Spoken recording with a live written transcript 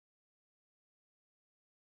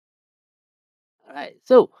Alright,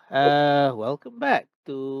 so welcome back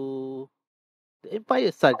to the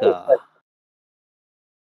Empire Saga.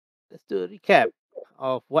 Let's do a recap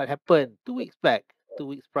of what happened 2 weeks back, 2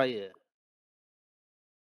 weeks prior.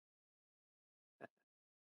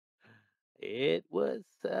 It was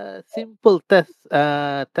a simple test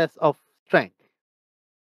of strength.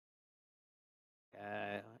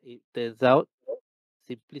 It turns out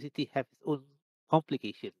simplicity has its own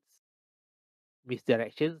complications,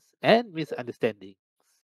 misdirections, and misunderstandings.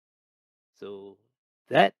 So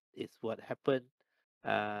that is what happened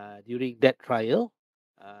during that trial.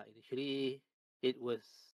 Initially, it was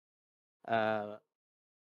uh,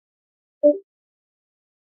 what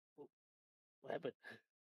happened?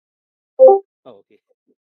 Oh, okay.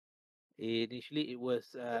 Initially, it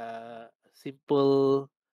was a simple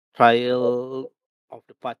trial of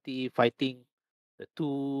the party fighting the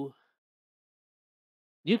two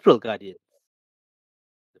neutral guardians,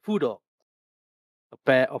 the Fu Dog, a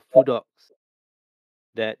pair of Fu Dogs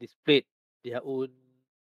that displayed their own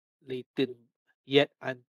latent yet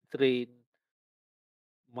untrained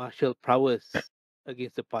martial prowess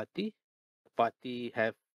against the party. The party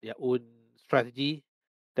have their own strategy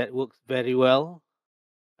that works very well,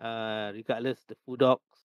 regardless the Fu Dogs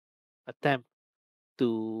attempt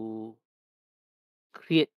to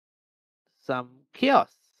create some chaos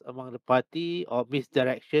among the party or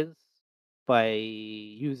misdirections by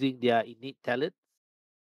using their innate talents,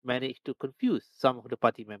 managed to confuse some of the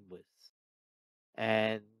party members.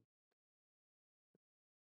 And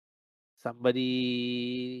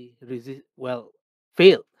somebody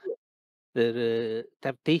failed the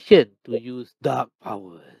temptation to use dark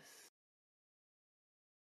powers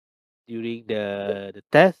during the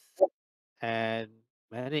test and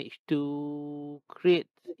managed to create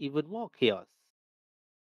even more chaos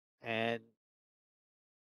and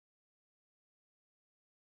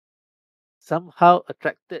somehow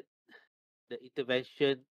attracted the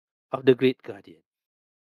intervention of the Great Guardian,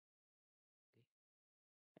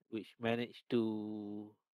 which managed to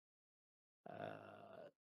uh,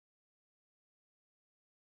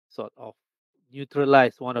 sort of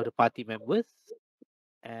neutralize one of the party members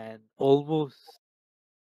and almost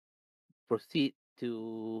proceed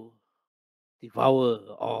to devour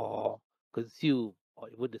or consume or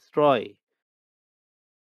even destroy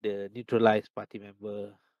the neutralized party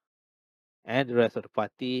member and the rest of the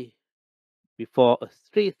party before a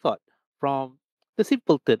stray thought from the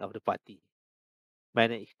simpleton of the party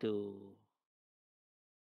managed to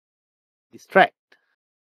distract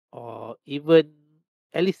or even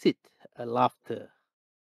elicit a laughter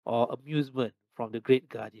or amusement from the great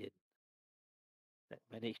guardian that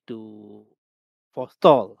managed to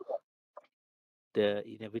forestall the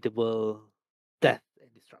inevitable death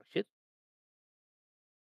and destruction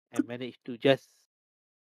and managed to just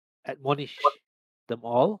admonish them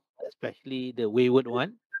all, especially the wayward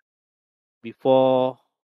one, before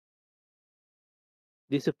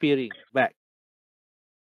disappearing back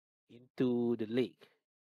into the lake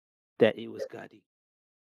that it was guarding.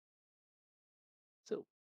 So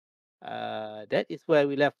that is where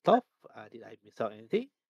we left off. Did I miss out anything?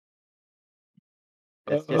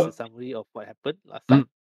 That's just a Uh, summary of what happened last time. mm,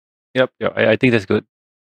 yep, yeah, I think that's good.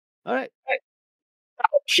 All right.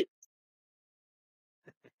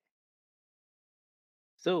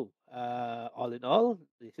 So, all in all,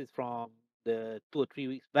 this is from the 2 or 3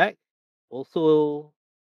 weeks back. Also,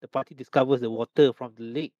 the party discovers the water from the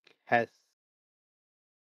lake has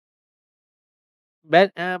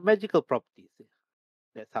magical properties.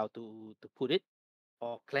 That's how to put it,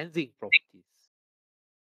 or cleansing properties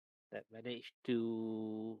that manage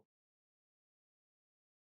to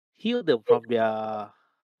heal them from their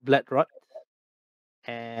blood rot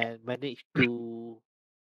and manage to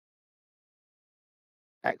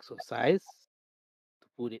exorcise, to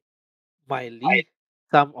put it mildly,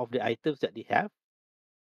 some of the items that they have,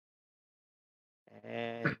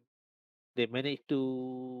 and they manage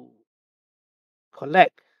to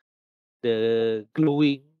collect the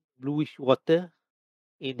glowing bluish water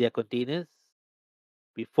in their containers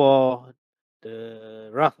before the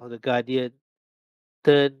wrath of the guardian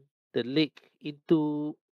turn the lake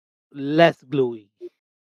into less glowing.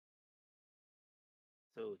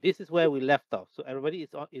 So this is where we left off. So everybody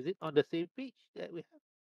is on. Is it on the same page that we have?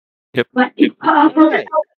 Yep. All right.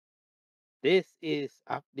 This is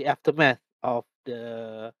the aftermath of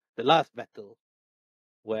the last battle,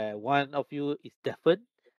 where one of you is deafened,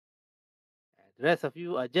 and the rest of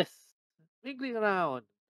you are just mingling around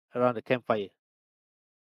the campfire.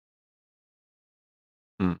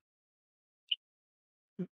 Mm.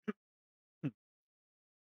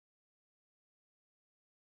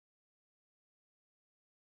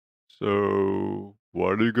 So,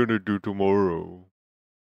 what are you gonna do tomorrow?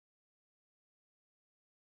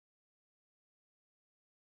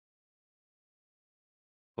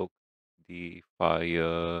 Poke the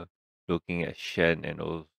fire, looking at Shen and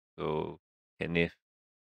also Kenneth.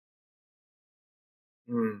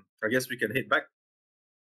 I guess we can head back.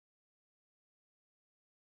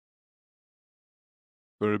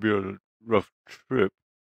 Gonna be a rough trip.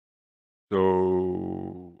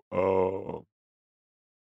 So,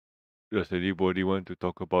 does anybody want to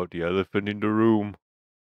talk about the elephant in the room?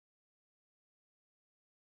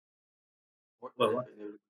 Well, what?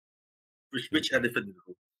 Which elephant in the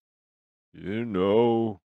room? You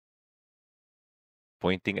know,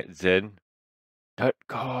 pointing at Zen. That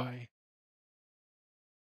guy.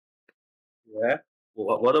 Yeah.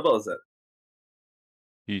 Well, what about that?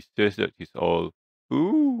 He says that he's all,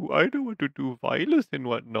 ooh, I don't want to do violence and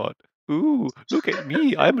whatnot. Ooh, look at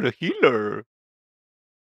me, I'm the healer.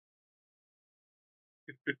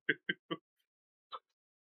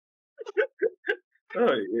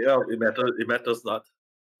 Oh, yeah, it matters. It matters not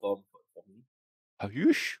for me. Are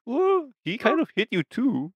you sure? He kind of hit you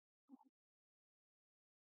too.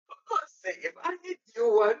 For God's sake, if I hit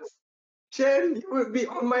you once, Chen, you would be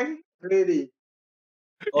on my head already.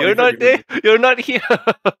 Oh, You're different, not there. different, different. You're not here.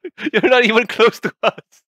 You're not even close to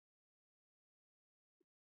us.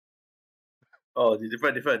 Oh,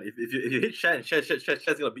 different, different. If you hit Shen's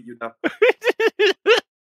gonna beat you down.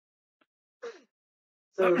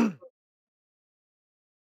 So,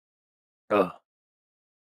 Ugh.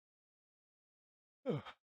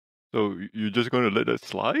 So you're just gonna let that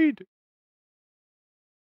slide?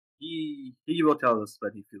 He will tell us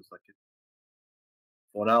when he feels like it.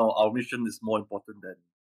 For now, our mission is more important than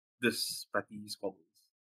this petty squabbles.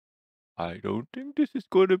 I don't think this is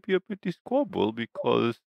going to be a petty squabble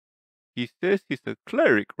because he says he's a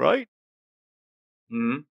cleric, right?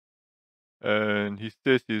 Hmm. And he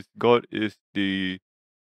says his god is the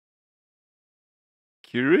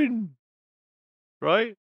Kirin,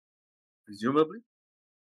 right? Presumably.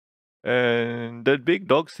 And that big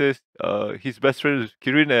dog says his best friend is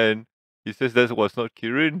Kirin, and he says that was not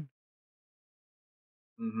Kirin.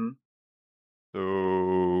 Mm-hmm.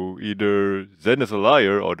 So either Zen is a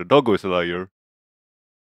liar or the doggo is a liar.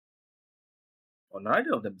 Or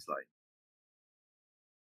neither of them is lying.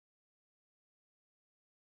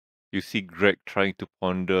 You see Greg trying to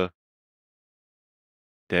ponder.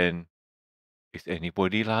 Then, is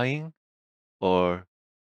anybody lying? Or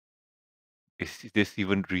is this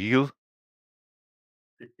even real?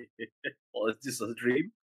 Or is this a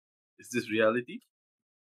dream? Is this reality?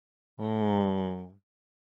 Oh,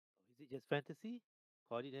 Is it just fantasy?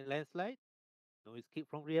 Caught in a landslide? No escape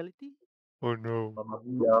from reality? oh no. Mamma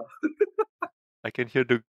mia. I can hear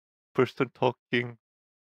the person talking.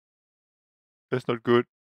 That's not good.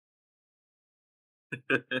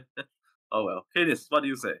 Oh well. Canis, what do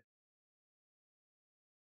you say?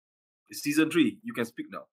 It's season 3. You can speak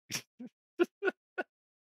now.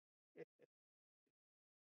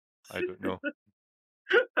 I don't know.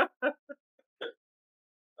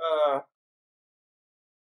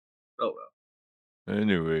 Oh well.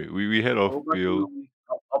 Anyway, we had our feel.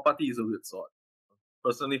 Our party is a weird sort.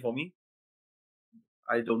 Personally, for me,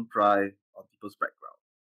 I don't pry on people's background,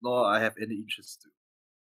 nor I have any interest to.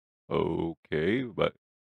 Okay, but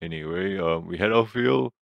anyway, we had our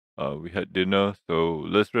feel. We had dinner, so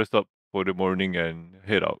let's rest up for the morning and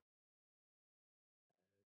head out.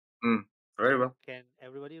 Very well. Can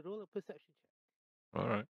everybody roll a perception check? All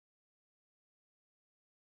right.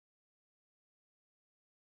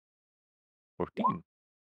 14.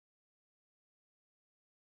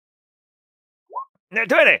 Net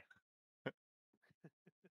 20!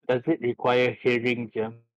 Does it require hearing,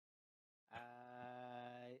 Jam? Uh,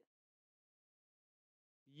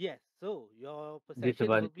 yes. So your perception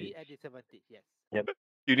will be at disadvantage. Yes. Yep.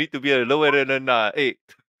 You need to be a lower than an 8.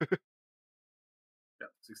 Yeah,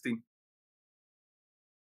 16.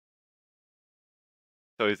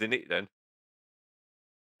 So it's an 8 then.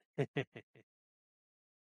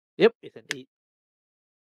 Yep, it's an 8.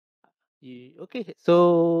 Okay?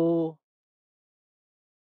 So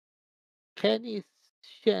Canis,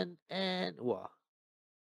 Shen, and wow,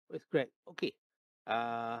 where's Greg? Okay.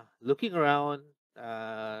 Looking around,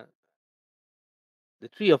 the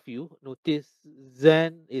three of you notice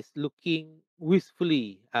Zen is looking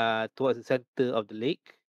wistfully towards the center of the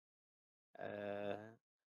lake. Uh,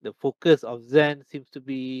 the focus of Zen seems to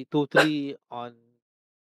be totally on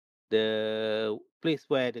the place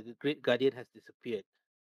where the Great Guardian has disappeared.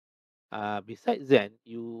 Besides Zen,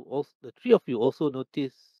 you also the three of you also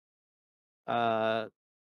notice uh,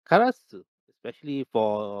 Karasu, especially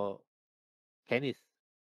for Canis.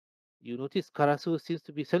 you notice Karasu seems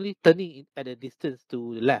to be suddenly turning at a distance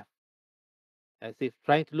to the left, as if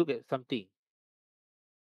trying to look at something.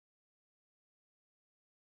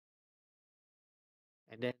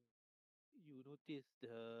 And then you notice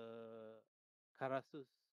the Karasu's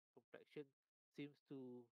complexion seems to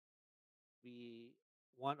be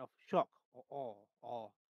one of shock or awe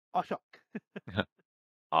or shock.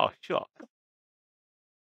 Oh, sure.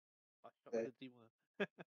 Or shock Okay. terima.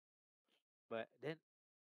 But then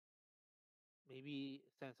maybe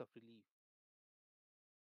sense of relief.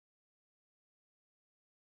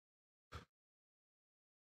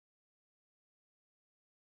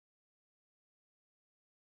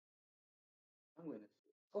 I'm gonna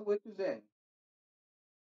over to Zen.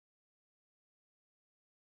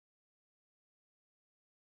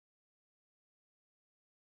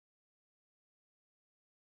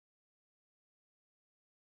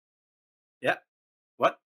 Yeah.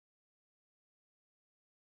 What?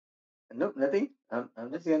 Nope, nothing.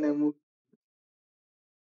 I'm just gonna move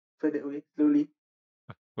further away slowly.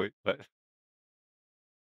 Wait, what?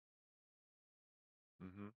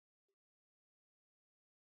 Mm-hmm.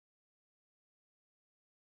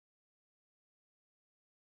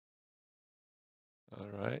 All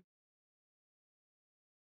right.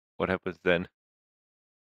 What happens then?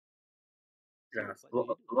 So Yeah. what do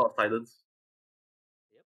you do? A lot of silence.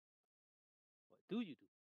 Yep. What do you do?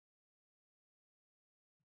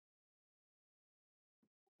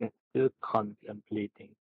 I'm still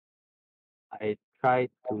contemplating. I try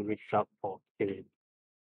to reach out for Kirin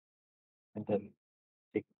and then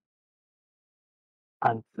seek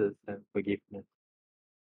answers and forgiveness.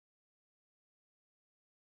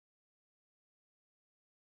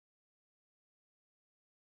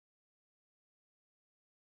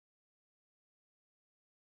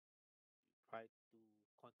 Try to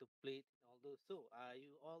contemplate and all those. So are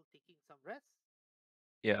you all taking some rest?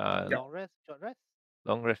 Yeah, Yeah. Long rest, short rest?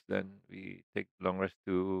 long rest then. We take long rest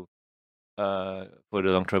to for the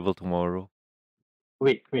long travel tomorrow.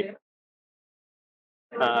 Wait.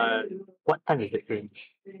 What time is it range?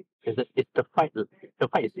 Is it? It's the fight. The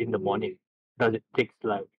fight is in the morning. Does it take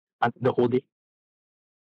like the whole day?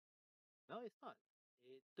 No, it's not.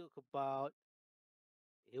 It took about.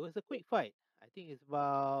 It was a quick fight. I think it's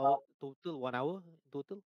about total 1 hour in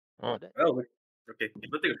total. Oh, About that. Well, okay. If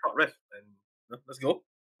you take a short rest, then let's go.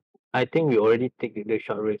 I think we already take the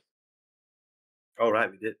short rest. All right,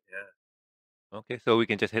 we did. Yeah. okay. So we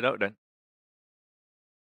can just head out then.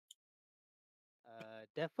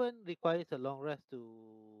 Defin requires a long rest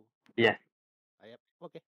to. Yes, Yep.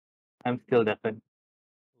 Okay. I'm still deafened.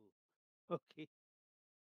 Ooh, okay.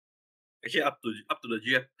 Actually, up to the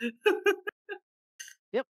GM.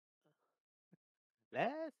 Yep.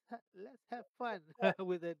 Let's have fun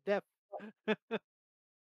with the def.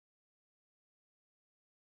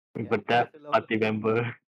 Yeah, But he has that a long. party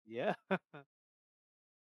member. Yeah.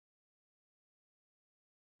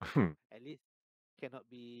 At least cannot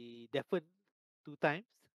be deafened 2 times.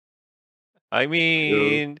 I True.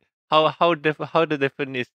 mean, how the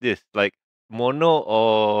different is this? Like mono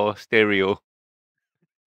or stereo?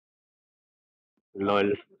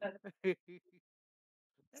 Lol. Let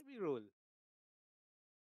me roll.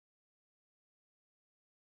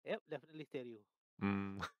 Yep, definitely stereo.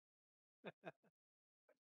 Mm.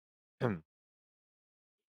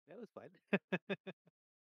 That was fun.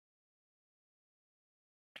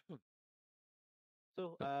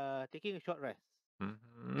 So, taking a short rest.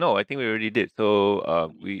 No, I think we already did. So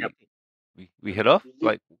Yep. Okay. we head off. We did.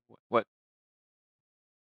 Like what?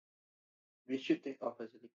 We should take off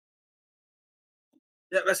actually.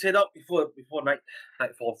 Yeah, let's head out before night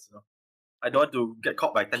falls. I don't want to get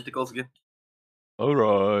caught by tentacles again. All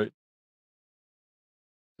right.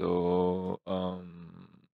 So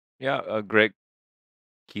yeah, Greg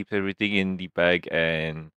keeps everything in the bag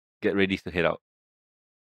and get ready to head out.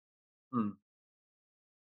 Hmm.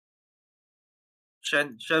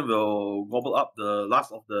 Shen will gobble up the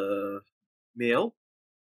last of the meal.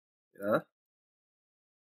 Yeah.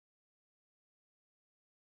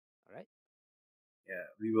 All right. Yeah.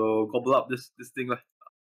 We will gobble up this thing lah.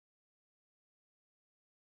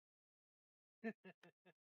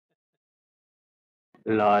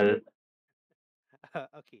 Lol.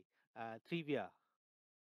 Okay. Trivia.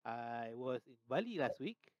 I was in Bali last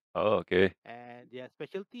week, Oh, okay. and their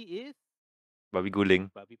specialty is Babi guling.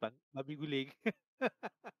 babi guling.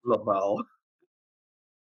 Lebao.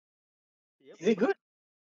 Yep. Is it good?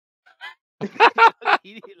 Don't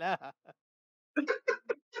eat it lah.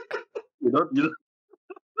 You don't you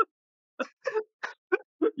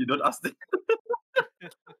you don't ask them.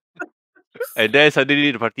 And then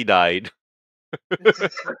suddenly the party died.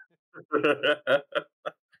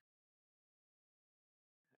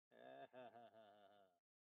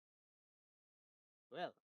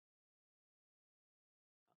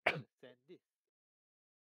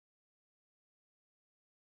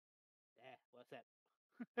 WhatsApp.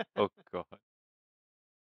 Oh god.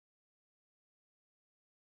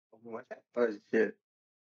 What's that? Oh shit.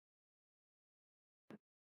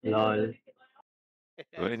 Lol.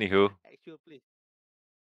 So anywho. Actual place.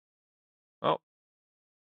 Oh.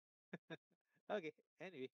 Okay.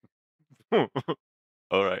 Anyway,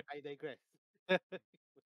 All right. I digress.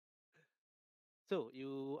 So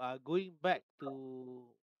you are going back to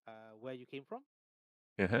where you came from,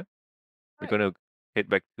 Uh-huh. We're right? gonna head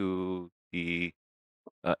back to the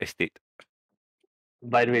estate.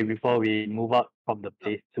 By the way, before we move out from the Oh,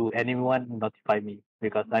 place, to anyone notify me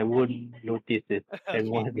because I wouldn't notice it. okay.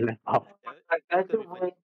 Everyone left out. That's I gonna do be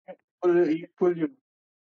funny. pull you,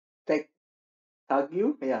 tag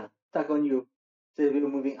you, yeah, tag on you. So we're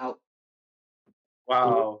moving out.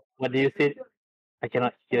 Wow. What do you say? I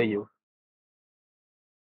cannot hear you.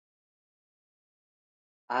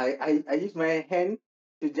 I use my hand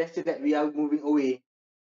to gesture that we are moving away.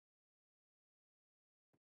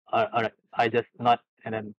 Alright, I just nod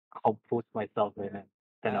and then compose myself and then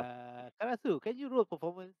stand up. Karasu, can you roll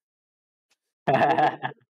performance? Get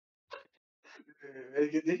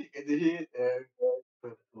the hit,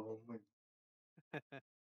 performance.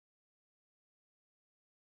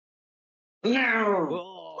 Now.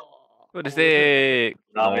 Oh, What is oh, was that it?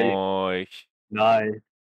 Nice, Nice. nice.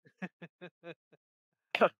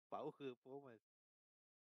 power performance?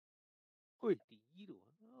 Oi, tinggi tu.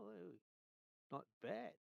 Oh, oi, not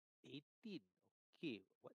bad. 18. Okay,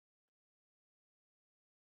 what?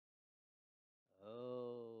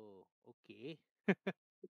 Oh, okay.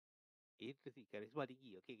 Interesting. Charisma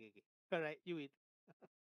tinggi. Okay, okay, okay. Alright, you win.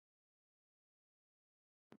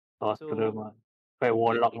 Sorcerer So, mah. Kayak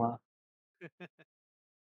warlock mah.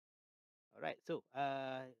 alright. So,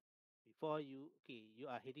 before you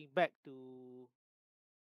are heading back to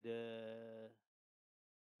the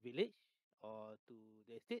village or to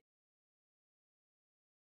the estate.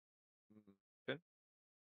 Can?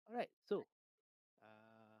 Alright. So,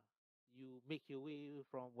 you make your way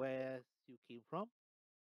from where you came from,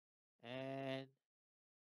 and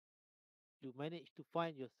you manage to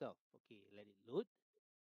find yourself. Okay, let it load.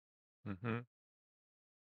 Mm-hmm.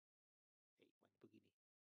 Mana pergi ni?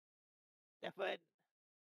 Stefan.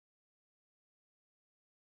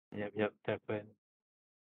 Yep, Stefan.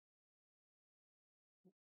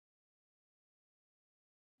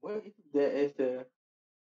 What if there is a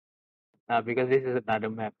Because this is another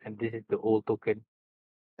map and this is the old token.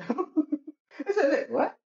 it's like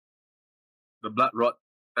what? The blood rot.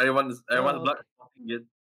 Everyone's Oh, blood okay. is talking again.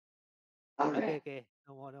 Okay, Alright. okay.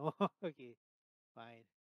 No more, no more. Okay, fine.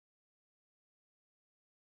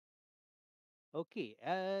 Okay,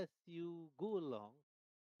 as you go along,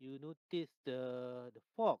 you notice the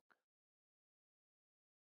fog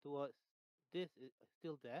towards this is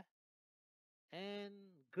still there. And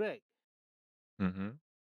Greg Mm-hmm.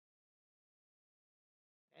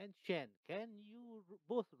 and Shen, can you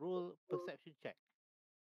both roll perception check?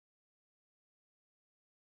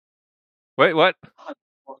 Wait, what?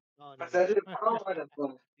 No, no, no, Pasal no. dia power ada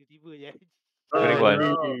pun. Tiba-tiba je. Oh 21. no.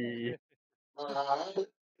 Hey.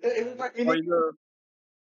 Empat minit. Spoiler.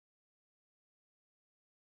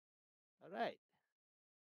 All right,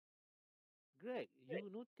 Greg, you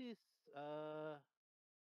notice. Oh,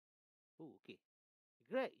 okay.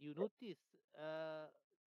 Greg, you notice.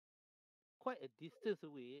 Quite a distance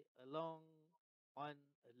away, along on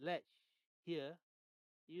a ledge here,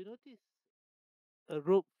 you notice a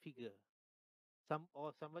rope figure.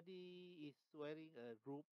 Somebody is wearing a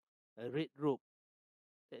rope, a red rope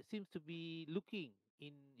that seems to be looking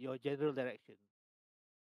in your general direction.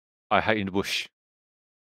 I hide in the bush.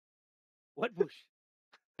 What bush?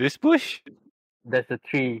 This bush? There's a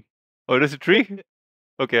tree. Oh, there's a tree?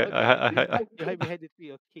 Okay, Okay, I you hide behind the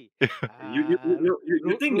tree. Okay. You you you you, you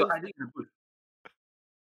you think you're Roll, hiding in the bush.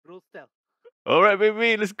 roll stealth. All right,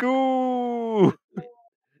 baby, let's go.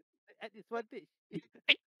 At disadvantage.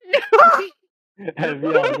 And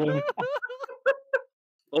we are going.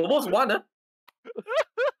 Almost one, huh?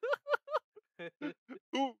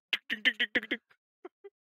 Ooh, tick, tick, tick, tick, tick.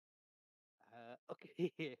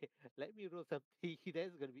 Okay, let me roll something.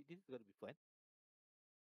 This is gonna be fun.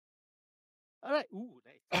 All right. Ooh,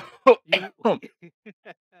 nice. You okay?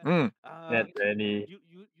 Mm. uh, Not any. you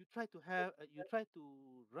try to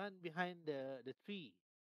run behind the tree,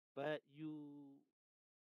 but you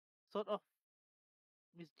sort of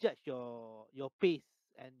misjudge your pace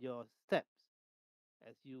and your steps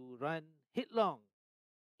as you run headlong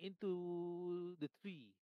into the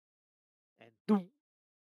tree, and boom,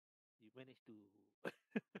 you manage to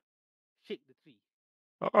shake the tree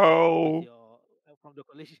with Oh, your from the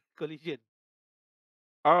collision.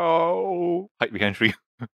 oh. Hide behind tree.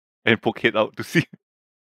 and poke it out to see.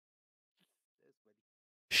 That's funny.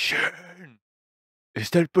 Shen, is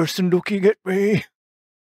that person looking at me?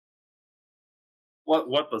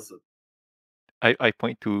 What person? I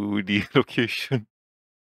point to the location.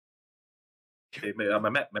 Okay, my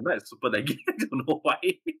map is super laggy. I don't know why.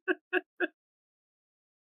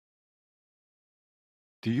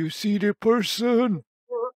 Do you see the person?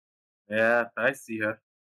 Yeah, I see her.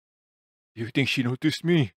 You think she noticed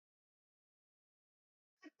me?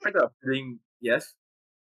 I got a feeling yes.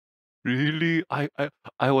 Really? I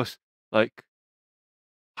was like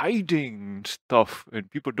hiding stuff, and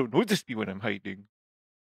people don't notice me when I'm hiding.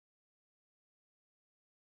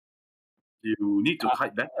 You need to Uh,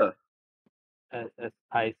 hide better. as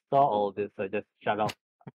I saw all this, I just shut up.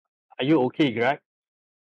 Are you okay, Greg?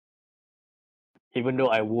 Even though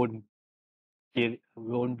I won't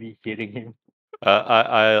be hearing him.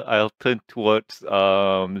 I'll turn towards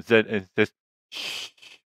Zen and says, "Shh,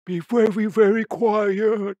 be very very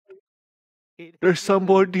quiet. Okay, There's this is gonna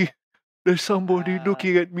be somebody. fun. There's somebody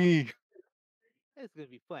looking at me." That's gonna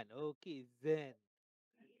be fun. Okay, Zen.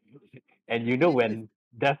 And you know This is when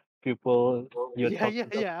deaf people you're yeah, yeah, talking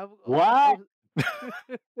to, yeah. I what? was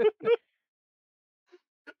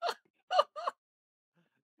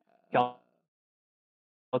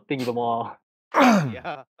Shouting even more.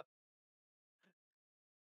 yeah.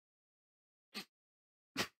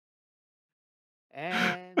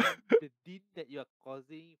 And the din that you are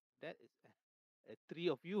causing, that is three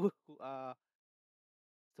of you who are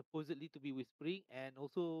supposedly to be whispering, and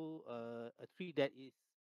also a tree that is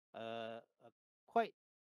a quite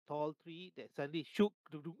tall tree that suddenly shook.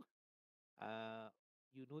 Uh,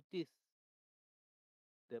 you notice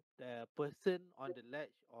the person on the ledge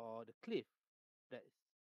or the cliff that's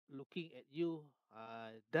looking at you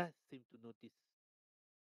does seem to notice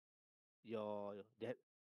your that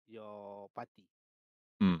your party.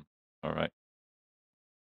 Hmm. All right.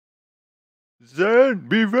 Zen,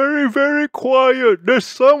 be very very quiet. There's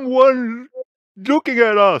someone looking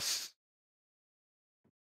at us.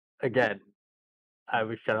 Again, I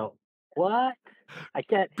will shout out, what? I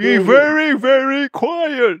can't Be hear you. very very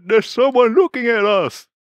quiet. There's someone looking at us.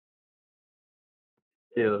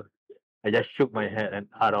 Still, I just shook my head and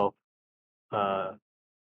out of uh,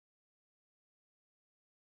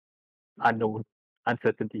 unknown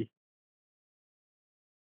uncertainty.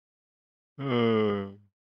 Uh,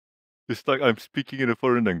 it's like I'm speaking in a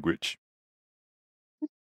foreign language.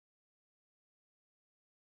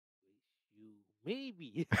 You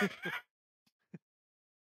maybe.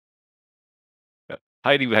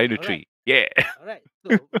 Hiding behind a All right, tree. Yeah. all right.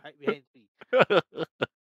 So hide behind tree.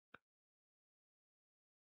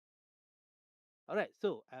 All right.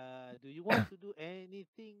 So do you want to do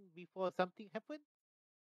anything before something happen?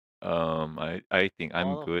 I think I'm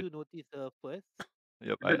All of good. you notice first.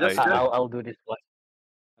 Yep. Just, I just I'll do this one.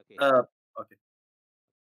 Okay. okay.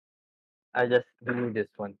 I just do this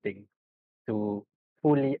one thing to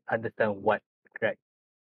fully understand what correct.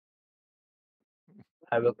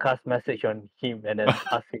 I will cast message on him and then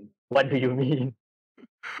ask him, what do you mean?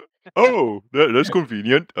 Oh, that's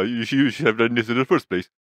convenient. You should have done this in the first place.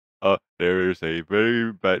 There is a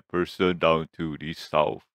very bad person down to the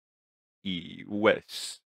south,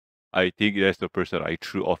 west. I think that's the person I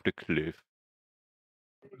threw off the cliff,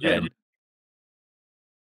 Jen, and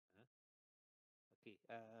Huh? Okay.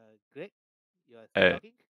 Greg, you are still and,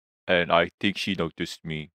 talking. and I think she noticed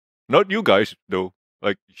me. Not you guys though.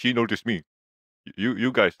 Like she noticed me.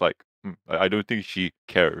 You guys like. I don't think she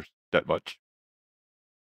cares that much.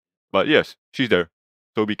 But yes, she's there.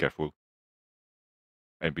 So be careful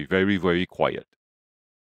and be very very quiet.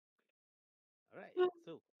 All right.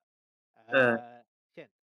 So, uh, Chen.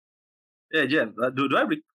 yeah, Jen. Do I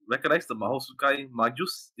recognize the Mahosukai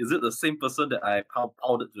Majus? Is it the same person that I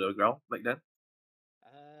pounded to the ground back then?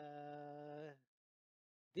 Uh,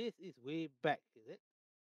 this is way back, is it?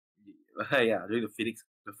 Yeah, during the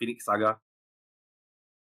Phoenix Saga.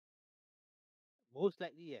 Most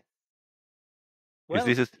likely, yes. Is Well,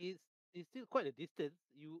 this a, it's still quite a distance.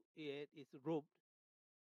 It's robed.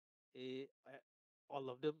 All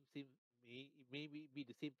of them seem it may be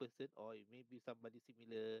the same person or it may be somebody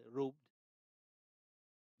similar robed.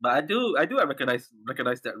 But I do recognize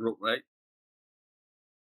that rope, right?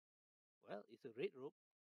 Well, it's a red robe,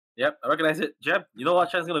 Yep, I recognize it. Jeb, you know what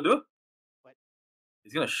Chan's gonna do? but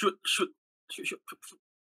He's gonna shoot.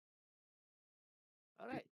 all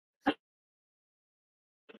right.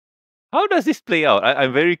 how does this play out?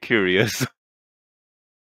 I'm very curious.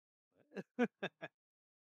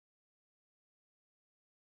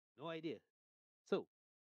 No idea. So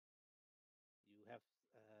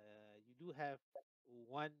you do have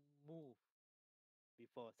one move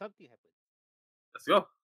before something happens. Let's go.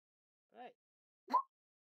 Right.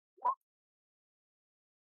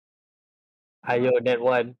 Ayo, that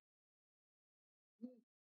one.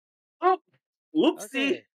 Oh, whoopsie.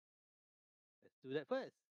 Okay. Let's do that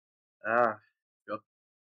first. Ah, go.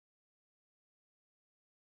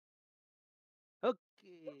 Okay.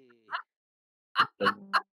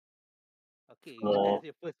 Okay, Oh. that's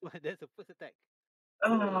your first one. That's the first attack.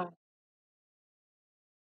 Ah,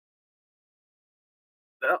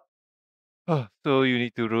 Good. yeah. Oh, so you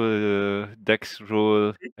need to roll the dex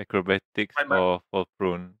roll, acrobatics, My or fall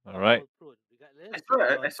prone. Or All right. fall prone. Regardless, I swear,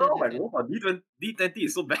 your I saw turn my has roll on D20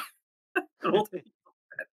 is so bad. Roll 20 is so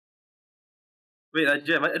bad. Wait,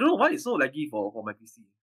 Jam, I don't know why it's so laggy for my PC.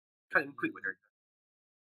 Can't even click my character.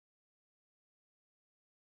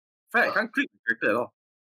 In fact, I can't click my character at all.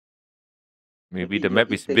 Maybe Maybe the your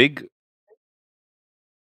map is internet. big.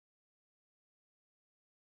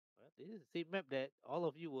 Well, this is the same map that all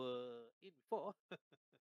of you were in before. I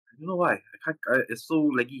don't know why. I can't. It's so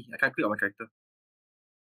laggy. I can't click on my character.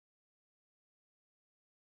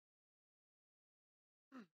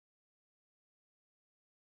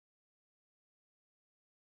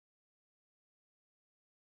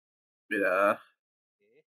 Wait,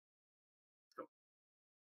 Okay. go.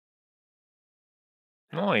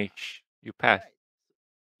 Nice. You All passed. right. So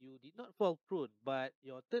you did not fall prone, but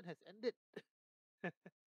your turn has ended.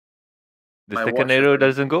 The My second watch has arrow ended.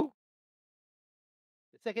 doesn't go.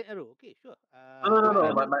 The second arrow. Okay, sure. No.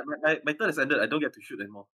 I My, will. my, my, my turn has ended. I don't get to shoot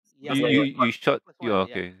anymore. Yeah, You Because you correct. you shot. First You one.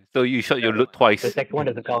 Yeah. okay? So you shot your yeah, loot One. The twice. second one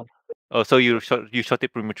doesn't count. Oh, so you shot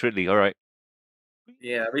it prematurely. All right.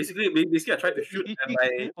 yeah. Basically, I tried to shoot,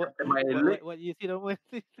 and what, my leg. what you see normal?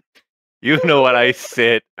 You know what I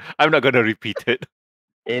said. I'm not gonna repeat it.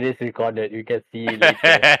 It is recorded. You can see later.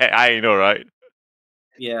 I know, right?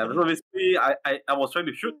 Yeah. So basically, I was trying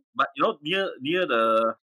to shoot, but near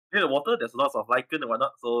the water, there's lots of lichen and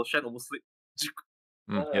whatnot. So Shen almost slipped.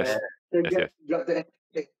 Yes. So Yes. Yes. got the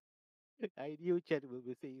attack. I knew Chad will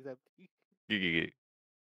be saying something. Gigi.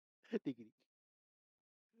 Take it.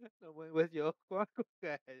 No, where's your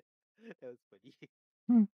that was funny.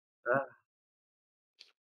 Ah,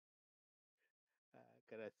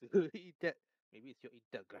 Karasu. Intel. Maybe it's your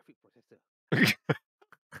Intel graphic processor.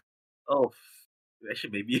 oh,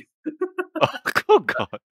 actually maybe. Oh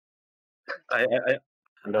God. I I, I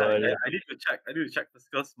Lol. I need to check. I need to check first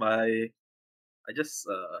because I just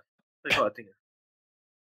what you call that thing?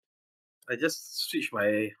 I just switched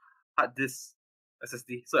my hard disk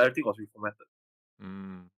SSD, so everything was reformatted.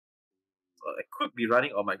 Mm. So I could be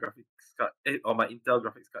running on my graphics card, on my Intel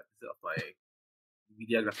graphics card instead of my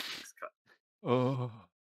Nvidia graphics card. Oh.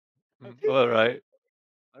 Okay. All right.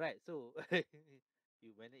 All right. So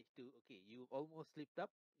you managed to. Okay, you almost slipped up,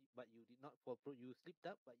 but you did not fall prone. You slipped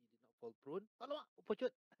up, but you did not fall prone. Alamak,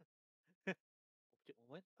 opportune. Opportune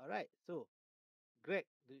moment. All right. So Greg,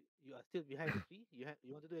 you are still behind the tree.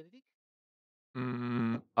 You want to do anything?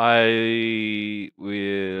 I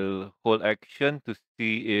will hold action to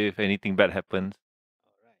see if anything bad happens.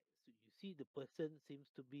 All right. So you see the person seems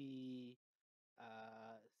to be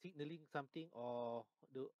signaling something, or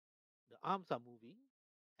the arms are moving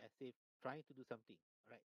as if trying to do something.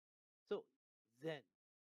 All right. So Zen,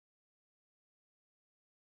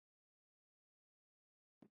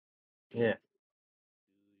 Yeah.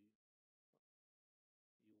 you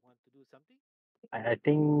you want to do something? I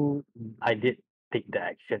think I did take the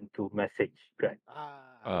action to message Greg. Okay,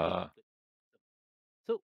 Uh, good.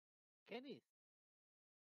 So Canis,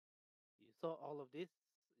 you saw all of this,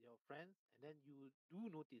 your friends, and then you do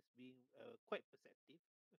notice being quite perceptive.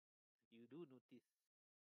 You do notice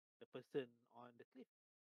the person on the cliff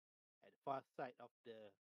at the far side of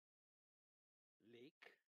the lake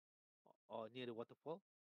or near the waterfall.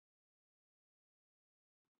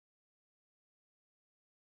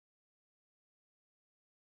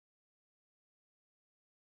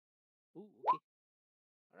 Ooh, okay.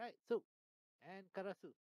 All right. So, and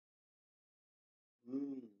Karasu.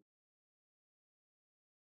 Hmm.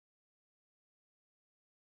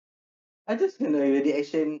 I just gonna ready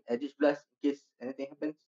action edge blast in case anything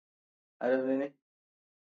happens. I don't know.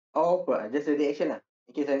 Oh, but just ready action lah.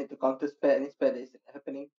 In case I need to counter spell any spell that is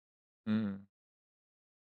happening. mm.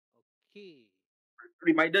 Okay.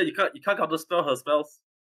 Reminder: you can't counterspell her spells.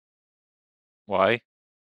 Why?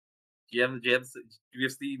 GM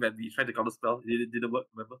previously when we tried to counterspell, it didn't work.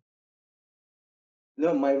 Remember?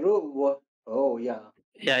 No, my rule was. Oh yeah.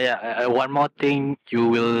 Yeah. One more thing, you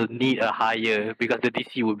will need a higher because the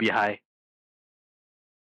DC will be high.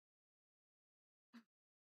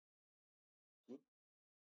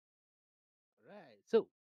 All right. So,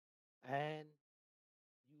 and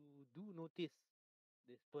you do notice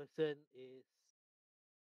person is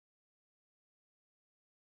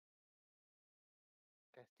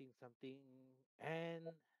casting something, and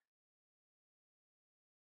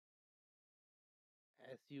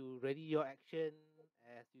as you ready your action,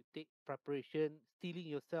 as you take preparation, stealing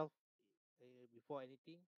yourself before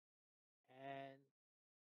anything, and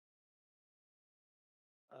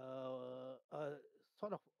a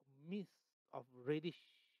sort of mist of reddish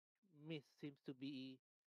mist seems to be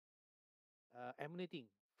emanating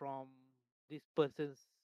from this person's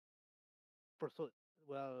person,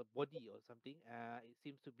 well, body or something. It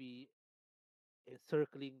seems to be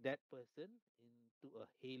encircling that person into a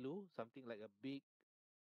halo, something like a big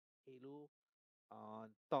halo on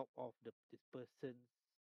top of this person's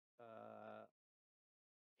uh,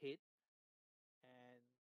 head, and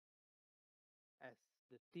as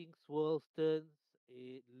the thing swirls, turns,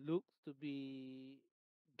 it looks to be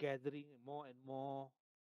gathering more and more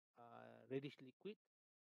reddish liquid,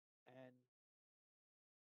 and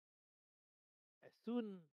as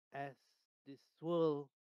soon as this swirl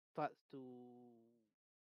starts to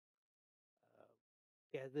uh,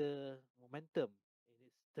 gather momentum in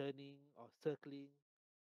its turning or circling,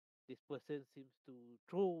 this person seems to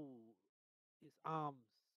throw his arms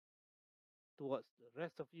towards the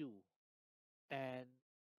rest of you. And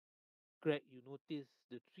Greg, you notice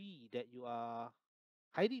the tree that you are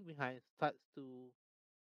hiding behind starts to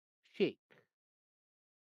shake.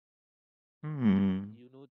 You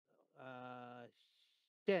know, uh,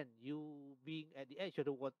 Shen, you being at the edge of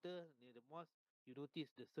the water near the moss, you notice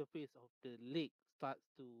the surface of the lake starts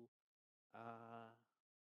to uh,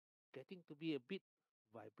 getting to be a bit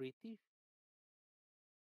vibrative.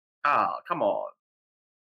 Ah, come on.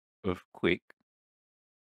 Earthquake.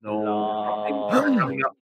 No, something coming No.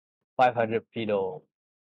 up. 500 feet old.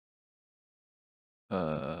 You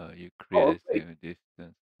Oh, create a okay. safe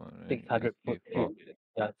distance. 600 foot Oh, view.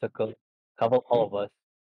 Yeah, circle. Cover all of us.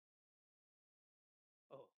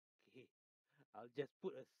 Oh, okay. I'll just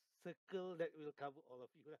put a circle that will cover all of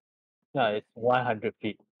you. Yeah, it's 100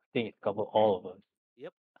 feet. I think it cover all of us.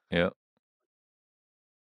 Yep. yeah.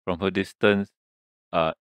 From her distance,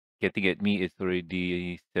 uh, getting at me is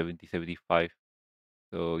already 70, 75.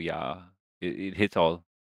 So yeah, it hits all.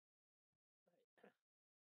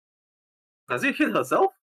 Does it hit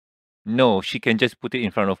herself? No, she can just put it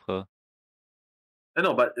in front of her. I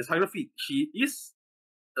know, but it's 100 feet. She is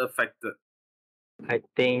affected. I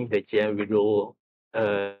think the GM will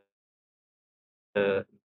roll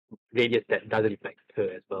radius that doesn't affect her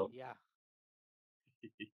as well. Yeah.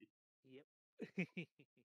 Yep.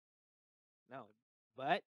 Now,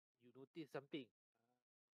 but you notice something.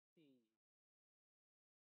 See.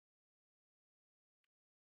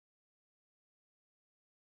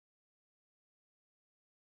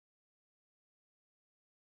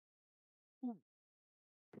 Ooh.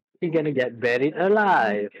 You're gonna get buried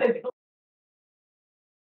alive.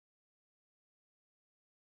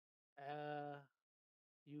 Uh,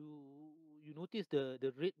 you you notice the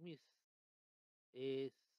red mist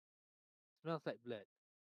is smells like blood,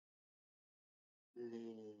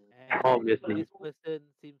 and Obviously, this person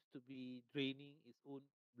seems to be draining his own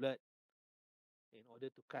blood in order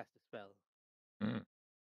to cast the spell. Mm.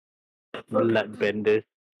 bloodbenders.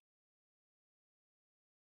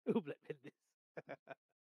 Oh, blood benders. Oh,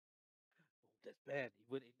 that's bad,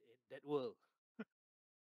 even in that world.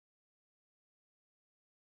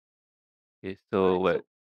 Okay, All so right, what?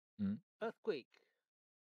 so earthquake.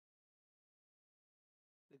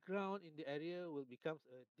 The ground in the area will become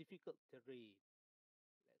a difficult terrain. Let's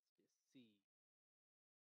just see.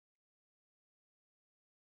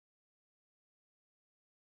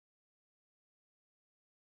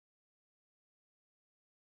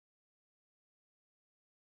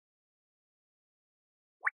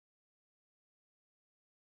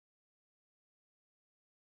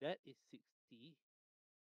 That is 60.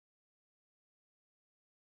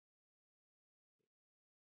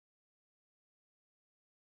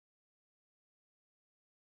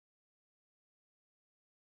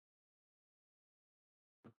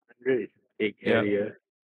 Big Yeah, area.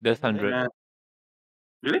 that's 100. 100. Yeah.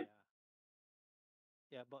 Really? Yeah.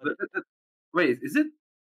 Yeah, about that. Wait, is it?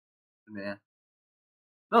 Yeah.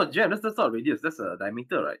 No, Jam, that's not radius. That's a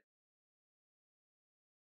diameter, right?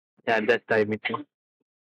 Yeah, that's diameter.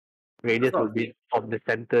 Radius That's will not. be from the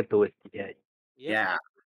center towards the edge. Yep. Yeah,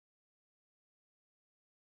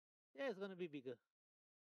 Yeah, it's gonna be bigger.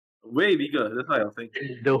 way bigger. That's what I was saying.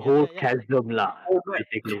 The Yeah, whole yeah, yeah. chasm lah, Whole map, the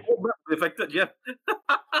basically. whole map will be affected, Jeff.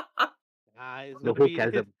 It's The gonna whole be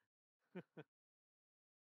chasm.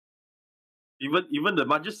 Even the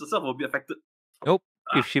margins itself will be affected. Nope.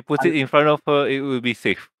 If she puts it in front of her, it will be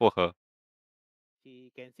safe for her.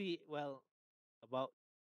 she can see well about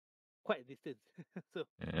quite a distance. So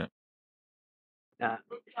Yeah.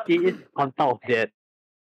 He is on top of that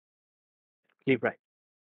cliff, right?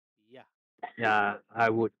 yeah. Yeah, I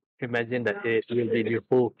would imagine that it will be the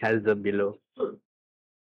whole chasm below. Mhm.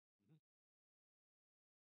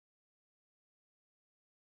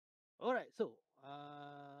 All right. So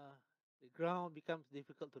the ground becomes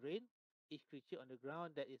difficult to rain. Each creature on the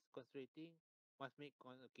ground that is concentrating must make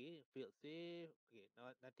okay, feel safe. Okay, no,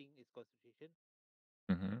 nothing is concentration.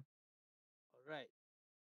 Mm-hmm. All right.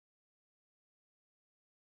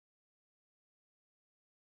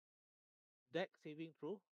 Deck saving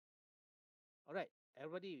throw. All right,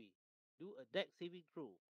 everybody, do a deck saving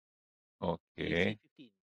throw. AC Okay. 15,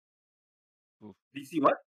 Oof. DC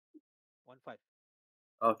what? 1 5.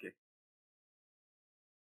 Okay.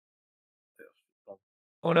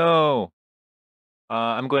 Oh no.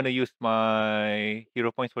 I'm going to use my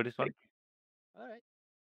hero points for this one. All right.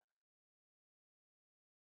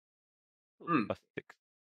 Oh, Hmm. +6.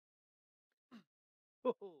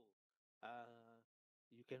 ho, ho.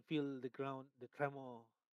 You can feel the ground, the tremor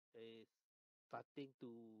is starting to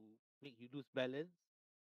make you lose balance,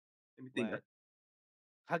 Let me think. but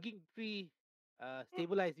hugging tree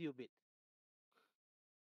stabilize you a bit.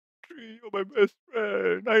 Tree, you're my best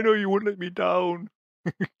friend. I know you won't let me down.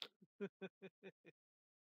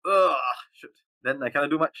 Ugh, shoot. Then I cannot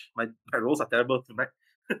do much. My rolls are terrible tonight.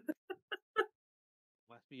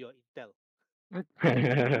 Must be your intel.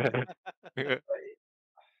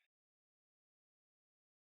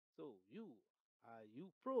 So you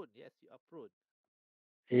prone? Yes, you are prone.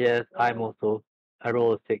 Yes, I'm also. I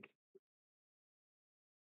roll a 6.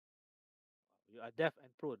 You are deaf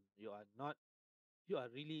and prone. You are not. You are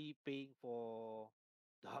really paying for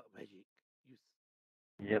dark magic use.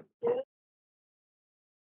 Yep.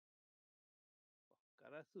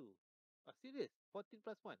 Karasu. Oh, serious? 14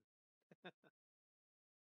 plus 1.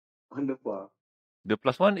 Wonderful. The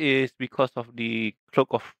 +1 is because of the cloak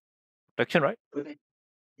of protection, right? Protect.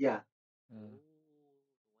 Yeah. Oh, Mm.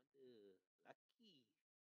 no wonder. Lucky.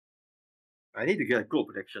 I need to get a glow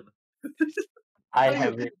protection. I Oh, you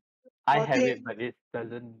have it. I have it, 14. but it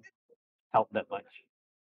doesn't help that much.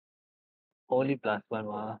 Only +1,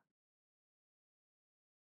 ma.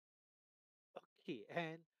 Okay,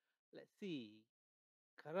 and let's see.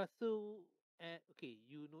 Karasu and okay,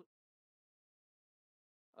 you know.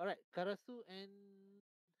 All right, Karasu and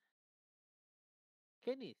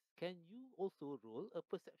Canis, can you also roll a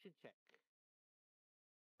perception check?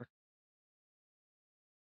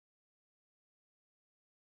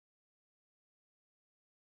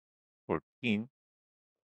 14.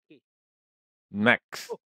 Okay. Max.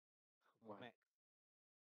 Oh, Wow. Max.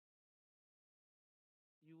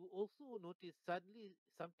 You also notice suddenly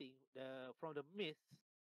something from the mist.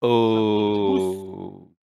 Something whoosh. Oh.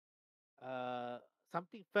 Uh,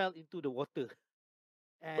 something fell into the water,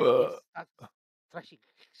 and it Uh, starts thrashing.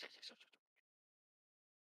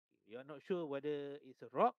 You are not sure whether it's a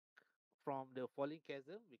rock from the falling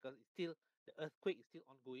chasm because it's still the earthquake is still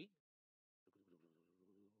ongoing.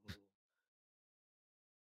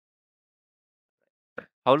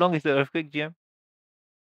 how long is the earthquake, GM?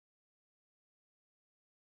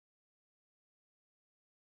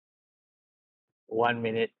 1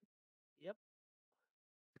 minute. Yep,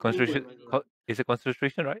 Oh 1 Concentration. my minute. god. Is it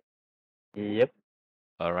concentration, right? Yep.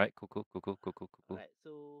 All right. Cool, cool, cool, cool, cool, cool, All cool. right,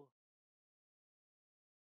 so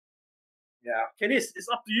Yeah. Canis, it's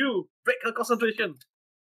up to you. Break her concentration.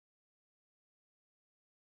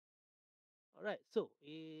 all right, so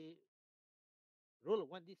roll a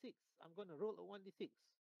 1d6. I'm gonna roll a 1d6.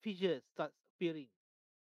 Fissure starts appearing.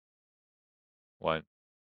 1.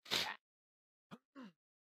 Yeah.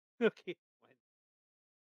 Okay. One.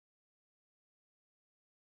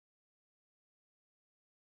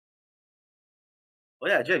 Oh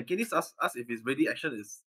yeah, Jen, Canis ask if his ready action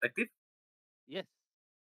is active. Yes.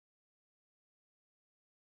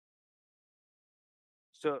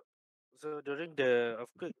 So, so during the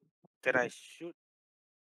earthquake, can I shoot?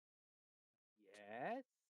 Yes.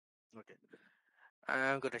 Okay,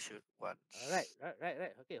 I'm gonna shoot All right. once.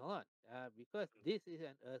 Right. Okay, hold on. Because this is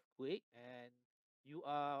an earthquake and you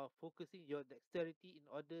are focusing your dexterity in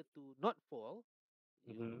order to not fall,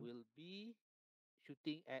 you Mm-hmm. will be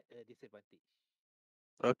shooting at a disadvantage.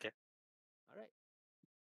 Okay, All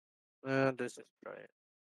right. this is try it.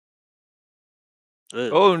 Ugh.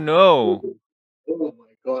 Oh no. Oh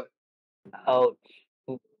my god. Ouch.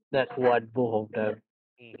 That's one both of them.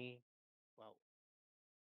 Mm-hmm. Wow.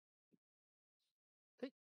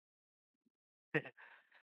 Okay.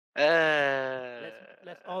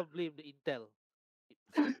 Let's all blame the intel.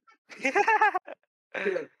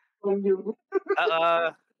 On you.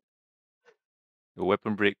 Uh, Your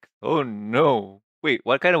weapon breaks. Oh no! Wait,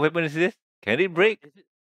 what kind of weapon is this? Can it break? Is it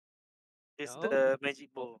it's no the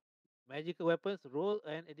magic ball. magical weapons? Roll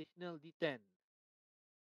an additional d10.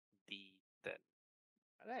 D10.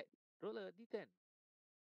 All right, roll a d10.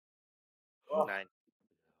 Oh, 9.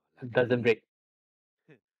 Doesn't break.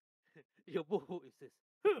 Your bow it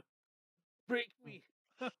says, break me.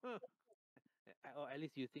 Or at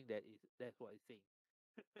least you think that's what it's saying.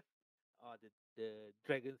 Or the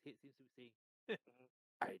dragon's head seems to be saying,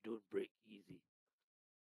 I don't break easy.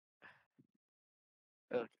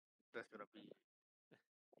 Okay, that's gonna be.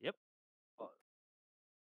 Yep. Oh,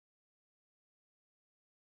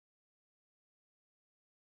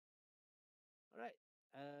 All right.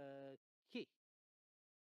 Okay.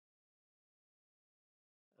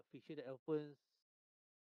 A feature that opens.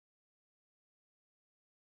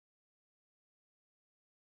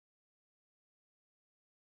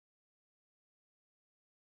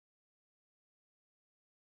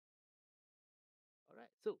 All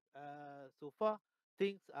right. So far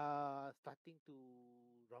things are starting to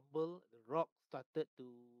rumble. The rock started to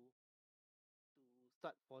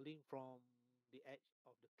start falling from the edge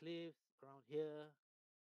of the cliffs around here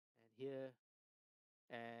and here,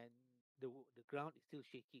 and the ground is still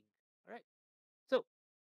shaking. All right. So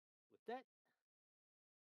with that,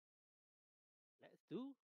 let's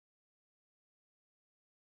do.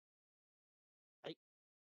 I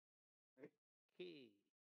Okay.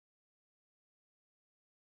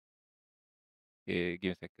 Okay, give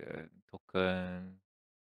me a second. Token.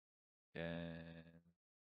 Then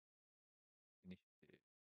initiative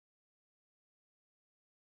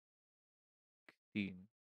 16.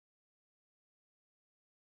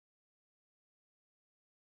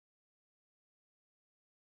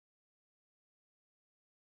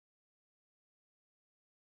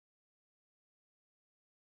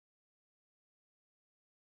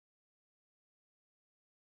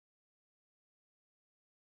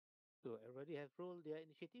 So everybody has rolled their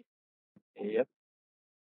initiative. Yep.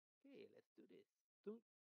 Okay, let's do this. Two.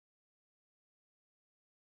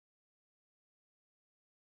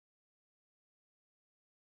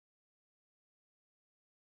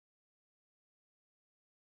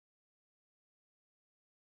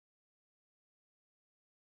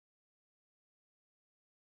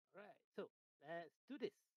 All right. So let's do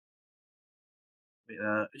this.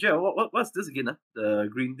 wait, yeah, what's this again? The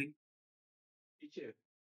green thing. Teacher.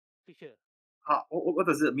 Fisher. What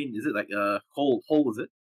does it mean? Is it like a hole? Is it?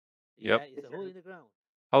 Yeah, Yep. it's a hole in the ground.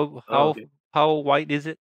 How Oh, how okay. how wide is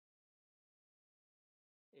it?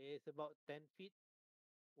 It's about 10 feet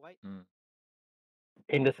wide. Mm.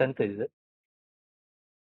 In the center, is it?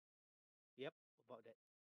 Yep, about that.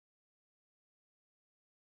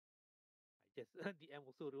 I just DM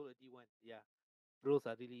also roll a D1. Yeah, rolls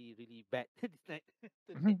are really really bad this night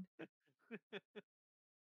tonight.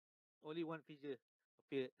 Only one figure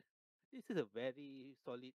appeared. This is a very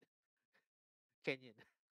solid canyon.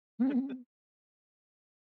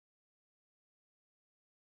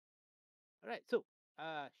 All right, so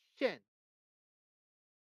Shen.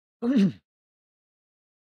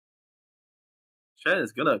 Shen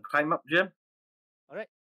is gonna climb up, Jim. All right,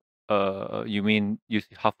 You mean use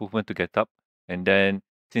half movement to get up, and then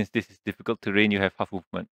since this is difficult terrain, you have half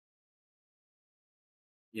movement.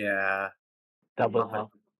 Yeah, Double half and half.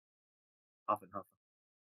 half and half.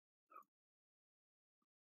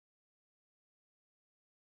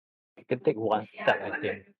 You can take one step, I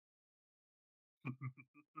think.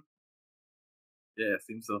 Yeah,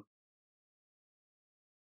 seems so.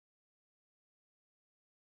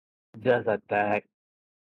 Just attack.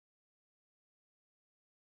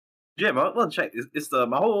 Jim, I want to check. Is the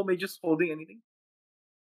Maho Magus holding anything?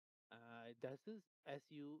 it doesn't as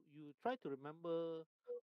you try to remember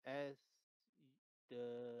as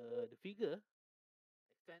the figure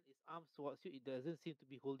extend its arms towards you. It doesn't seem to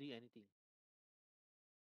be holding anything.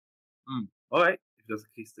 All right. If that's the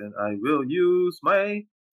case, then I will use my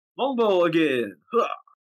longbow again. Huh.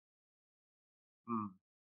 Hmm.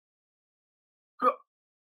 Huh.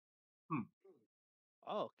 Hmm.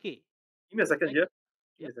 Oh, okay. Give me a second, Thank. Jeff.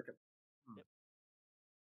 Give me Yep. a second. Hmm. Yep.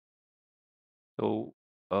 So,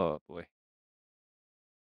 oh boy.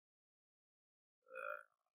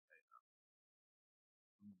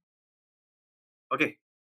 Okay,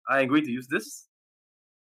 I'm going to use this.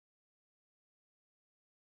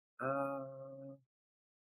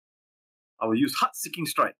 I will use Heart Seeking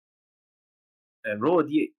Strike and roll a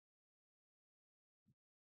d8.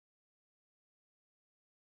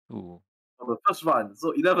 Ooh. On the first run,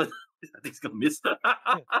 so 11. I think it's gonna miss.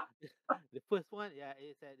 The first one, yeah,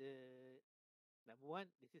 is at the number one.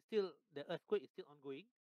 This is still the earthquake is still ongoing.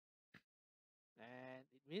 and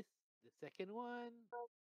it missed. The second one,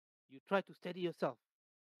 you try to steady yourself,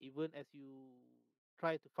 even as you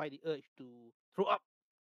try to fight the urge to throw up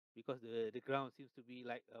because the ground seems to be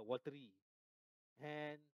like watery,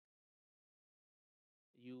 and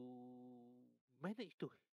you manage to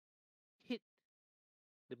hit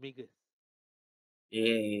the Magus.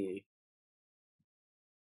 Yay.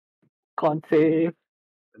 Can't save.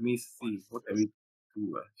 Let me see. What can we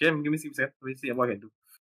do? Jem, give me 6 seconds. Let me see what I can do.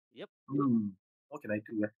 Yep. What can I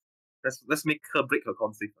do? Let's make her break her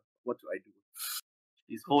con save. What do I do?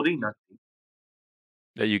 She's holding nothing.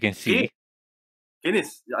 That you can see.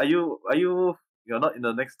 Canis, you're not in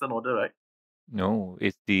the next turn order, right? No,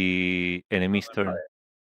 it's the enemy's turn.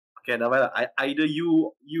 Okay, now either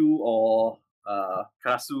you or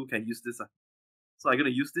Karasu can use this. So I'm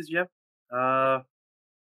gonna use this, Jem. I'm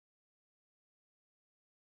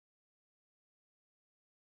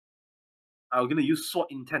gonna use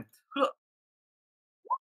sword intent. You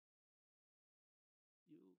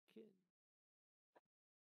can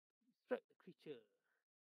strike the creature.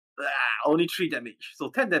 Only 3 damage, so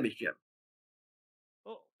 10 damage, Jem.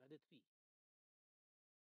 Oh, another 3.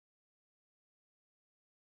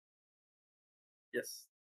 Yes.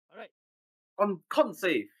 All right. Con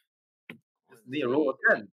save. Just need a roll of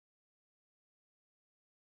 10.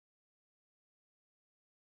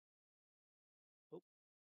 Oh,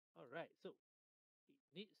 all right. So it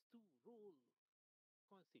needs to roll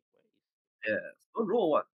con save, right? Yes. Don't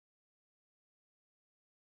roll one.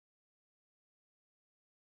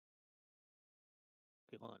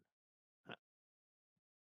 Okay, hold on.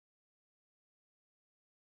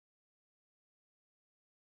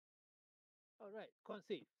 All right, con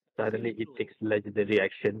save. Suddenly Saving he throw. takes legendary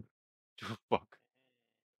action. Fuck.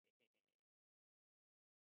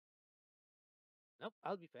 Nope,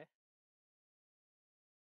 I'll be fair.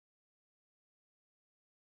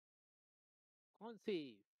 Con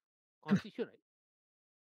save. Constitution, right?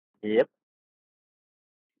 Yep. Yeah.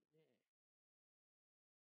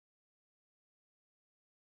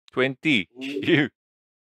 20. You.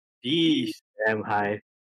 Jeez. Damn high.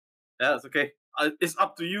 That's okay. It's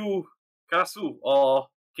up to you, Karasu or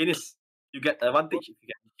Canis. You get advantage if you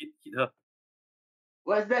can hit her.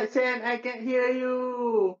 What's that, Shen? I can't hear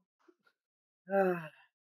you. Oh,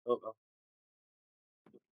 well.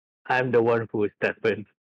 I'm the one who is deafened.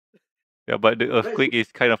 Yeah, but the earthquake is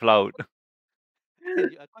kind of loud.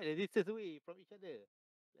 You are quite a distance away from each other.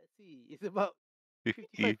 Let's see. It's about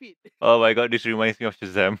 55 feet. Oh my god, this reminds me of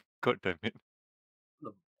Shazam. God damn it.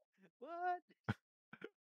 What?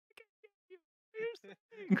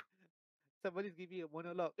 Somebody's giving a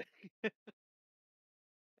monologue.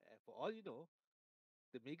 For all you know,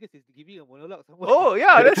 the Magus is giving a monologue somewhere. Oh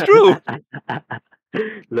yeah, that's true.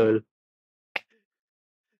 Lol.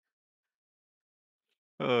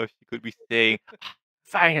 Oh, she could be saying,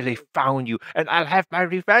 "Finally found you, and I'll have my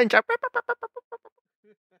revenge."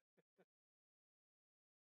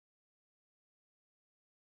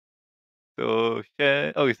 So,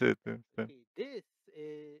 oh, it's a turn. Okay, this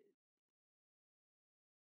is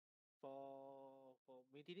for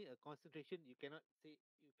maintaining a concentration. You cannot say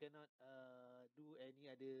do any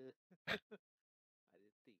other other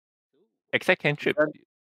thing. So Except cantrip.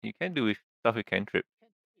 You can do with stuff with cantrip.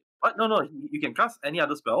 What? No. You can cast any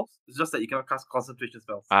other spells. It's just that you cannot cast concentration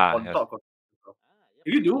spells Ah, on yes. top of concentration spells. yep.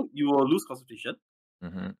 If you do, you will lose concentration.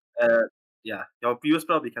 Mm-hmm. Yeah, your previous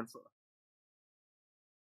spell will be cancelled.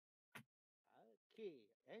 Okay.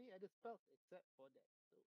 Any other spells except for that?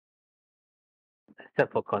 So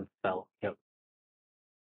Except for con spell. Yep.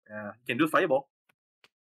 Yeah, you can do fireball.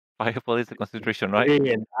 Fireball is a concentration, right?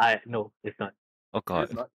 Brilliant. No, it's not. Oh It god.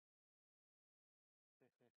 is not.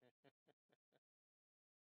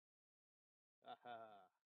 Aha.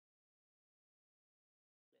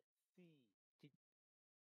 Let's see.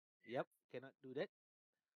 Yep, cannot do that.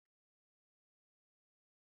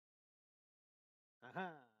 Aha.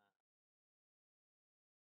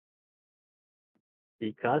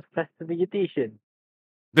 Because prestidigitation.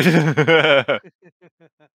 All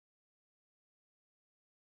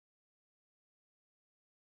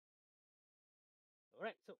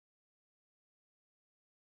right, so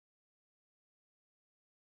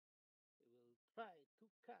we will try to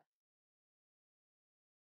cast.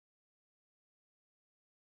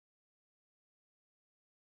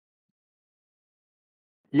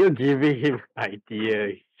 You're giving him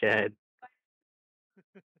idea, Shen.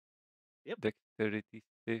 Yep. Dexterity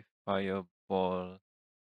save, fireball.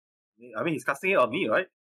 I mean, he's casting it on me, right?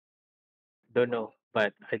 Don't know.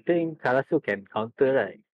 But I think Karasu can counter,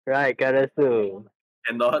 right? Right, Karasu.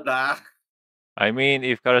 Cannot lah. I mean,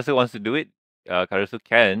 if Karasu wants to do it, Karasu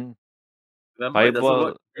can. Remember, it doesn't Fireball.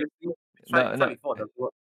 work. Everything No, Try no. before, it doesn't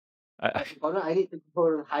work. Or not, I need to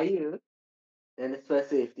go higher than the spell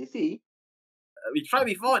safety. See, We tried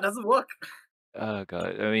before, it doesn't work. Oh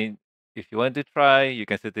god. I mean, if you want to try, you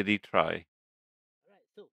can certainly try. Alright,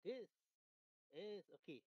 so this is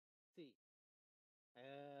okay. See,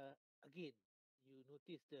 again, you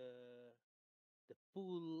notice the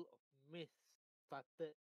pool of mist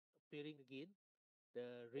started appearing again.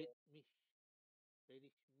 The reddish mist,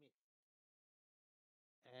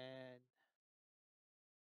 and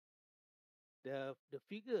the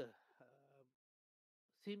figure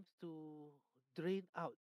seems to drain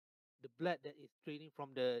out the blood that is draining from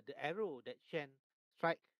the arrow that Shen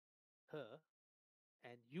strike her,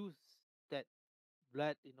 and use that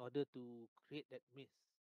blood in order to create that mist,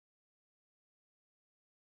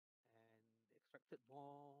 and extracted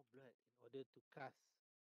more blood in order to cast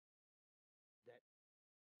that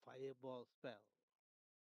fireball spell.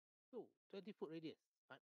 So 20-foot radius.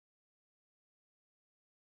 Right?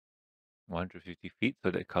 150 feet,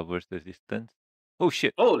 so that covers the distance. Oh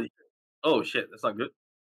shit. Holy shit. Oh shit, that's not good.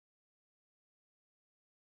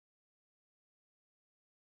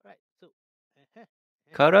 Right. So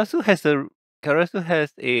Karasu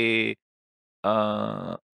has a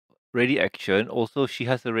uh ready action. Also, she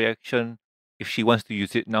has a reaction if she wants to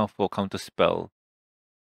use it now for counter spell.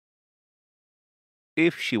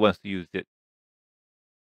 If she wants to use it.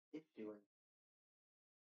 if you want.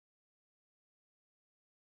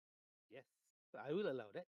 yes, I will allow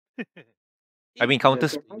that. I mean, If she counter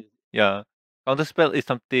wants to Second, use it. yeah, counter spell is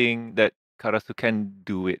something that Karasu can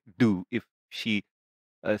do if she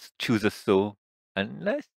chooses so,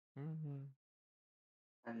 unless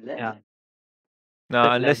unless Yeah. no,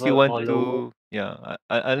 Third unless you level want or lower. to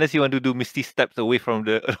unless you want to do misty steps away from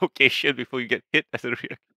the location before you get hit as a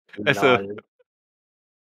as a Lol.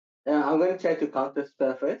 I'm going to try to counter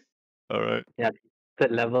spell first. all right. Yeah.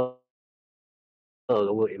 Third level or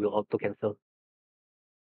lower, it will auto cancel.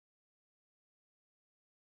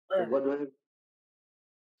 So what do I have?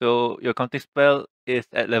 So your counting spell is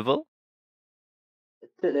at level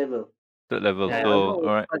Third level. third level. Yeah, Oh, yeah. I So know,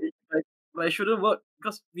 all right. but it shouldn't work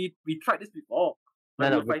because we tried this before. No,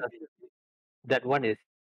 When we no, were fighting. because that one is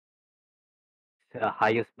a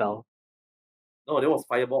higher spell. No, there was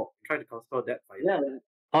fireball. We tried to counter that fireball. Yeah.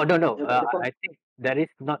 Oh no, no. Yeah, but I think that is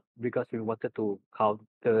not because we wanted to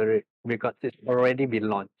counter it because it's already been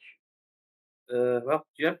launched. Well,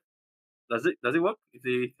 yeah. Does it work if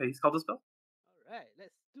they use counter spell? All right,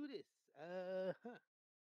 let's do this. Uh-huh.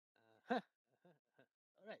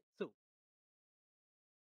 All right. So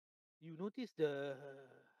you notice your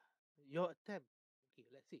attempt. Okay,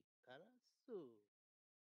 let's see. Karasu,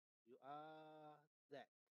 you are that.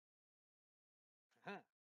 Huh.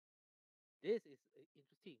 This is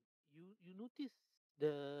interesting. You notice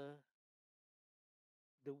the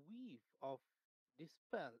the weave of this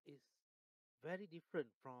spell is very different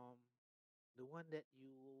from the one that you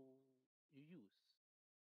use,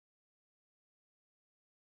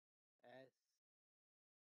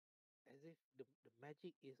 as if the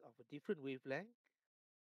magic is of a different wavelength, and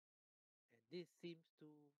this seems to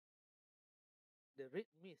the red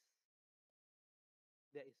mist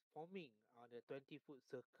that is forming on the 20-foot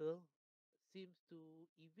circle seems to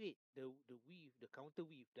evade the weave, the counter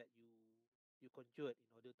weave that you conjured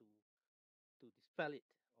in order to dispel it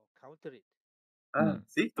or counter it.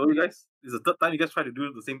 See, told you guys. This is the third time you guys try to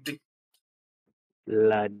do the same thing.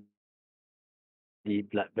 Bloody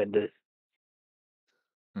blood benders.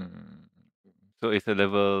 Hmm. So it's a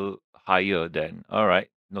level higher then. All right,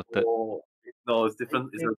 noted. Oh, no, it's different.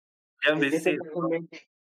 It's a game It's they say different from magic.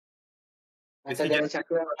 Macam basically dia ada game.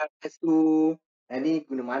 cakra lepas tu, yang ni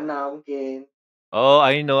guna mana mungkin. Oh,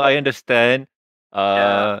 I know. I understand.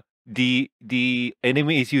 Yeah. The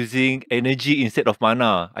enemy is using energy instead of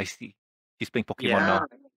mana. I see. He's playing Pokemon Yeah. now.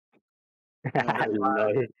 That's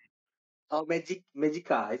why. Lol. Oh,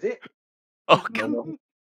 Magica, is it? Oh, No, no.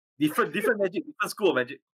 Different magic, different school of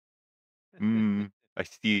magic. I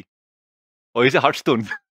see. Or is it Hearthstone?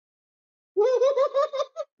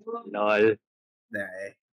 Lol. Nah.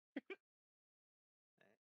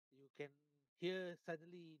 You can hear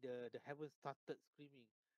suddenly the heavens started screaming,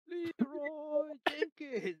 Leroy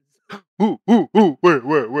Jenkins.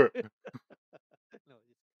 Where? No,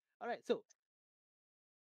 all right. So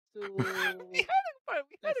we had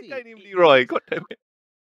let's a guy see. named Leroy. God damn it.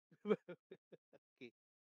 Okay, let's see.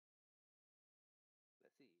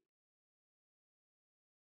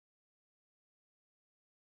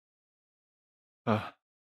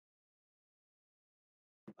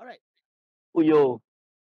 All right. Uyo.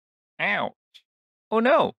 Ouch. Oh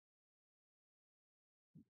no.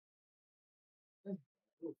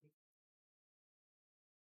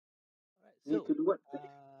 Need So, to do what?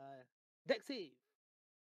 deck save.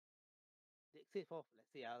 Deck save of,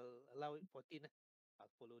 let's say I'll allow it 14. I'll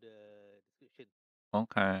follow the description.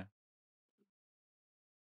 Okay.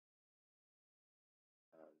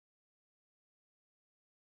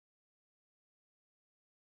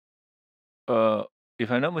 Uh,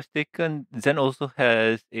 if I'm not mistaken, Zen also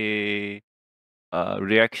has a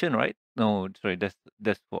reaction, right? No, sorry, that's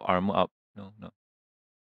for armor up. No, no.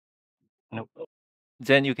 Nope.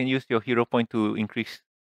 Zen, you can use your hero point to increase.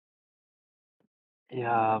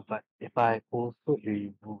 Yeah, but if I also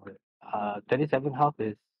remove it, 27 health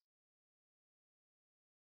is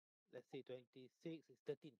Let's say 26 is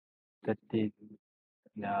 13. 30.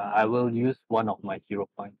 Yeah, I will use one of my hero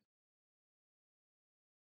points.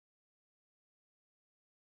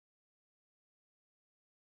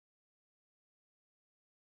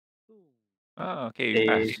 Boom. Ah, okay, Eh,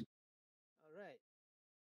 fast. All right.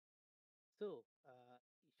 So,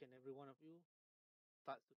 each and every one of you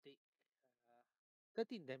starts to take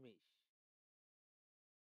 13 damage.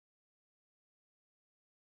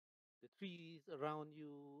 The trees around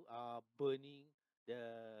you are burning.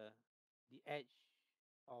 The edge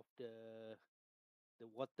of the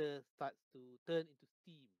water starts to turn into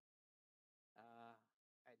steam. Uh,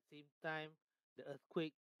 at the same time, the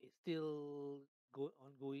earthquake is still going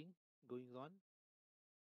on.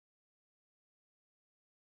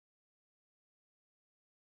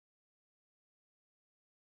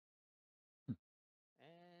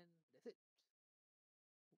 And that's it.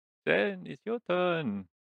 Zen, it's your turn.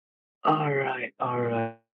 all right.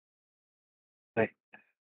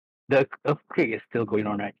 The earthquake is still going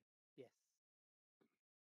on, right? Yes.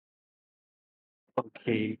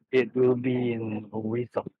 Okay, it will be in a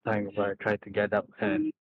waste of time if I try to get up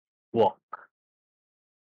and walk.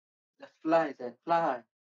 Just fly, Zen, fly.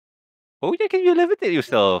 Oh, yeah, can you levitate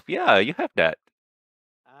yourself? Yeah, you have that.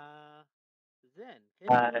 Uh, Then,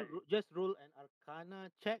 can I, you just roll an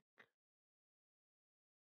Arcana check?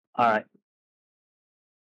 all right,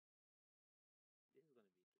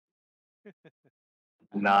 This is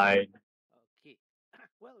gonna be nine. okay.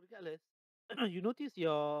 Well, regardless, you notice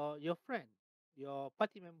your friend, your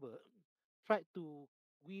party member, tried to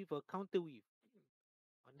weave a counter weave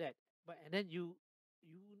on that, but and then you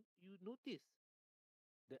notice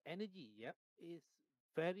the energy, yep, is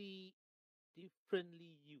very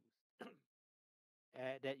differently used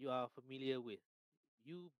that you are familiar with.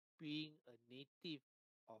 You being a native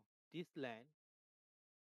of this land,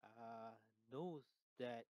 uh, knows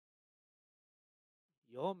that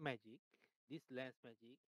your magic, this land's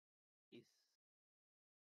magic, is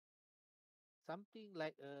something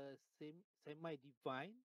like a semi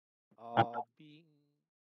divine or being,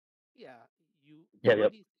 yeah, you Yep,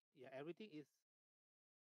 yep. everybody, yeah, everything is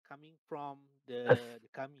coming from That's, the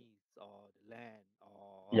kamis or the land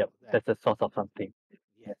or yep, that. that's a source of something.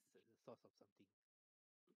 Yes, the source of something.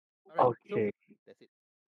 All right, so Okay. that's it.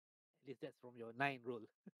 At least that's from your 9 roll.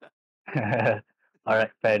 All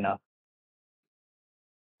right, fair enough.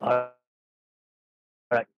 All right, okay,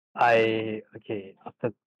 after so much of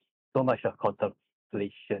contemplation, and I'm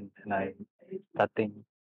starting to like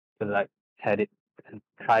head it and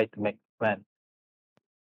try to make plan.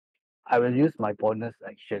 I will use my bonus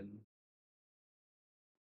action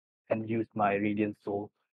and use my radiant soul.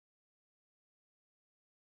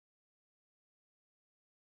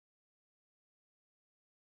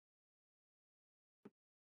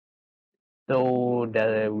 So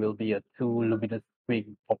there will be a two luminous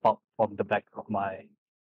wing pop up from the back of my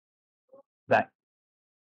back,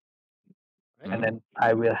 Right? and Mm. then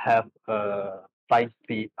I will have a flight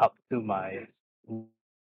speed up to my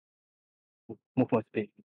movement speed.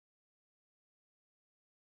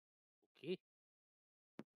 Okay.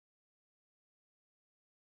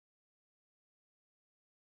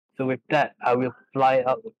 So with that, I will fly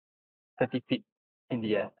up 30 feet in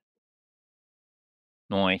the air.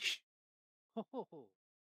 Nice. Ho, ho, ho.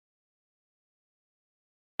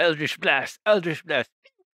 Eldritch Blast! Eldritch Blast!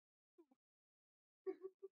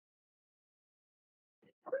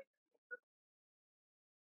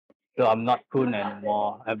 So I'm not Kun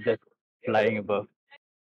anymore. I'm just flying above.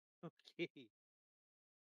 Okay.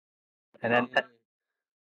 And That's then,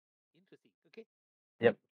 interesting. Okay.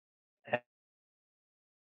 yep.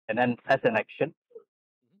 And then as an action,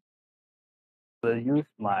 Hmm. we'll use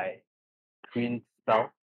my green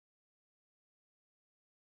spell,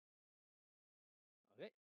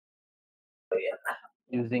 Okay.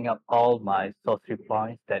 using up all my sorcery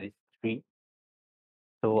points. That is 3.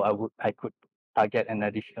 So I could target an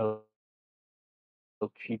additional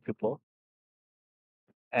 3 people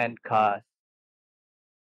and cast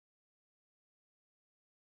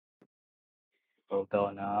Scroll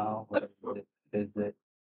down now. What is it?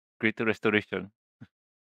 Greater restoration.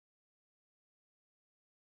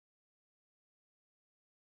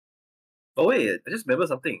 Oh wait, I just remember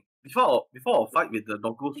something. Before our fight with the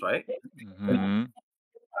doggos, right? Mm-hmm.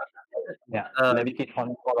 Yeah, Uh, levitate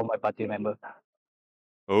on all of my party members.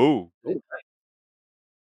 Oh. oh,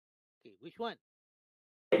 Okay, which one?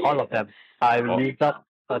 All of them. I will Oh. use up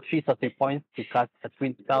 3 sorcery points to cast a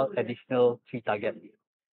twin spell additional 3 targets.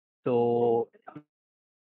 So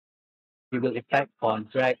it will effect on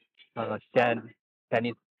Greg, Shen,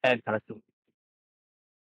 Canis, and Karasu.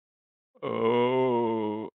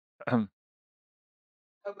 Oh. I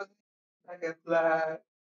can fly.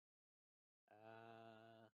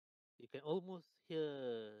 You can almost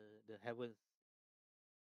hear the heavens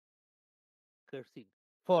cursing.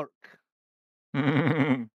 Fork.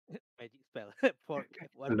 Magic spell. Fork.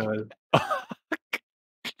 F-O-R-K. Lol.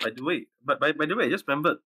 by the way, I just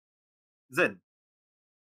remembered. Zen.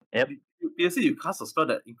 Yep. Previously, you cast a spell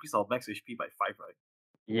that increase our max HP by 5, right?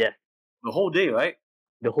 Yes. The whole day, right?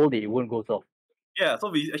 The whole day it won't go off. Yeah, so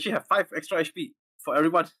we actually have 5 extra HP for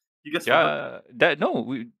everyone. You guys forgot? Yeah, that no,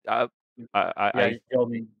 we Yeah, I your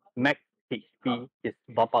max HP is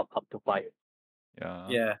bump up to 5. yeah.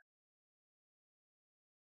 Yeah.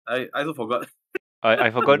 I also forgot.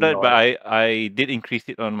 I forgot that, but Lol. I did increase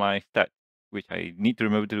it on my stat, which I need to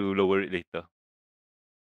remember to lower it later.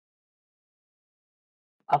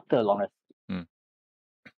 After a long rest.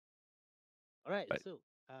 All right, Right. so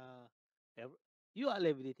you are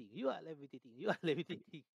levitating. You are levitating. You are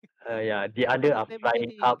levitating. Yeah, the other are flying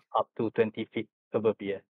Levitating. up to 20 feet above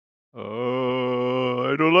here.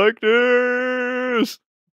 Oh, I don't like this.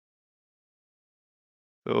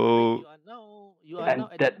 Right, So you are And now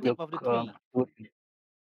at the that tip will of the tree. conclude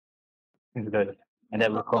and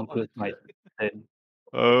that will On top of conclude the my tree. turn.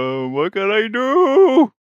 what can I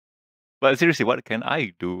do? But seriously, what can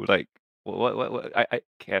I do? Like, what I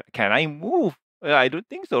can I move? I don't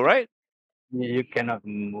think so, right? You cannot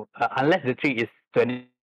move unless the tree is 20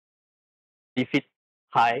 feet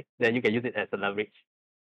high, then you can use it as a leverage.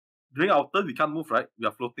 During our turn, we can't move, right? We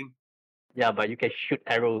are floating. Yeah, but you can shoot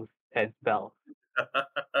arrows and spells.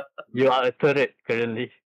 You are a turret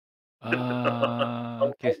currently.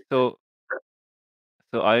 Okay, so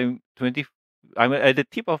I'm 20. I'm at the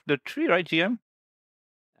tip of the tree, right, GM?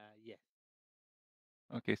 Yes.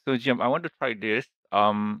 Okay, so GM, I want to try this.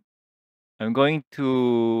 I'm going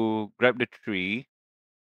to grab the tree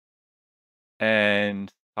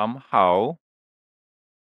and somehow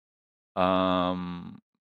um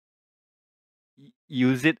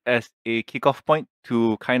use it as a kickoff point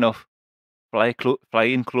to kind of fly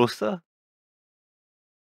in closer.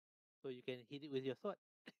 So you can hit it with your sword.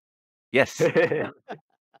 Yes, kind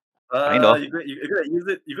of. You're gonna use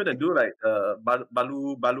it. You're gonna do like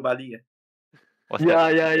balu bali. What's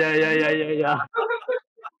that? yeah.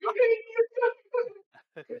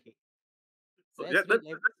 Okay. So Let's yeah,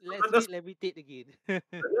 read let's let's, read levitate again.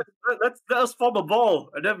 let us form a ball,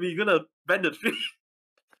 and then we're gonna bend the tree.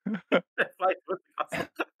 And fly towards the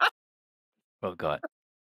castle. Oh God.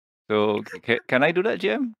 So can I do that,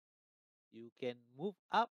 GM? You can move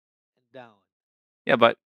up and down. Yeah,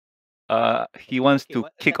 but he Okay. wants Okay. to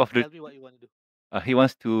What? kick off the Tell me what you want to do. he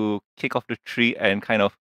wants to kick off the tree and kind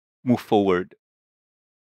of move forward.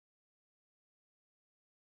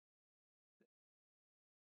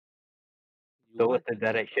 You Towards want the to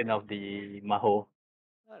kick direction of the Maho.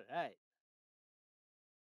 All right.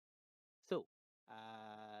 So,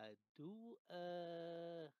 do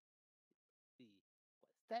see what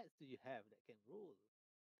stats do you have that can roll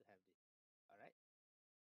to have this? All right.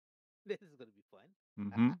 This is gonna be fun.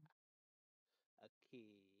 Mm-hmm. Okay,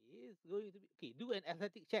 it's going to be okay. Do an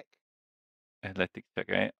athletic check. Athletics check,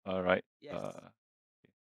 right? All right. Yes.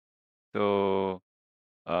 So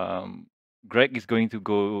Greg is going to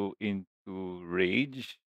go into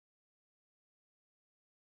rage.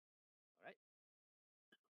 All right.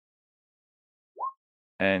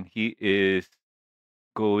 And he is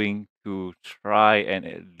going to try and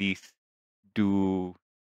at least do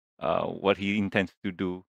what he intends to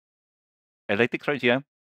do. Athletics, right, GM?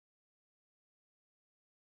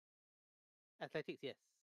 Athletics. Yes.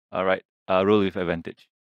 All right. Roll with advantage.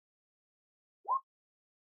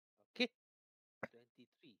 Okay.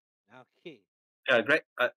 23. Okay. Yeah, Greg.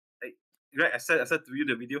 Greg, I said to you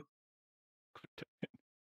the video.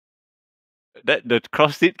 That the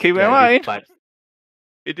cross seat came to Yeah, my this mind. part.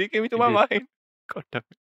 It did came into It my is. mind. God damn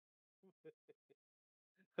it.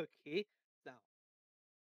 Okay. Now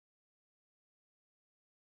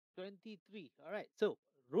 23. All right. So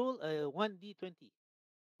roll a 1d20.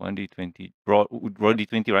 1d20. Roll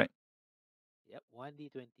d20, right? Yep.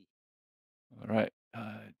 1d20. All right.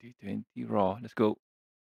 D20 raw. Let's go.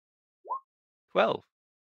 12.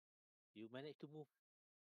 You managed to move.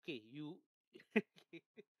 Okay, you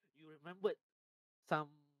you remembered some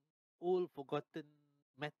old forgotten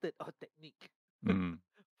method or technique Mm.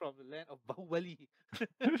 from the land of Bahubali.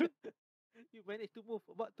 You managed to move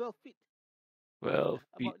about 12 feet. 12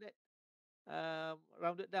 feet. About that.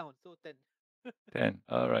 Rounded down, so 10. 10.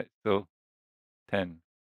 All right. So 10.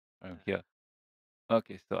 I'm here.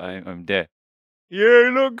 Okay, so I'm there. Yay,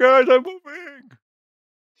 look, guys, I'm moving.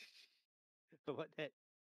 About that.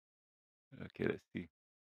 Okay, let's see.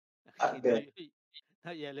 Okay, now Okay.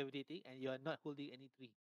 now you are levitating and you are not holding any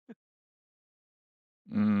tree.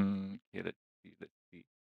 Okay, let's see. Let's see.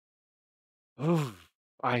 Oh,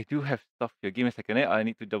 I do have stuff here. Give me a second. I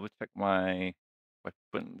need to double check my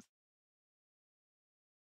weapons.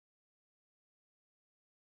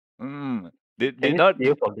 Did Can did you not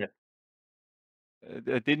steal from that?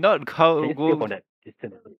 did not Can you steal go. from that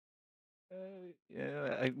distance?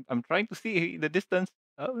 Yeah, I'm trying to see the distance.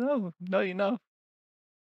 Oh no, not enough.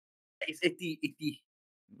 It's 80 feet.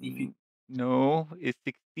 Mm, No, it's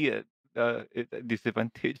 60 at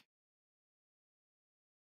disadvantage.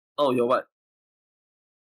 Oh, you're what?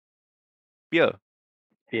 Spear.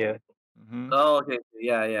 Fear. Mm-hmm. Oh, okay.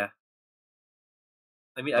 Yeah.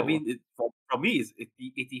 I Oh, mean, it from me it's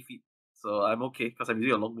 80 feet, so I'm okay because I'm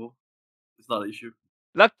using a longbow. It's not an issue.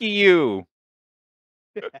 lucky you.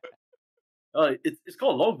 It's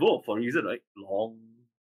called longbow for a reason, right? Long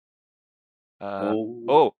Uh, bow.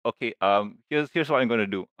 oh, okay. Here's what I'm gonna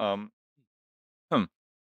do. Hmm.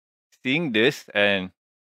 Seeing this and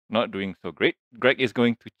not doing so great, Greg is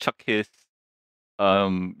going to chuck his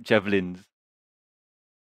javelins,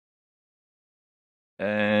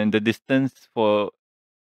 and the distance for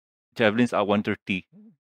javelins are 130.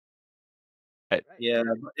 At Right. Yeah,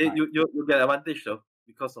 but you get advantage though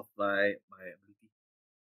because of my ability.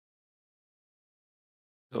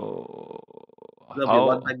 so That'll be a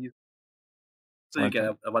one how time use, so you one get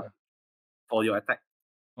time. a one for your attack.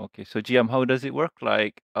 Okay, so GM, how does it work?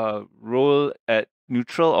 Like, roll at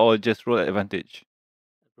neutral or just roll at advantage?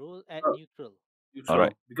 Roll at Oh, neutral. All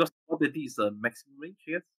right. neutral because 120 is the maximum range,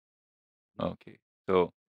 I guess. Okay.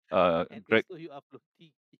 So, And Greg. also you are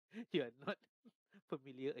floating. You are not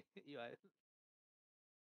familiar. You are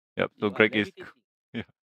Yep. So you are Greg is. levitating. Yeah.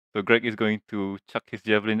 So Greg is going to chuck his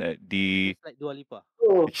javelin at the Just like Dua Lipa.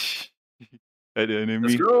 Oh, at the Let's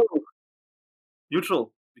enemy. go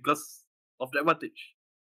neutral because of the advantage.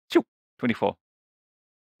 Choo! 24.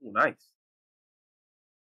 Oh, nice.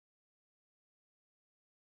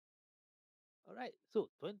 Alright, so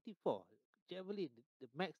 24. Javelin, the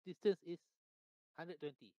max distance is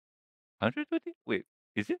 120. 120? Wait,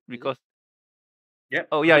 is it? Is it? Because Yep,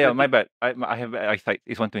 oh yeah, my 120. bad. I have bad eyesight.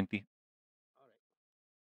 It's 120. Alright,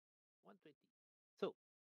 120. So,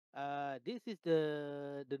 this is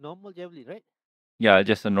the normal javelin, right? Yeah,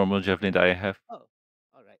 just a normal javelin that I have. Oh,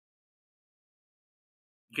 alright.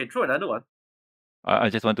 You can throw another one. I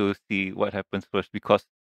just want to see what happens first because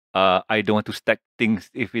I don't want to stack things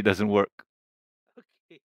if it doesn't work.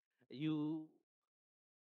 Okay. You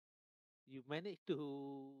you manage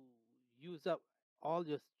to use up all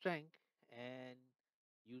your strength and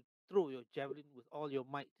you throw your javelin with all your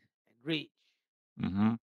might and rage,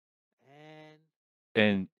 Mm-hmm. and it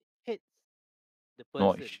And hits the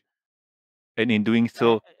person. noise. And in doing And,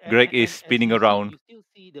 so, Greg is and as spinning you see, around. you still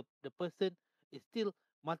see the person is still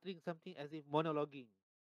muttering something as if monologuing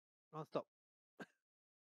non-stop.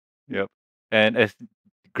 Yep. And as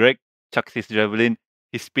Greg chucks his javelin,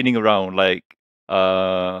 he's spinning around like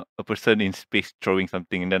a person in space throwing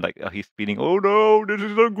something, and then like he's spinning. Oh no, this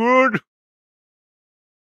is not good.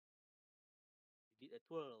 You did a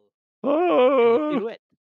twirl and a Ah! pirouette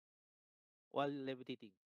while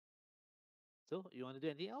levitating. So you want to do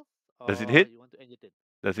anything else, Does it or hit? you want to end your turn?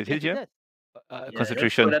 Does it hit, Yes, it Jim? does. Yeah, you want to throw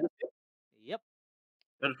Concentration. another spear? Yep,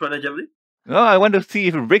 You want to throw another javelin? No, I want to see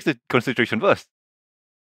if it breaks the concentration first.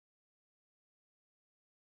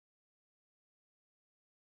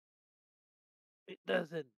 it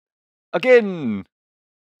doesn't. Again.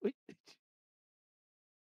 Wait.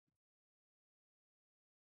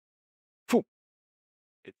 Phew.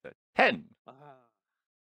 It's a 10.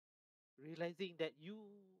 Realizing that you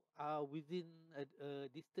are within a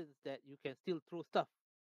distance that you can still throw stuff,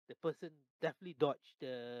 the person definitely dodged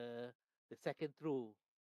the second throw.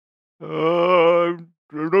 I'm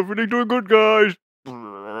not feeling too good, guys.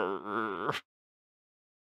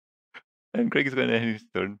 And Craig is going to end his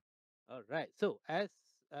turn. All right. So as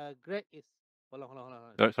Greg is, hold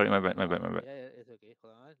on. Sorry, my bad. Yeah, yeah, it's okay.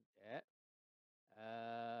 Hold on. Yeah.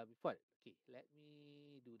 Before that, okay, let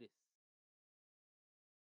me do this.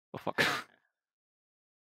 Oh, fuck.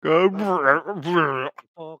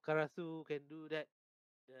 Before Karasu can do that,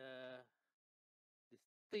 the this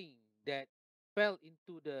thing that fell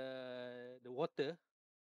into the water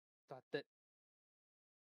started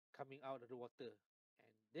coming out of the water,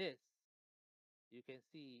 and this you can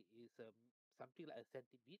see is something like a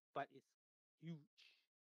centipede, but it's huge.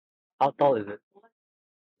 How tall is it? Let's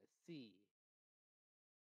see.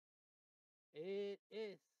 It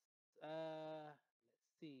is let's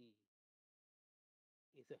see.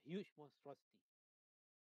 It's a huge monstrosity.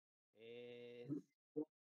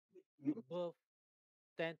 It's above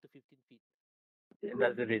 10 to 15 feet. It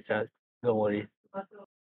doesn't reach us. Don't worry.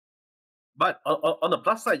 But on the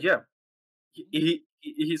plus side, yeah,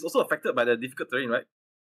 he's also affected by the difficult terrain, right?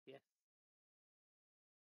 Yes.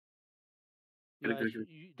 Correct, correct.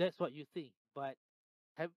 That's what you think, but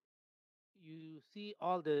have you see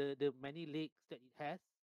all the many legs that it has?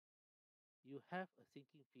 You have a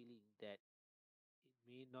sinking feeling that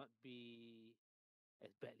it may not be as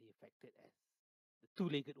badly affected as the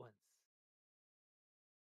two-legged ones.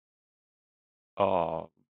 Oh,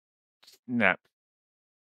 snap.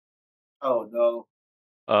 Oh no.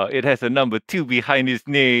 It has a number 2 behind its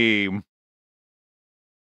name.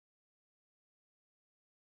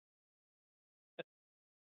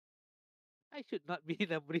 I should not be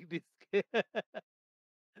numbering this. Okay.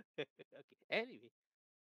 Anyway,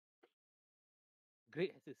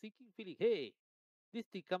 Greg has a sinking feeling. Hey, this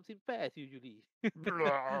thing comes in pairs usually.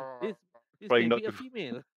 this this Trying may not be a to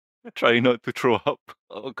female. trying not to throw up.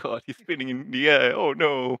 Oh god, he's spinning in the air. Oh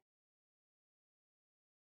no.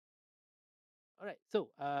 All right, so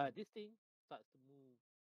this thing starts to move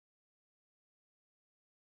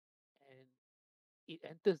and it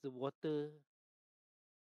enters the water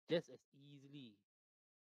just as easily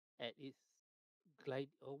as it's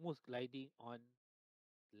almost gliding on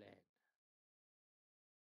land.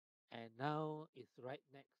 And now it's right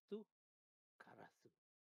next to Karasu.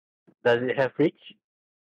 Does it have reach?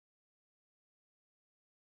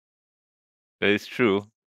 That is true.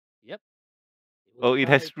 Yep. It will Oh, it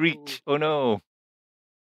try has to. reach. Oh no.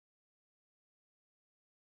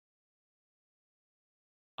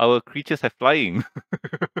 Our creatures have flying.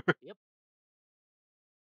 Yep.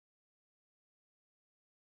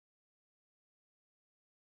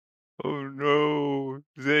 Oh no.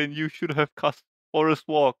 Then you should have cast Forest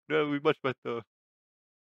Walk. That would be much better.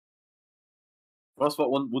 First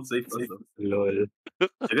what won't save first though. Lol. So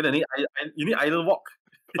you're gonna need you need idle walk.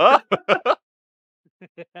 Ah!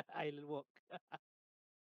 Island walk.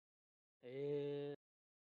 Eh,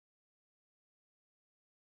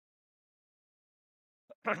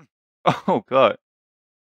 Oh god.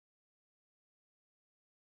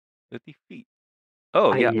 30 feet.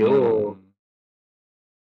 Oh yeah. Aiyo.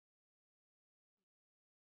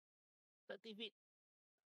 30 feet.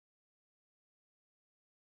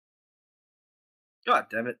 God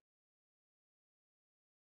damn it.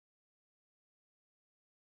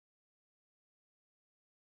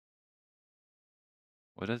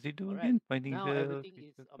 What does he do All right. again? Finding Now the everything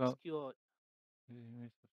is creatures out. obscured.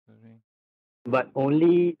 But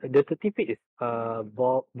only the 30 feet is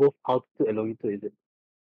both altitude and longitude, is it?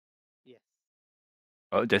 Yes.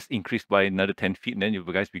 Oh, just increase by another 10 feet and then you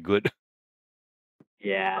guys be good.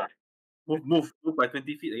 Yeah. Move by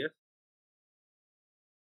 20 feet, I guess.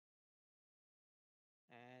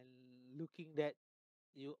 And looking that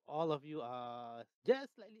all of you are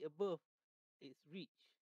just slightly above its reach.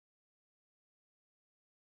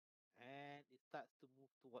 And it starts to move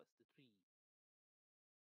towards the tree.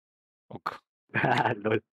 Oh god.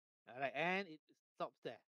 Lol. All right, and it stops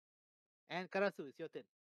there. And Karasu, it's your turn.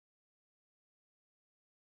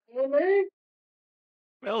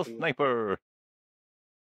 Well, Okay. sniper.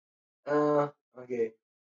 Okay.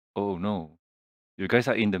 Oh no. You guys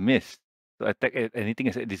are in the mist. So attack anything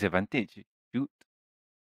is at disadvantage. Shoot.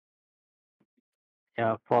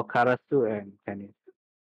 Yeah, for Karasu and Canis.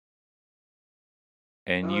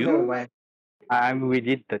 And Oh, never you? mind. I'm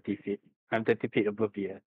within 30 feet. I'm 30 feet above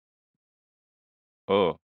here.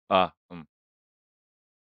 Oh. Ah.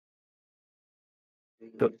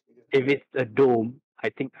 So if it's a dome, I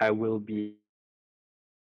think I will be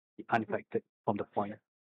unaffected from the point.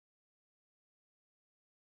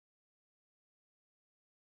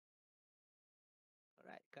 All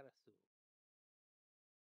right, Karasu.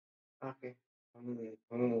 Okay.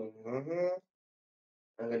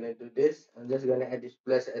 I'm gonna do this. I'm just gonna add this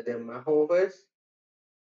plus at the Maho first.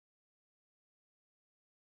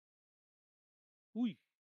 Ui.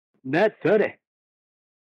 That's good.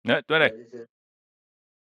 No, Yeah, 20. this is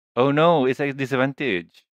Oh no, it's a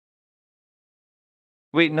disadvantage.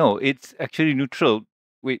 Wait, no, it's actually neutral.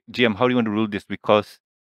 Wait, GM, how do you want to rule this? Because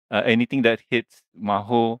anything that hits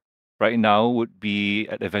Maho right now would be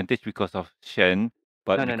at advantage because of Shen,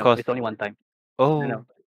 but No, because it's only one time. oh No.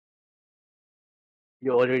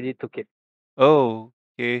 You already took it. oh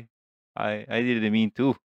okay, I didn't mean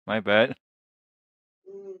to. My bad.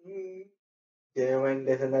 Okay, when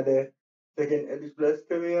there's another second Eldritch Blast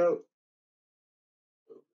coming out.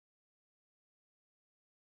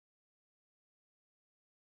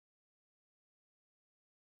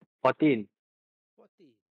 14.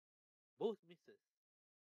 14. Both misses.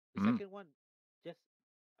 The Mm. second one just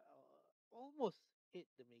almost hit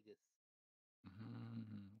the Magus.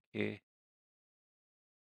 Okay.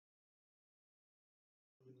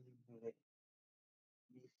 Let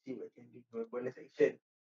me see what I can do for bonus action.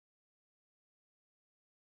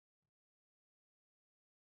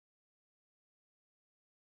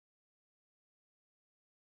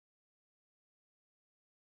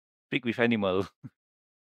 Speak with animal.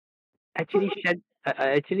 Actually,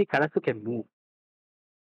 actually, Karasu can move.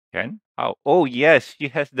 Can? How? Oh yes, she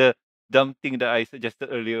has the dumb thing that I suggested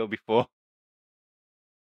earlier before.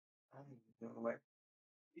 I don't know what.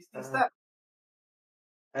 Is that?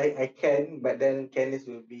 I can, but then Canis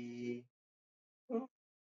will be.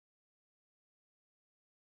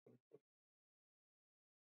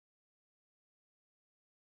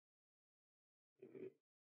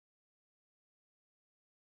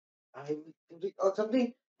 I need to read out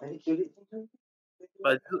something. I need to read something.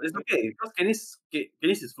 But it's okay because Canis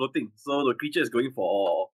is floating, so the creature is going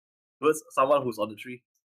towards someone who's on the tree.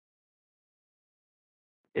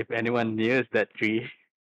 If anyone nears that tree,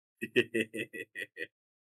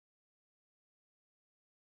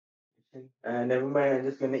 Never mind. I'm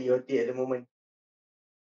just gonna EOT at the moment.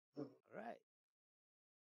 All right.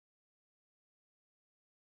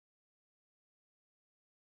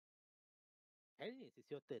 Canis, it's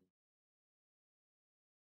your turn.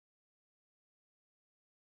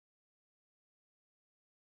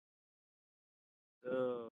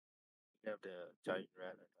 So we have the giant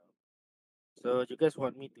rat right now. So you guys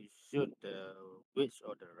want me to shoot the witch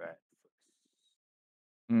or the rat first?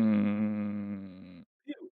 Hmm.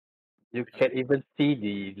 you can even see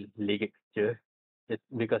the ligature. It's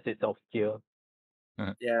because it's obscure.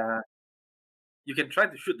 Yeah, you can try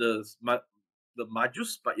to shoot the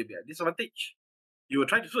Majus, but you'll be at disadvantage. You will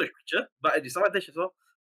try to shoot a creature, but at disadvantage as well.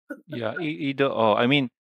 Yeah, either or. I mean,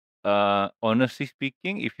 honestly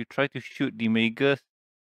speaking, if you try to shoot the Magus,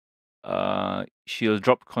 she'll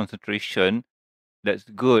drop concentration. That's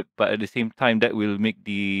good, but at the same time, that will make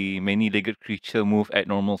the many-legged creature move at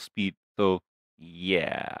normal speed. So,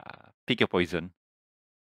 yeah, pick your poison.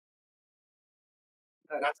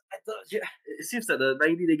 Yeah, it seems that the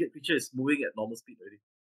 90-legged creature is moving at normal speed already.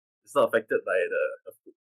 It's not affected by the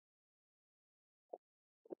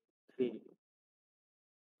Okay.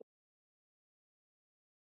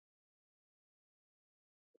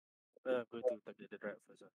 I'm going to target the rat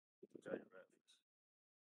first. The giant rat first.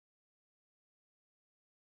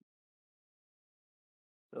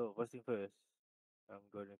 So first thing first, I'm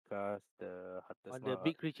going to cast the Hunter's On the Mark.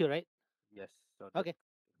 big creature, right? Yes. On Okay.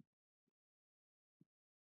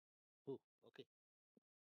 Ooh, okay.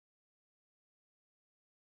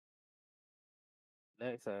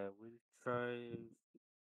 Next, I will try.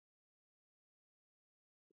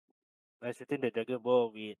 I shooting the dragon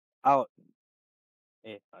ball without.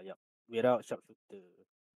 Yeah, without sharpshooter.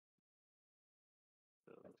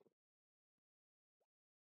 So,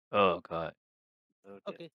 Oh god,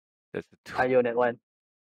 okay. Okay. that's a two. Ayo, that one.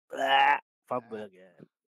 Blah, fumble again.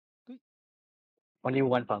 Only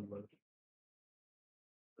one fumble.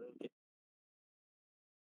 Okay.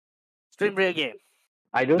 Stream break again.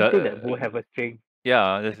 I don't think that That, will have a string.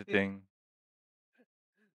 yeah, that's the thing.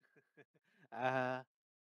 uh,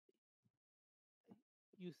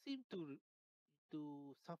 you seem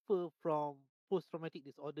to suffer from post-traumatic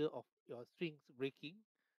disorder of your strings breaking.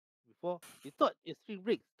 Before you thought your string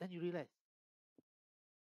breaks, then you realize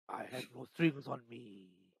I have no strings on me.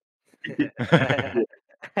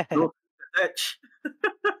 no edge.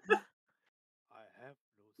 I have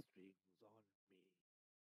no strings on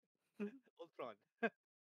me. Ultron.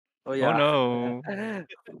 Oh Oh yeah. no.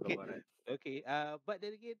 Forgot Okay, about that. okay. But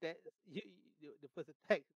then again, that the first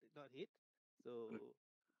attack did not hit. So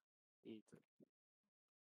It-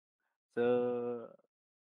 So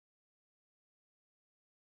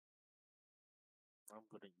I'm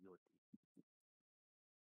gonna use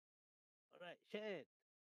all right, Shen.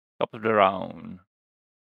 Top of the round.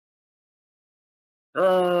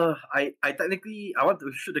 I technically I want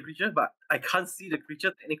to shoot the creature, but I can't see the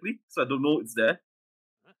creature technically, so I don't know it's there.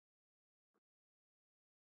 Huh?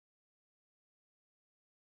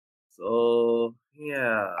 So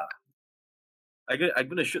yeah, I'm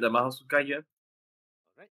gonna shoot the Mahasukai here.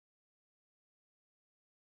 All right.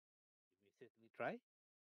 You may certainly try.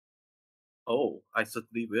 Oh, I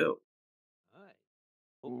certainly will. All right.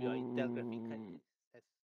 Hope your Intel graphic card Ooh. has.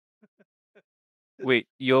 Wait,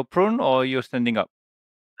 you're prone or you're standing up?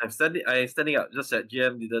 I'm standing up. Just that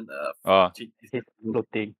GM didn't Ah, cheat. He's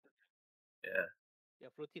floating. Yeah.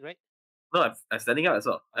 You're floating, right? No, I'm standing up as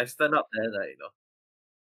well. I Okay. stand up and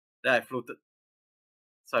then I floated.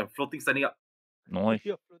 So I'm floating, standing up. nice.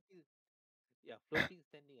 You're floating. Yeah, floating,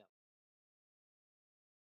 standing up.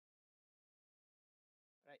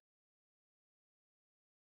 Right.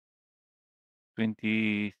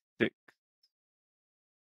 26.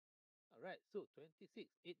 All right. So 26.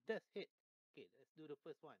 It does hit. Okay, let's do the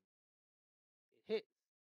first one. It hits.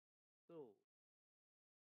 So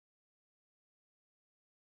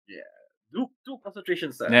Yeah. Do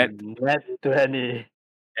concentration, sir. Net. Net 20.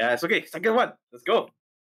 Yeah, it's okay. Second one. Let's go.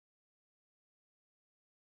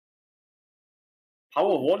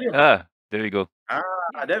 Power of volume. Ah, there we go.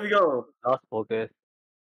 Ah, there we go. Lost focus.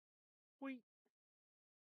 Whee!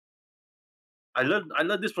 I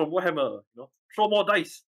learned this from Warhammer. Throw more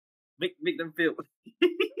dice. Make them fail.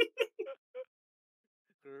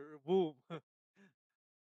 Boom.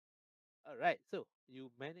 All right. So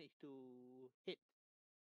you managed to hit.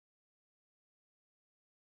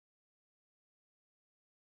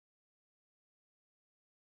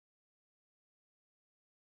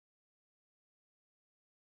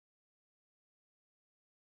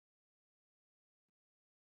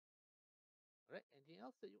 All right. Anything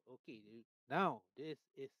else that you? Okay. Now this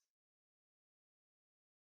is.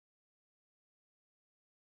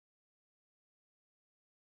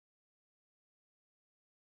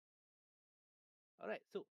 All right.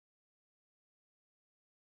 So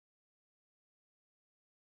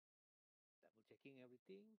double checking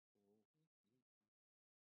everything.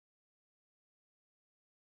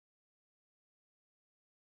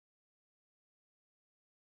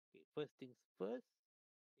 Okay. First things first.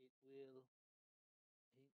 It will.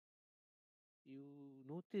 You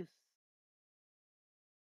notice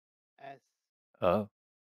as Oh.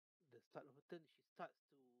 the start of her turn, she starts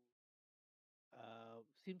to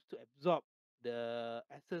seems to absorb the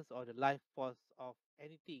essence or the life force of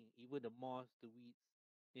anything, even the moss, the weeds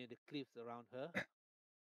near the cliffs around her,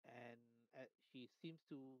 and she seems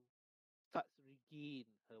to start to regain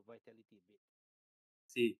her vitality a bit.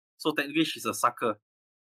 See, so technically she's a sucker.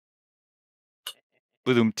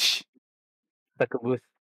 Boom. Sucker boost.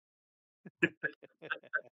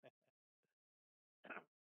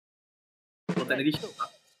 So Right, technically so she's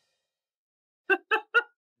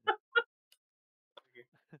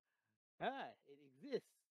it exists.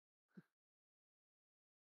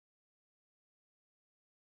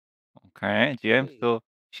 Okay, GM. Okay. So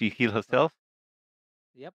she healed herself.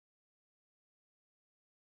 Yep.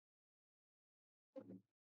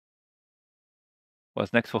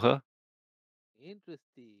 What's next for her?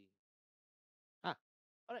 Interesting. Ah,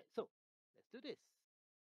 all right. So let's do this.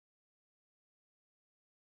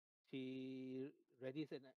 She readies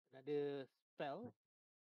another spell,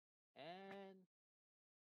 and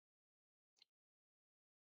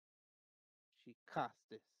she casts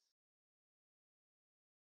this.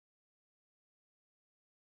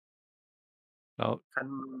 Cloud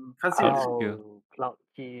can't see Cloud anything. Spear. Oh, Cloud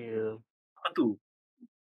Kill. Apa tu?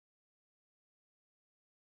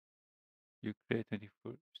 You create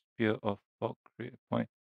 20-foot spear of fog. Create a point.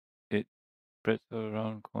 It spreads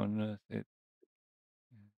around corners. It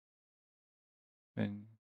when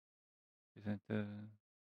presenter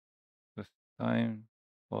first time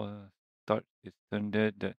for start its turn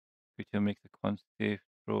dead. That creature makes a con save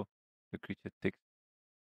throw. The creature takes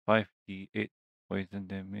 5d8 poison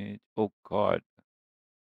damage. Oh god,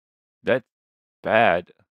 that's bad.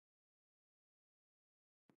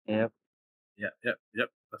 Yep. Yep.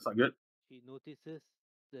 That's not good. She notices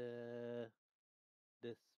the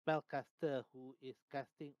the spellcaster who is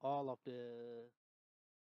casting all of the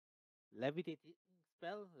levitating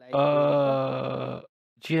spell, like the fog.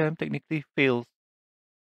 GM technically fails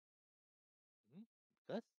Hmm?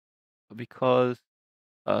 Because because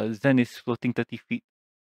Zen is floating 30 feet.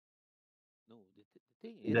 no, the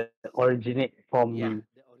thing is, The originate from yeah, the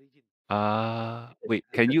the origin. Wait,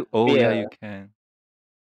 can you? Oh yeah, you spear. can.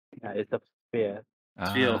 It's a spear.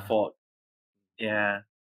 Sphere of Ah, fog. Yeah.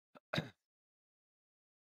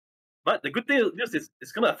 But the good thing is this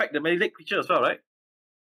it's gonna affect the melee creature as well, right?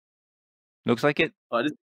 looks like it.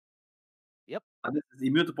 This Yep. this is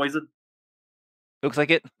immune to poison. Looks like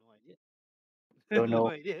it. No idea. Don't No know.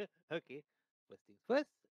 idea. Okay. First things first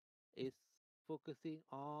is focusing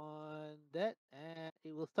on that, and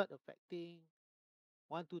it will start affecting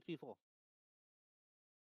 1, 2, 3, 4.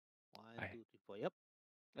 One, I- 2, 3, 4. Yep.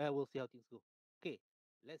 We'll see how things go. Okay,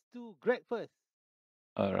 let's do Greg first.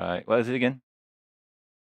 All right. What is it again?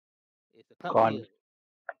 It's a cloud Con kill.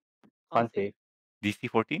 con Con save. save. DC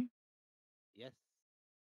 14? Yes.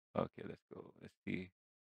 Okay, let's go. Let's see.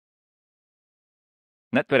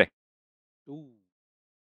 Not 20. Ooh.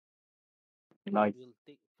 Nice. We'll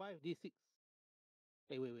take 5d6.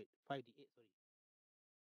 Wait. 5d8, sorry.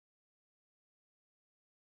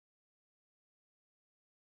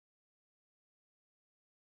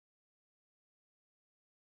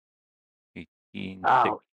 18, 6.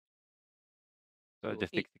 Ow. So I'll So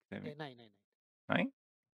just take 8. 6 damage. 9. 9?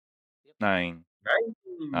 Yep. 9. Nice.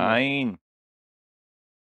 9.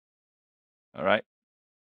 All right.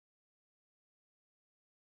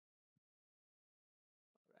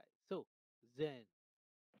 Alright. So, Zen.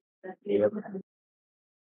 Yep.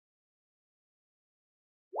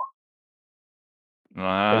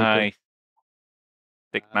 Nice.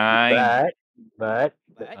 Take Uh, 9. But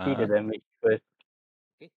let's but, see the Uh, damage first.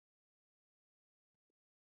 okay.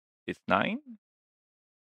 it's 9?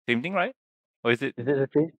 Same thing, right? Or is it? Is it the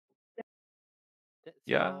same? That's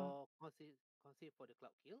Yeah. your con save for the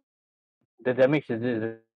cloud kill. The damage is it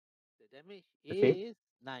The damage the same? is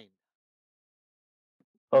 9.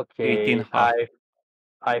 18 Okay, half.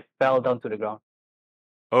 I fell down to the ground.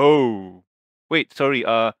 Oh. Wait, sorry.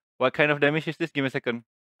 What kind of damage is this? Give me a second.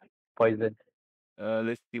 Poison.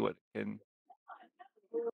 Let's see what can.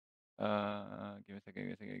 Give me a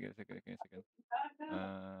second.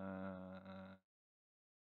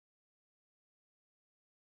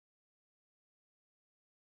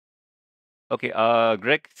 Okay.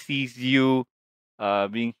 Greg sees you,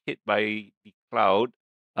 being hit by the cloud.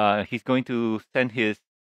 He's going to send his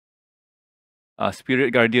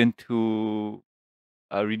spirit guardian to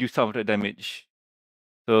reduce some of the damage.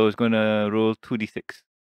 So it's gonna roll 2d6.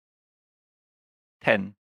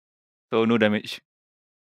 10. So no damage.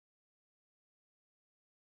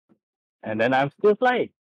 And then I'm still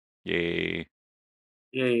flying. Yay.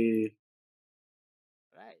 Yay.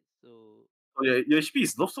 Right. So, Oh, your HP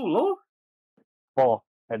is not so low? 4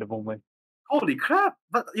 at the moment. Holy crap!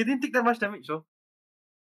 But you didn't take that much damage, though.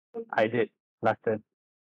 I did last turn.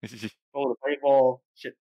 Oh, the fireball.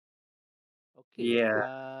 Shit. okay.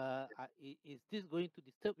 Yeah. Is this going to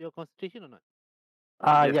disturb your concentration or not?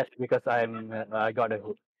 Yes. Yes, because I got a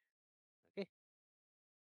hit. Okay.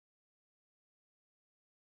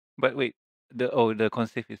 But wait, the con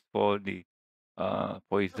save is for the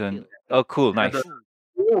poison. kill. Oh, cool, Yeah, nice.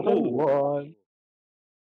 Ooh. Oh. One.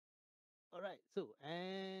 Alright. So,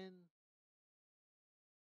 and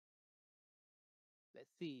let's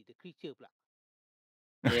see the creature pula.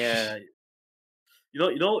 Yeah. You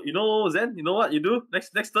know, Zen. You know what you do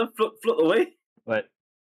next turn? Float away. But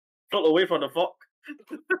Float away from the fog.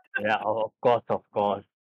 yeah, of course.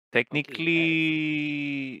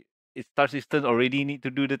 Technically, it starts his turn already. Need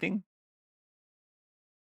to do the thing.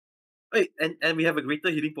 Wait, and we have a greater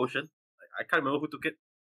healing potion. I can't remember who took it.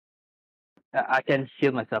 I can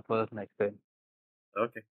shield myself first next turn.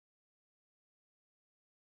 Okay.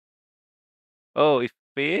 Oh, it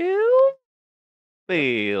fails.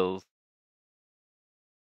 Fails.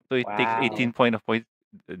 So it takes Wow. 18 point of poison.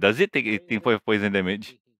 Does it take 18 point of poison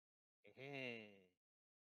damage?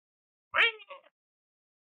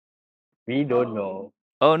 We don't know.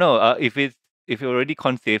 Oh no. If it already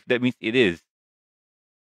con save, that means it is.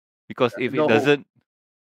 Because if No. it doesn't,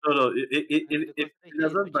 No. The It concentration is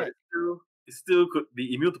doesn't, but check. it still could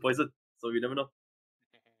be immune to poison. So we never know.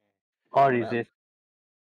 Or is Well, it?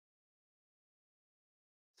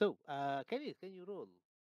 so, Canis, can you roll?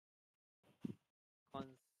 Con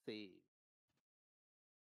save.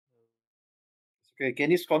 Okay,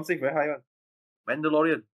 Canis con save very high one.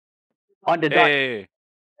 Mandalorian. On the dot. hey,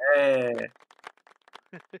 Eh.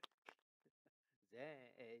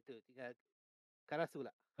 Itu tinggal Karasu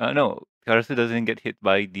lah. no, Karasu doesn't get hit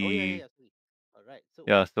by the. Oh yeah. Sorry. Alright. So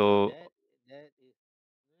Yeah, so that is.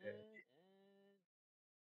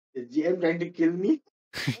 The GM trying to kill me.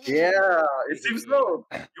 Yeah, it seems so.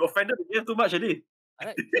 You offended the game too much, already.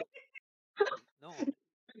 Alright. So no.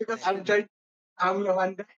 Because Zen. I'm trying. I'm your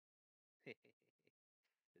one.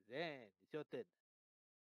 Zen, it's your turn.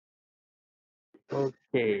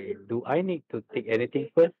 Okay. Do I need to take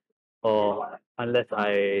anything first? Or unless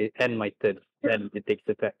I end my turn, then it takes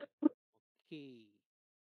effect. Okay.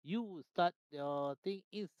 You start your thing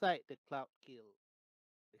inside the cloud kill.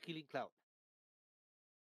 The killing cloud.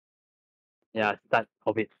 Yeah, start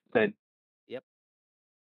of its turn. Yep.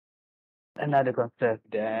 Another concept,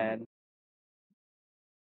 then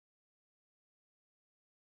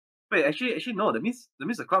Wait, actually, no. That means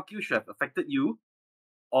the cloud kill should have affected you,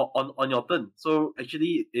 on your turn. So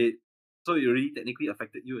actually, it already technically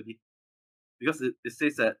affected you already because it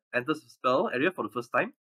says that enters the spell area for the first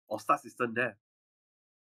time or starts its turn there.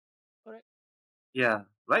 Correct. Yeah,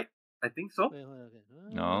 right. I think so. Wait, hold on,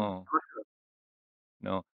 okay. No,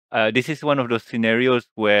 no. This is one of those scenarios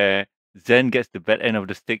where Zen gets the bad end of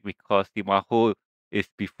the stick because Timaho is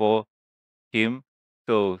before him,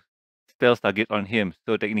 so spells target on him.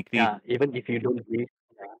 So technically, Yeah, even if you don't give,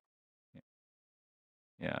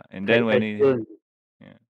 yeah. And I, then when I it, still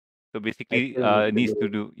yeah. So I basically, still need to needs to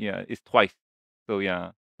do. do, yeah, it's twice. So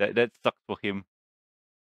yeah, that sucks for him.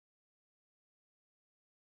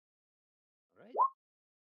 Alright.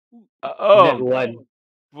 Ooh, Net Oh, one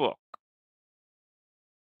fuck.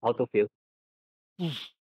 auto fail.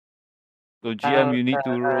 So GM, you need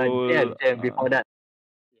to roll. Before that,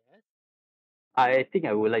 yes. I think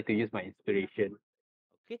I would like to use my inspiration.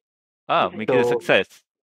 Okay. Make it a So success.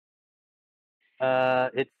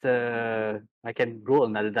 it's I can roll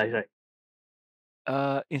another dice,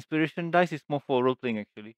 right? Inspiration dice is more for role playing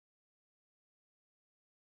actually.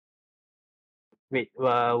 Wait,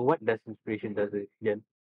 what does inspiration does it again?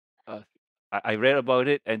 Uh, I read about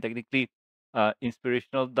it, and technically,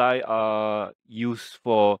 inspirational die are used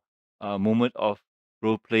for moment of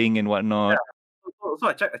role playing and whatnot. So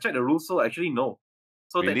I checked the rules. So actually no.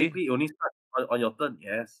 So Really? technically, it only starts on your turn.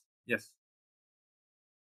 Yes. Yes.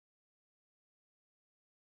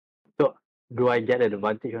 So do I get an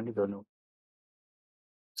advantage on this or no?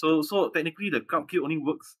 So technically, the crowd kill only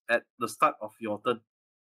works at the start of your turn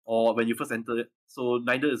or when you first enter it. So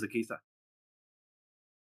neither is the case.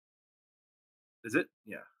 Is it?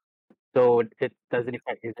 Yeah. So it doesn't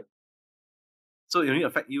affect, is it? So it only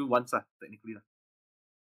affect you once, technically.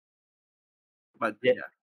 But Yeah.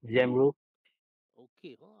 yeah. GM rule.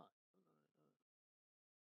 Okay, hold on.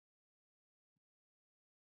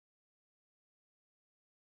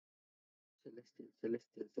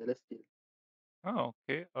 Celestial. Oh,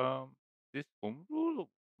 okay. This home rule.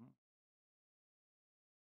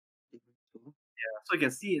 So you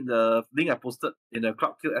can see in the link I posted in the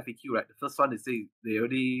crowd kill FAQ, right? The first one they say they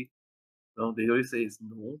already say it's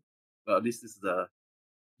no. But at least this is the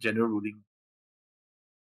general ruling.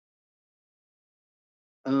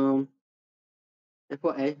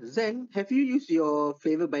 FYI, Zen, have you used your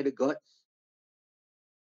favor by the gods?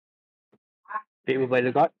 Favor by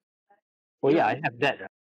the god. Oh yeah, I Yeah. have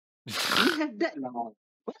that. You have that now.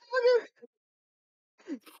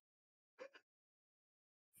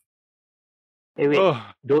 Hey wait, Oh,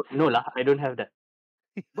 don't no lah, I don't have that.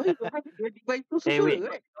 Why you don't have it? You're divine Hey sorcerer, wait,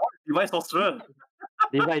 right? Divine sorcerer.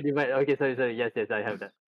 divide. Okay, sorry. Yes, I have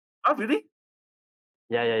that. Oh really?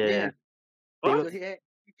 Yeah. Yeah. What? So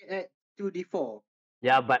you can add 2d4.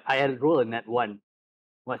 Yeah, but I'll roll a net one.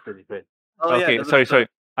 What's the difference? Oh yeah, okay. doesn't Sorry, matter.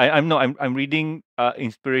 sorry. I'm no. I'm reading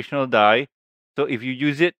inspirational die. So if you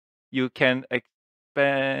use it, you can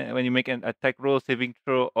expand when you make an attack roll, saving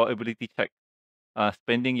throw, or ability check.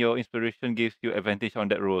 Spending your inspiration gives you advantage on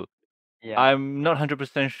that roll. Yeah. I'm not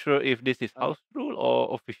 100% sure if this is Okay. house rule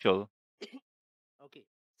or official. Okay.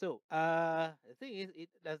 So, the thing is, it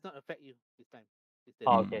does not affect you this time. This turn.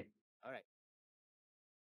 Oh, Mm. okay. All right.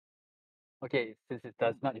 Okay, since it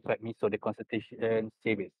does not affect me, so the concentration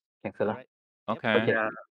save is cancel All lah. right. Yep. Okay. Okay. Yeah.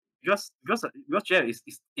 Because yeah,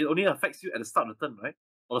 it only affects you at the start of the turn, right?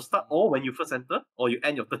 Or the start Mhm. or when you first enter, or you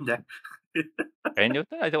end your turn there. And your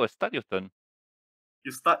turn. I thought it was start your turn.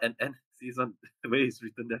 You start and end season the way it's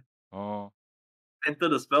written there. Oh. Enter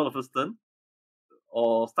the spell the first turn,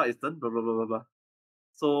 or start its turn, blah blah blah blah blah.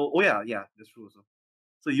 So yeah, that's true also.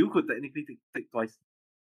 So you could technically take twice.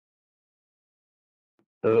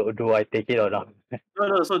 So do I take it or not?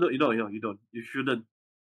 No, so no, you don't. You shouldn't.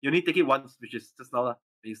 You only take it once, which is just now, when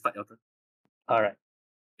you start your turn. All right.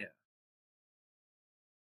 Yeah.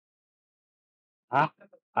 Huh?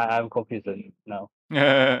 I'm confused now.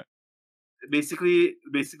 Basically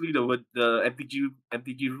the word the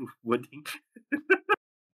MTG wording.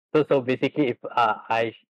 So basically, if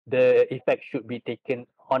the effect should be taken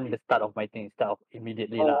on the start of my thing instead of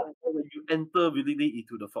immediately lah. Or when you enter willingly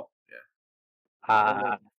into the fog. Yeah.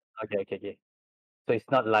 Ah, okay. So it's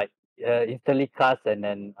not like instantly cast and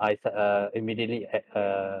then I immediately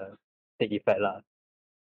take effect lah.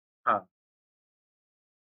 Ah.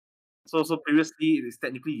 So previously it's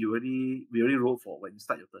technically we already rolled for when you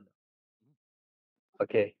start your turn.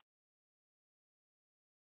 Okay.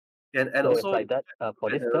 And So it's also like that for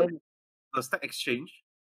this turn. the stack exchange,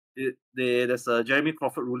 there's a Jeremy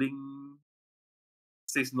Crawford ruling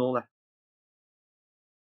says no lah.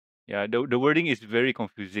 Yeah, the wording is very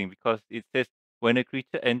confusing because it says when a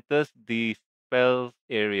creature enters the spell's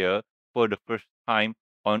area for the first time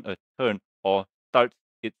on a turn or starts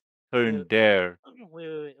its turn there.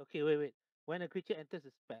 Wait. Okay, wait. When a creature enters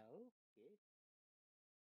a spell, okay,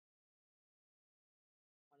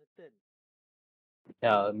 on a turn,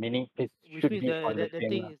 Yeah, meaning it which should means be on the the same.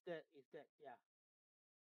 thing is that yeah,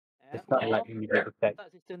 It's not or like immediate effect.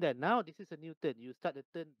 starts his turn there. Now this is a new turn. You start the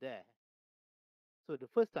turn there. So the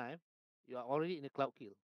first time you are already in a cloud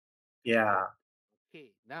kill. Yeah.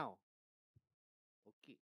 Okay, now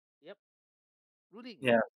okay, yep, ruling.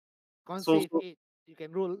 Yeah. Con So, save so 8. You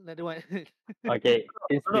can roll another one. Okay,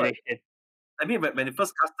 no, inspiration. I mean when you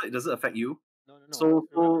first cast it, it doesn't affect you. No. So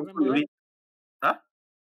you Remember, need, huh?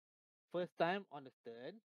 first time on the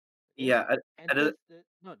turn, okay, Yeah. At the enters the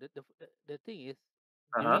no the thing is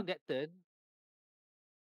uh-huh.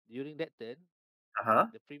 during that turn, Uh-huh.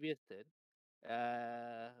 the previous turn,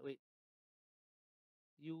 wait,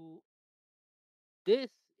 you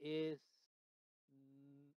this is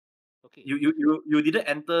mm, okay. You didn't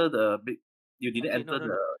enter the big, you didn't Okay, enter the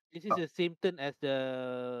no. This is the same turn as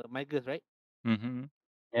the Migas, right? Mm-hmm.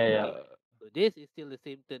 Yeah. Okay. So this is still the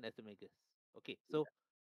same turn as the Migas. Okay, so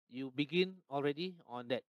you begin already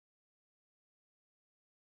on that.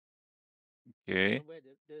 Okay. Remember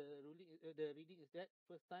the reading is that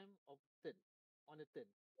first time of turn on the turn.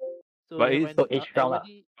 So But it's So each round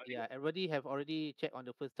lah. everybody have already checked on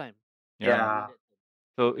the first time yeah. during yeah. that turn.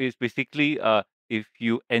 So it's basically if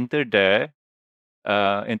you enter there,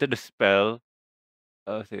 enter the spell,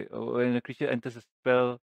 say when a creature enters a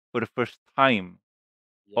spell for the first time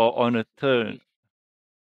Yeah, or on a turn. which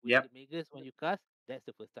Yep. the Magus when you cast, that's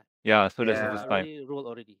the first time. Yeah, so that's the So Yeah. first I time. already roll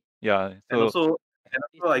already. Yeah. And So also This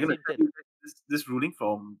is I'm the gonna same tell turn. you this ruling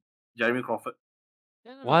from Jeremy Crawford.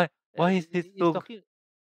 No. why is this It's so talking.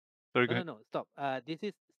 sorry, go ahead. No. Stop. This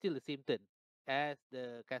is still the same turn as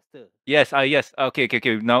the caster. Yes, yes. Okay.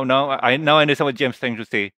 Now I understand what James trying to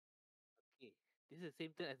say. Okay, this is the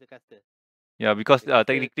same turn as the caster. Yeah, because The caster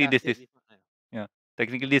technically cast this it is before. yeah,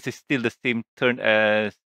 technically this is still the same turn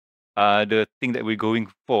as the thing that we're going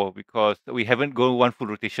for because we haven't gone one full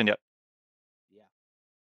rotation yet. Yeah.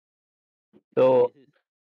 So This is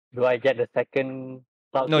do I get the second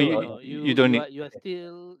cloud No, kill you or no. no? you don't need. You are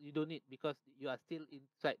still you don't need because you are still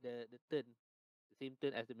inside the turn, the same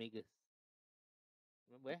turn as the Magus.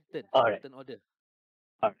 Remember, Alright. turn order.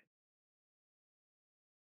 Alright.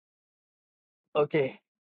 Okay.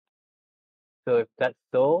 So if that's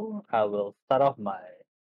so, I will start off my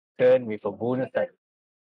turn with a bonus action.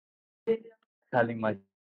 Telling myself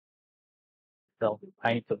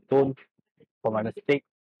I need to atone for my mistake,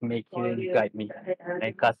 make healing guide me,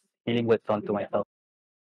 and cast healing words onto myself.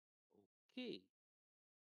 Okay.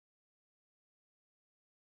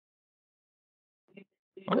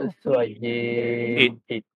 Oh, So I 8. gain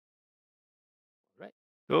 8. Right.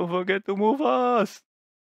 Don't forget to move us.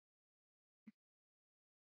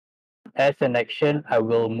 As an action, I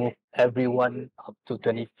will move everyone up to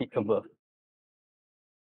 20 feet above.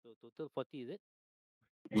 So total 40 is it?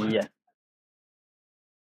 Yes.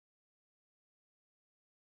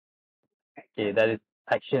 Okay, that is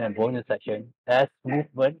action and bonus action. As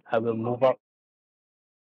movement, I will move up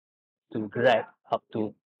to grab up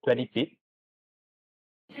to 20 feet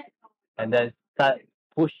and then start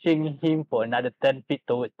pushing him for another 10 feet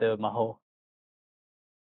towards the Maho.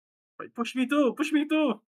 Like, push me too.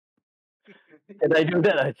 Can I do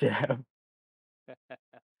that, Jam?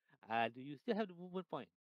 Do you still have the movement point?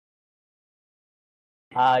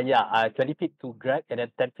 Yeah, 20 feet to grab and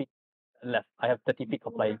then 10 feet left. I have 30 feet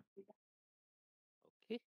of flying.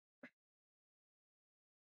 Okay.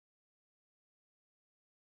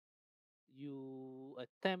 You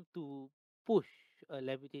attempt to push a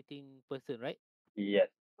levitating person, right? Yes.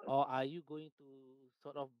 Or are you going to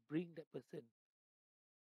sort of bring that person?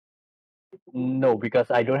 No, because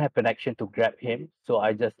I don't have an action to grab him. So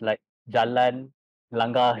I just like jalan,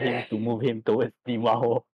 langgar him to move him towards the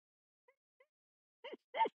Maho.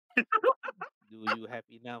 Do you have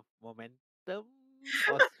enough momentum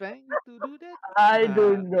or strength to do that? I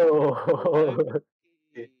don't know.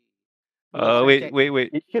 Okay. Roll a strength check. Wait.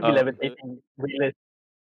 It should be Uh, levitating, weightless.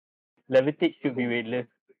 Levitate should be weightless.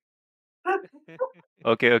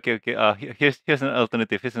 Okay. Here's an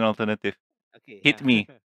alternative. Here's an alternative. okay, Hit yeah. me.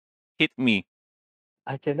 Hit me.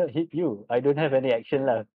 I cannot hit you. I don't have any action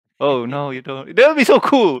left. Oh no, you don't. That would be so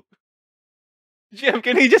cool. Jam,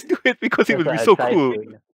 can he just do it because it That's would why be I so tried cool?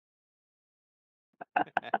 to.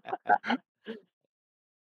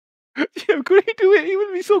 Jam, could he do it? It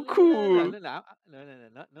would be so cool.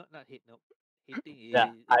 Not hit. No, hitting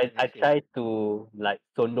Yeah, is an I action. tried to like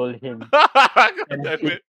sondol him God 10 damn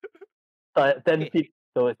feet, it. 10 Okay, feet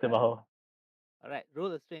towards the Maho. all right.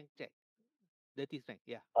 Roll a strength check. Dirty strength.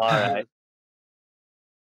 Yeah. All Roll right.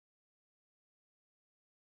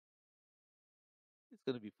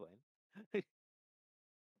 is gonna be fun.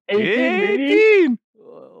 18, baby. 18!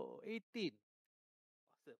 Oh, 18.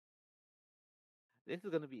 Awesome. This is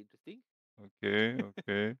gonna be interesting. Okay,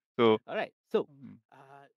 okay. So, All right. So, mm,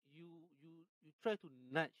 you try to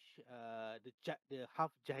nudge the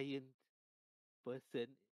half giant person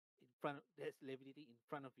in front that's levitating in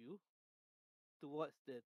front of you towards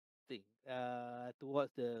the thing.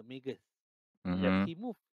 Towards the Magus. Yep. mhm. He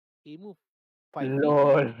moved 5 feet,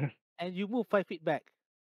 Lol. and you move 5 feet back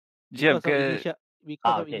Jem, because of inertia.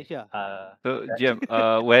 Because of Okay. inertia. so That, Jem,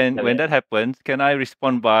 when yeah. that happens, can I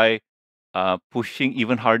respond by pushing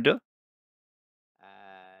even harder?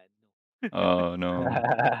 No. Oh no.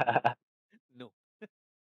 No.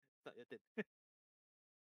 It's not your turn.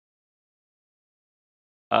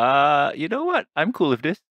 You know what? I'm cool with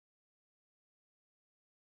this.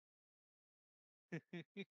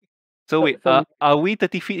 So so, wait, so are we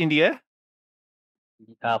 30 feet in the air?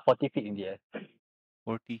 40 feet in the air.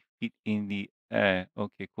 40 feet in the air.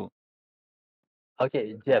 Okay, cool.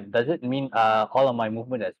 Okay, Jeb, does it mean all of my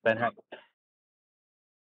movement is spent, right?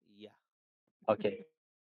 Yeah. Okay.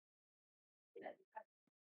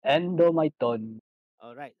 Endo my ton.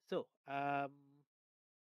 All right. So,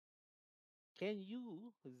 can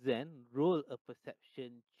you then roll a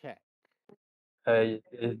perception check?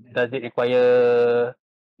 Does it require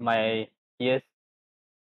my ears?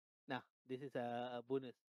 Now, this is a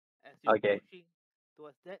bonus. As you're Okay. pushing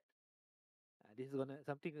towards that, this is gonna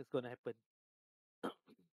something is gonna happen.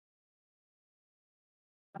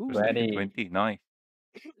 Ooh. 20 to Ready. 20. Nice.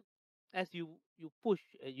 As you push,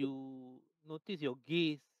 you notice your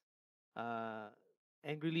gaze uh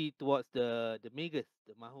angrily towards the Magus,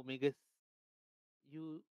 the Mahu Magus.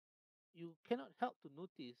 You you cannot help to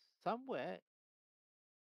notice somewhere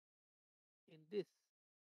in this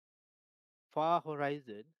far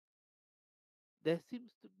horizon there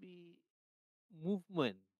seems to be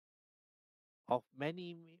movement of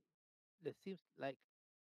there seems like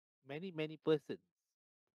many persons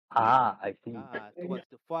I see. towards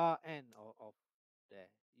the far end of there.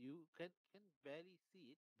 You can barely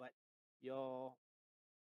see it, but your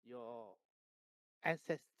your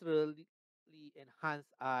ancestrally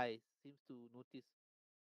enhanced eyes seems to notice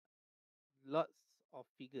lots of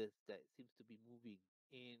figures that seems to be moving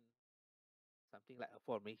in something like a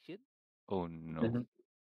formation. Oh no. Mhm.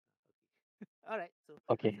 All right, so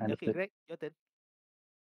Okay, okay, understood. Greg, your turn.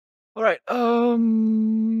 All right.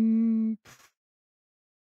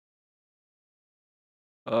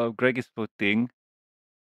 Greg is voting,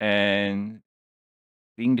 and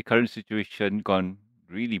seeing the current situation gone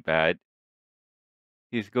really bad,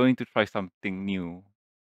 he's going to try something new.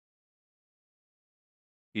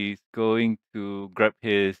 He's going to grab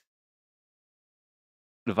his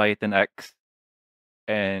Leviathan axe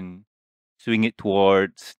and swing it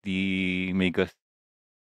towards the Magus.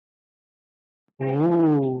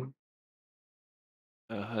 Ooh.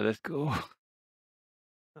 Let's go.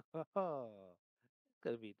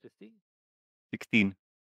 Gonna be interesting. 16.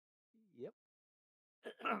 Yep.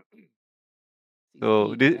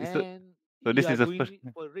 So 16, this so, and so you this are is the first. going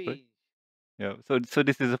for Sorry? range. Yeah. So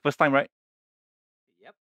this is the first time, right?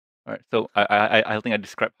 Yep. All right. So I think I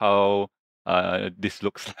described how this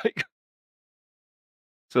looks like.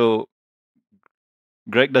 So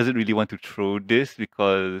Greg doesn't really want to throw this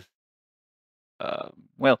because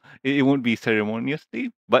well, it won't be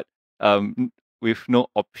ceremoniously, but with no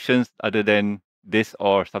options other than this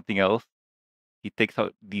or something else, he takes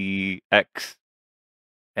out the axe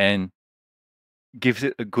and gives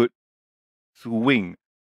it a good swing,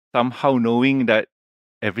 somehow knowing that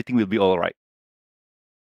everything will be all right.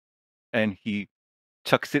 And he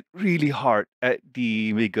chucks it really hard at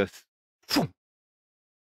the Magus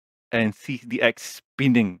and sees the axe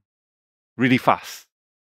spinning really fast.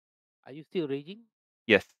 Are you still raging?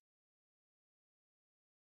 Yes.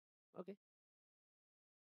 Okay.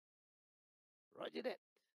 Roger that.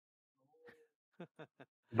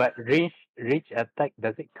 But reach attack,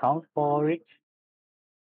 does it count for reach?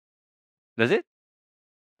 Does it?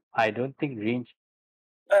 I don't think range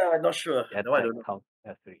Not sure. No, I attack don't know. counts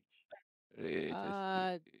as reach. Just,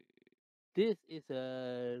 uh, this is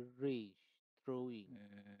a range throwing.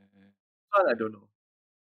 That I don't know.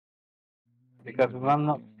 Because if I'm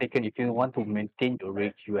not mistaken, if you want to maintain your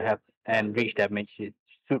range, you have and range damage, it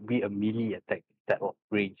should be a melee attack instead of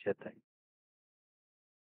range attack.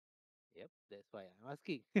 Yep, that's why I'm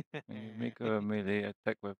asking. when you make a melee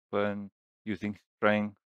attack weapon using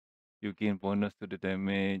strength, you gain bonus to the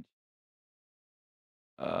damage.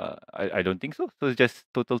 I don't think so. So it's just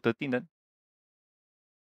total 13 then.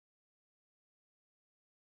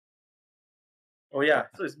 Oh yeah,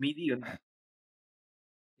 so it's melee only.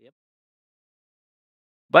 Yep.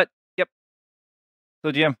 But yep.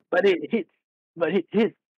 So GM. But it hits. But it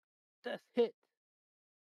hits. That's hit.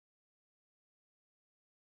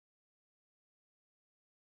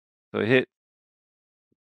 So it hit.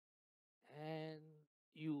 And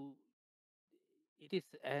you, it is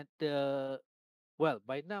at the, well,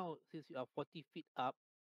 by now, since you are 40 feet up,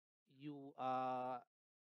 you are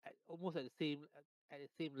almost at the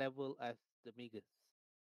same level as the Magus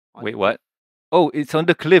on the Wait, cliff. what? Oh, it's on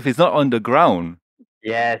the cliff. It's not on the ground.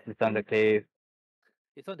 Yes, it's on the cliff.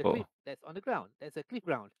 It's on the Oh. cliff. That's on the ground. That's a cliff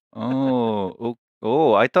ground.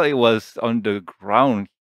 Oh, I thought it was on the ground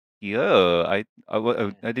here. Yeah,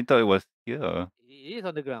 I didn't thought it was here. it is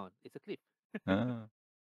on the ground. It's a cliff Ah,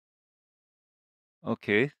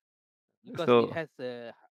 okay. because it So has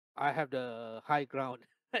a. I have the high ground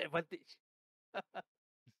advantage.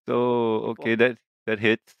 okay, For that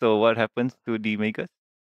hits. So what happens to the Magus?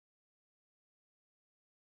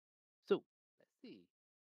 so let's see.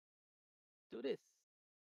 Do this.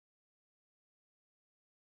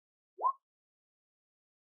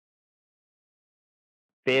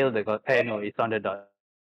 Fail the god. Hey, no, it's on the dot.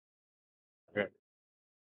 Right.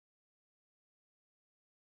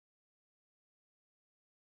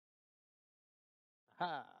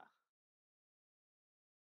 Ha.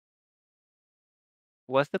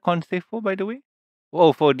 What's the con save for, by the way?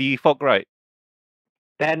 Oh, for the fog, right?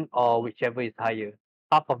 10 or whichever is higher.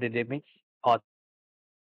 Half of the damage or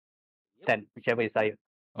Yep. 10, whichever is higher.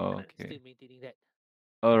 Okay. Still maintaining that.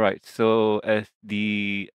 All right. So as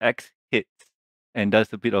the axe hits and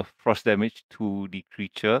does a bit of frost damage to the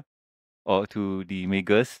creature or to the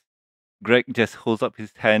Magus, Greg just holds up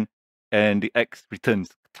his hand and the axe returns.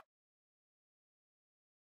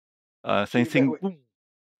 Shoot it Sensing backward. Boom.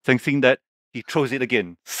 sensing that, he throws it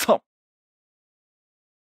again. Stop.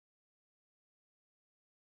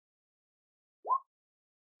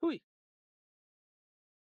 Hui.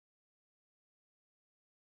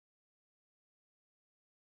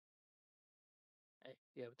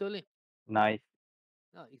 Yeah, betul ni. Nice.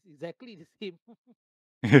 No, it's exactly the same.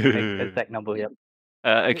 Exact number, yep.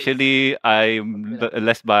 Actually, I'm Okay lah.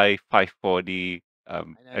 less by 5 for the I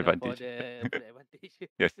know for advantage. the advantage.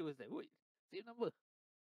 Yes. It was like, wait, same number.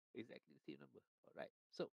 Exactly the same number. All right.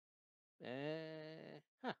 So,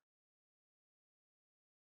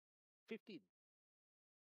 15.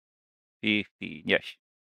 15. Yes.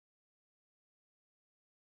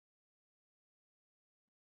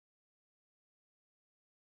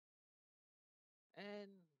 And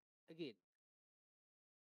again.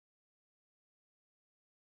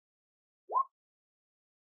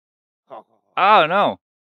 Oh no.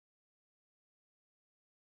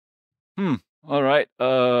 All right.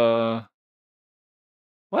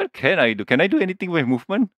 What can I do? Can I do anything with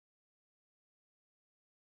movement?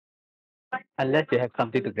 Unless you have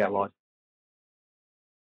something to grab on.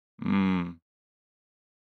 Hmm.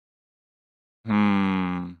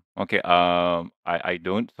 Okay. I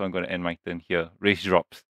don't, so I'm gonna end my turn here. Race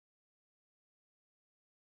drops.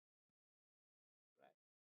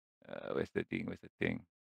 Where's the thing? Where's the thing?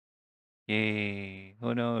 Yay!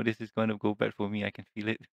 Oh no, this is gonna go bad for me. I can feel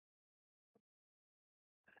it.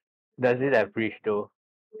 Does it have reach though?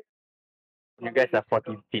 You guys are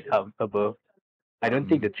 40 feet up above. I don't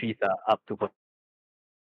think the trees are up to 40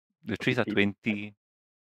 The trees are feet. 20.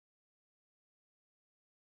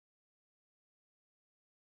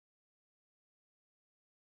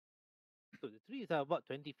 So the trees are about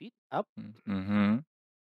 20 feet up. Mm-hmm.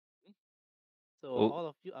 So Oh. all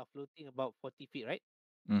of you are floating about 40 feet, right?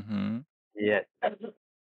 Mm-hmm. Yes.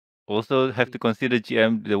 Also have to consider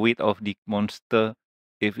GM the weight of the monster.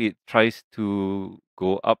 If it tries to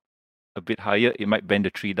go up a bit higher, it might bend the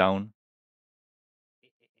tree down.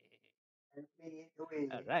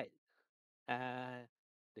 All right.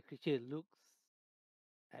 The creature looks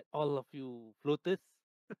at all of you floaters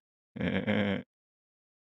and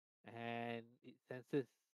it senses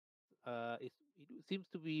it seems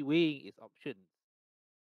to be weighing its options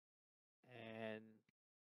and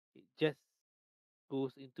it just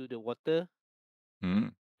goes into the water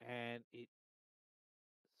Mm. and it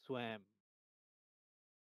swam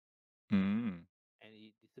Mm. and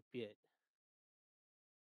it disappeared.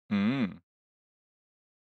 Mm.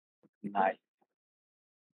 Nice.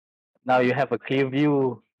 Now you have a clear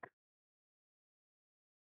view.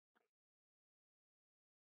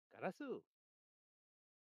 Karasu.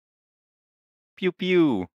 Pew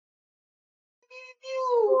pew.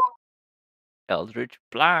 Eldritch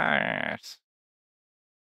Blast.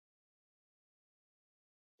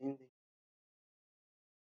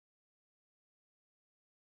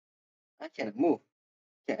 I cannot move.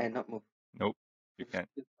 Can I not move? Nope, you can't.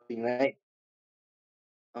 Still moving, right?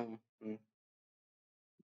 Hmm.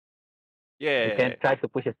 You can Yeah. try to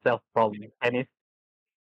push yourself from Canis.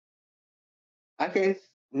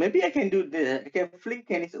 Maybe I can do this. I can fling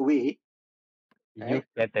Canis away. You Right?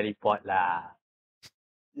 can teleport lah.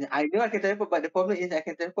 I know I can teleport, but the problem is I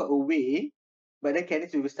can teleport away, but then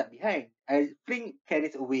Canis will be stuck behind. I fling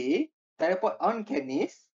Canis away, teleport on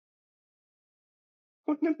Canis.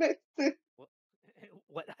 On the next turn. What,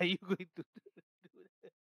 what are you going to do?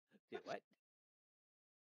 Say what?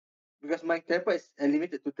 Because my teleport is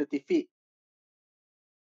limited to 30 feet.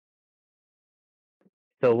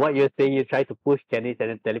 So what you're saying, you try to push Canis and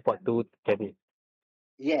then teleport to Canis.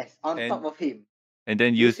 Yes, on And- top of him. And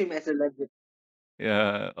then Use him as a leverage.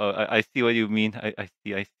 Yeah. I see what you mean. I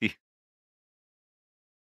see.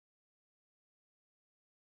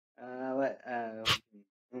 What?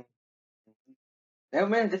 Never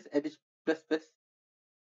mind, just add this plus plus.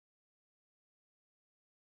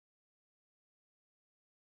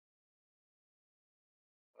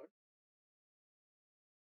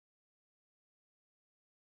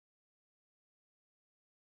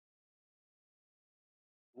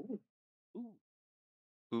 Ooh. Ooh,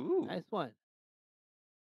 Ooh. nice one.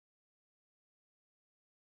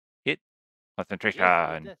 Hit. Concentration.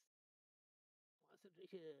 Yes.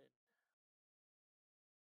 Concentration.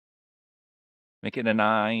 Make it a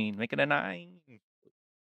 9. Make it a 9.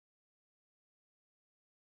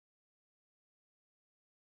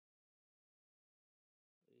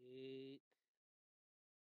 Wait.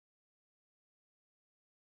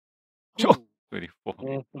 Oh, Ooh,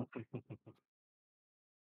 24.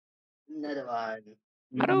 Another one.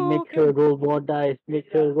 Make sure roll more dice. Make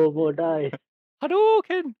sure roll more dice.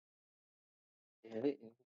 Hadouken! Yeah, wait.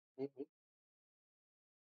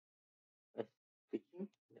 Speaking.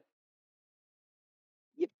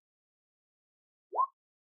 Yep.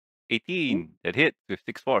 18. That hit with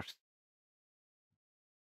 6 force.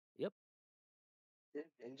 yep. Yeah,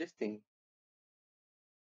 interesting.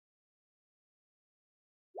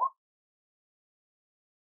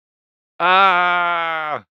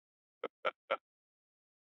 Ah!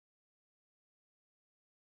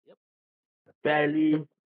 Barely.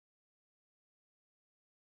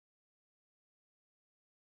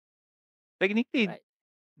 Technically, Right.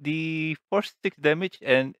 the force 6 damage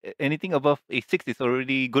and anything above a 6 is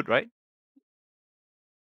already good, right?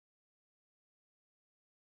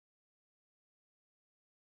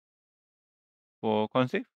 For con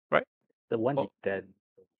save, right? The one Oh. hit then.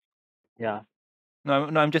 Yeah. No,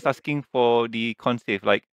 I'm just asking for the con save,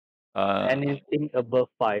 like Anything above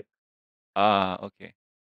 5. Okay.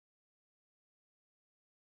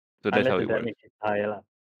 So that's Unless how the it works. damage is higher lah.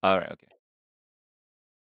 Alright, okay.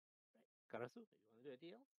 Karasu, you want to do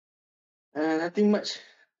anything else? Nothing much.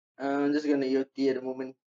 I'm just gonna EOT at the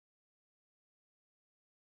moment.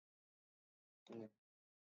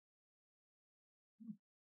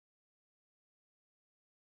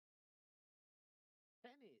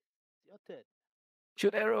 Canis, it's your turn.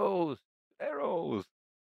 Shoot arrows! Arrows!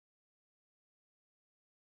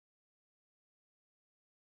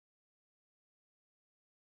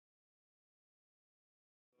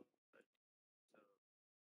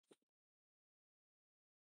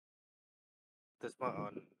 That's my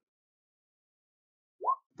on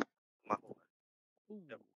Mahu. Ooh,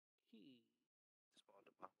 Yep. he. That's my on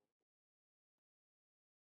the Mahu.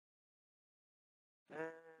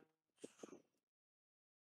 And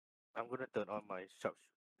I'm gonna turn on my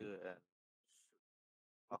sharpshooter and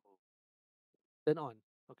shoot Mahu. Turn on.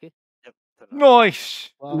 Okay. Yep, turn on. Nice!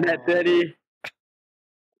 Net Wow. 30.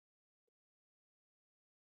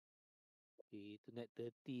 Okay, to net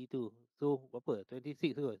 30 tu. So, berapa?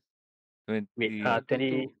 26 ke? 20. Wait,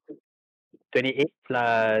 22. 28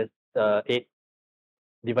 plus 8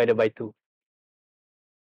 divided by 2.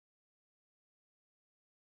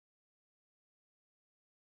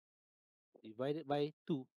 Divided by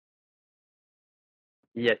 2.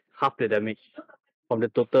 Yes, half the damage from the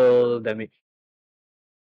total damage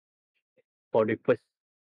for the first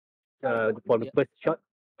Yep. first shot.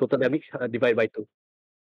 Total damage divided by 2.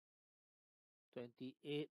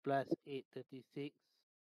 28 plus 8, 36.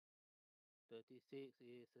 36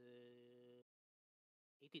 is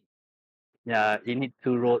 18. Yeah, you need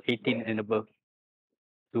to roll 18 and above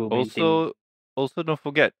to maintain. Also don't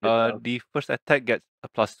forget, yourself. the first attack gets a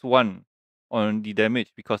 +1 on the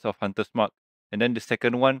damage because of Hunter's Mark. And then the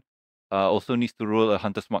second one also needs to roll a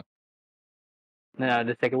Hunter's Mark. Nah,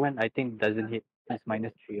 the second one I think doesn't hit. It's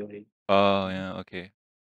 -3 already. Oh, yeah, okay.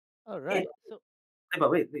 Alright, so Hey, but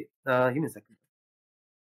wait. Give me a second.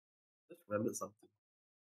 Just remembered something.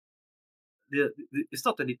 It's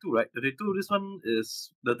not 22, right? The 22. This one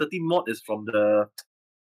is the 13 mod is from the.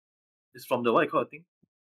 It's from the what you call it thing.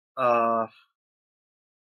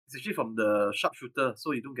 It's actually from the sharpshooter,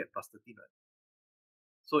 so you don't get plus 13, right?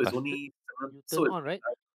 So it's Plus- only 7. You So turn it's, on, right?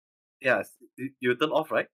 yeah, you turn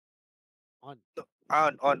off, right? On.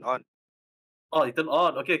 On. Oh, you turn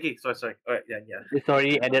on. Okay. Sorry. All right, yeah. It's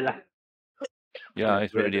already added lah. Yeah,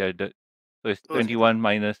 it's Wait, already added. So it's So it's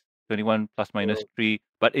 21 plus minus So- 3,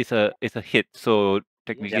 but it's a hit, so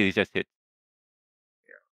technically Yep. it's just hit.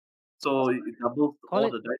 So it doubles Call all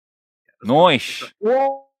it. the dice. Yeah, that's right. Nice.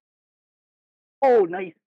 Whoa! Oh,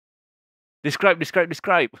 nice. Describe. Describe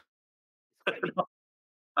it.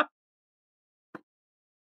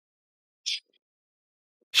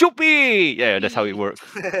 Shoopy! Yeah, that's how it works.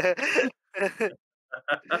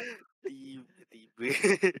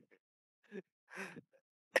 Tiba.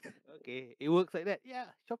 Okay, it works like that. Yeah,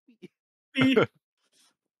 Shopee.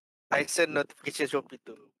 I send notification Shopee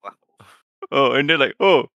to. Wow. Oh, and they're like,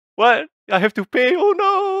 oh, what? I have to pay? Oh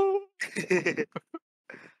no!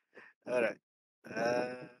 Alright.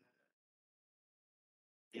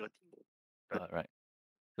 Tengok. All right.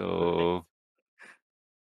 So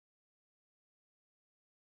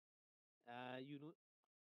You know,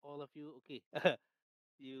 all of you. Okay.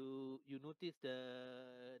 You notice the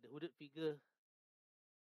hooded figure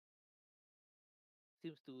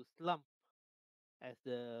seems to slump as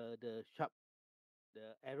the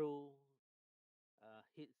arrow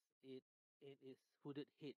hits it in its hooded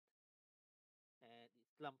head, and it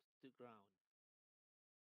slumps to ground.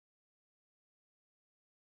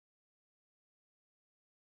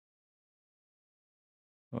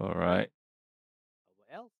 all right. What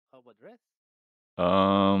else? How about the rest?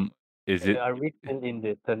 Is it? Are we still in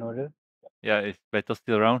the turn order? Yeah, is battle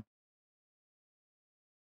still around?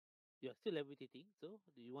 You're still levitating, so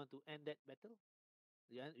do you want to end that battle?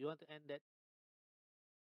 You want to end that?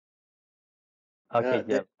 Okay,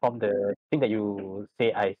 yeah. From the thing that you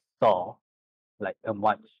say, I saw like a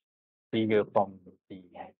much figure from the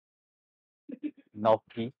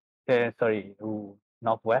northeast. Sorry,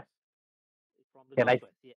 northwest. From the Can I?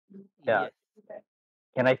 northwest? Yeah. Yeah. Yes.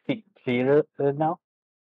 Can I see clearer now?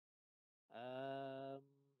 Let's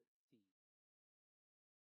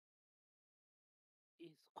see.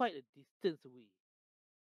 It's quite a distance away,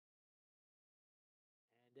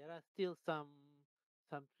 and there are still some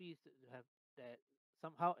trees that have that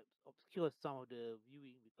somehow obscure some of the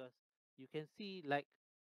viewing because you can see like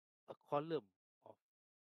a column of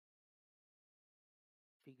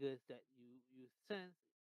figures that you sense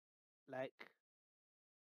like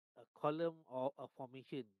a column or a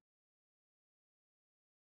formation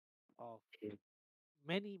of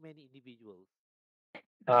many individuals.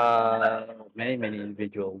 Many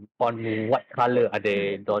individual. On what color are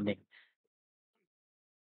they donning?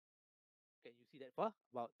 Can you see that far?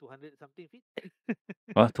 About 200 something feet.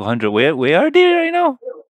 Well, 200. Where are they right now?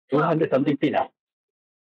 200 something feet.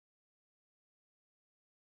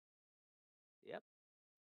 Yep.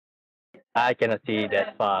 I cannot see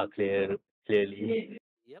that far clearly.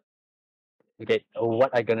 Yep. Okay,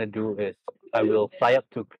 what I'm gonna do is I will fly up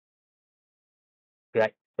to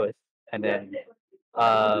Greg first, and then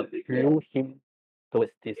flew him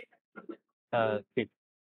towards this cliff.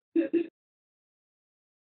 Okay.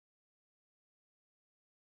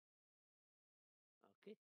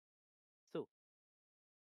 So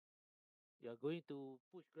you're going to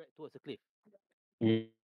push Greg towards the cliff.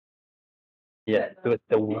 Yeah, towards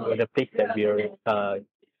the place that we are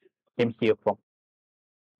came here from.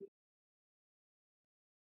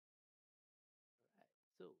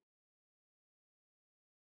 So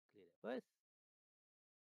clear that first.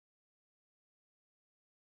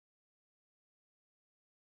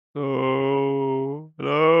 Oh,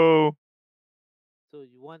 hello. So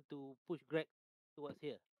you want to push Greg towards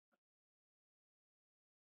here.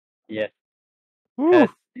 Yes, Woo. as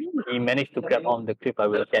he managed to grab on the cliff, I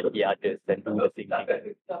will get the others and do the same thing.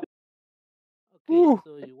 Okay. Woo.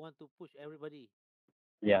 So you want to push everybody.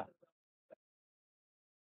 Yeah.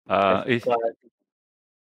 As Is far,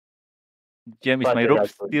 Gem, is far my as rope I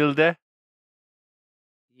could. still there?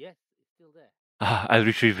 Yes, it's still there. I'll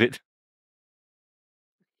retrieve it.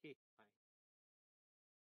 Okay,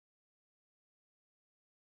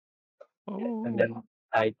 fine. And Oh. then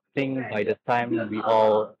I think by the time we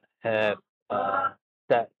all have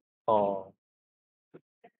set or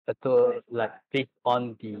to like cliff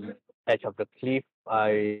on the edge of the cliff,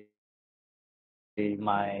 my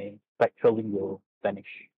spectral wing will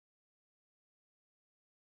vanish.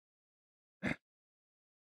 All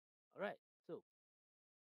right. So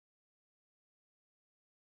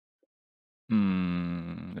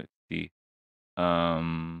Let's see.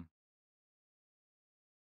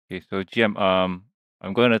 Okay, so GM,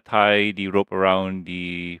 I'm gonna tie the rope around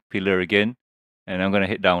the pillar again, and I'm gonna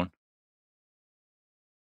head down.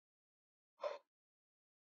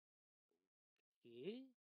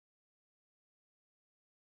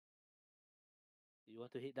 You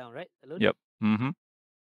want to hit down, right? Alone? Yep. Mm-hmm.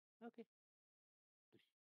 Okay.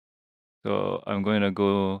 So I'm going to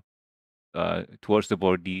go towards the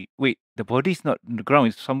body. Wait, the body's not on the ground.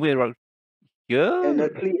 It's somewhere around And the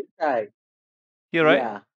here. clear side. Here, right?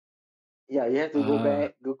 Yeah. Yeah, you have to go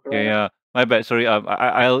back, go Yeah, across. yeah. My bad. Sorry.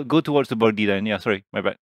 I'll go towards the body then. Yeah, sorry. My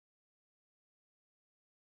bad.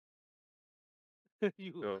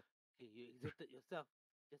 you, So. you exerted yourself.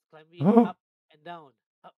 Just climbing up and down,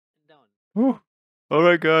 up and down. All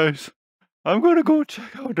right, guys. I'm gonna go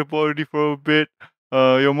check out the body for a bit.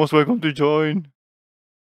 You're most welcome to join.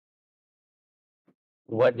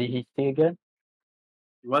 What did he say again?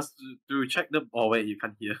 He wants to check the. Oh wait, you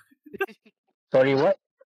can't hear. Sorry, what?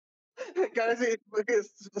 Karasu is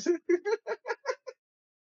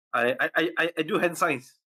I do hand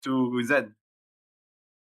signs to Zen.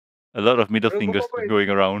 A lot of middle Roll fingers performance. going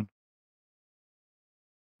around.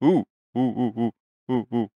 Ooh, ooh, ooh, ooh, ooh,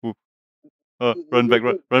 ooh, ooh. Run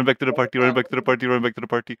back to the party, run back to the party, run back to the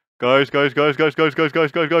party. Guys.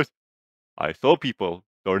 I saw people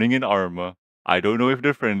turning in armor. I don't know if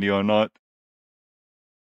they're friendly or not.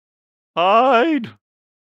 Hide!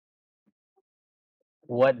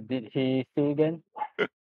 What did he say again?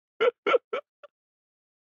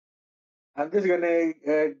 I'm just gonna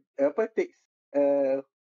apa take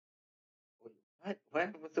what? Why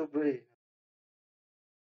am I so brave?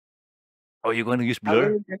 Oh, you gonna use I'm blur?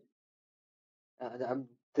 gonna just I'm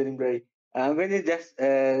turning brave. I'm gonna just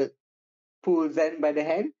pull Zen by the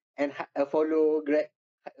hand and follow Greg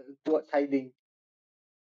towards hiding.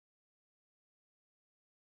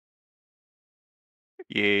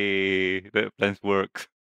 Yay, that plan works.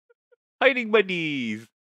 Hiding buddies!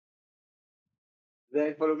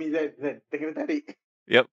 Zen, follow me, Zen. Kita kena tarik.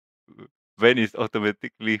 Yep. Van is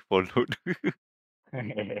automatically followed.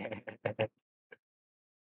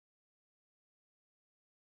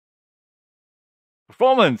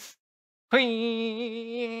 Performance!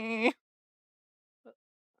 Yeah,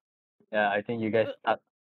 I think you guys stuck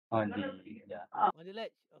on the On the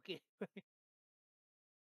ledge. Okay.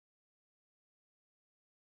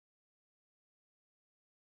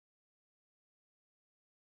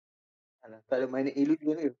 Alah, tak ada main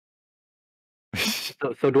illusion ke?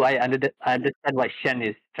 So do I understand what Shen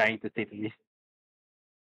is trying to say to me?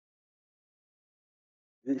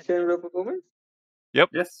 Is it Shen roll performance?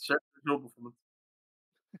 Yes, share no performance.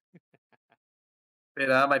 Wait,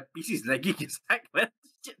 my PC is lagging. It's hack, man.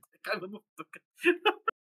 Shit, I can't remember. Must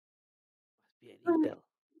be an intel.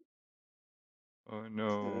 Oh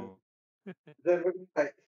no. Zen working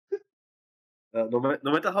tight. No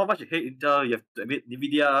matter how much you hate Intel, you have to admit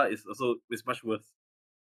Nvidia is much worse.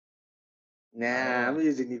 Nah, I'm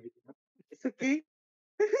using NVIDIA. It's okay.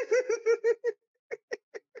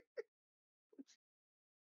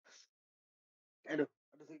 Aduh,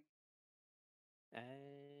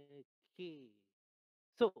 Okay.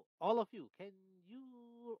 So, all of you, can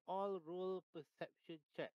you all roll perception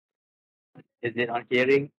check? Is it on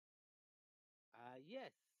hearing?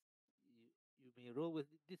 Yes. You may roll with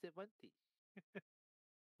disadvantage.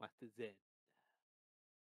 Master Zen.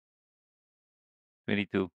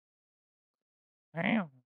 22.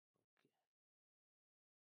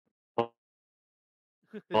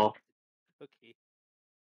 Oh, Okay.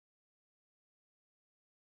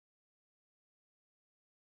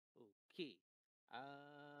 Okay.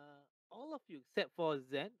 All of you except for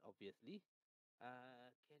Zen, obviously,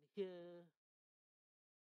 can hear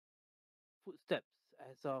footsteps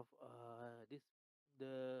as of this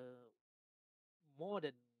the more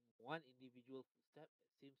than one individual footstep.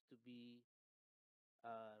 It seems to be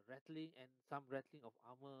rattling and some rattling of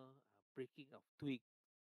armor, breaking of twig,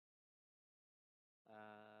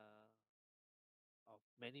 of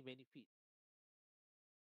many feet.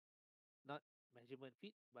 Not measurement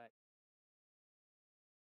feet, but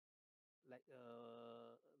like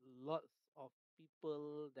lots of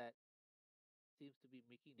people that seems to be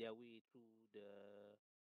making their way through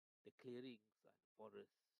the clearings and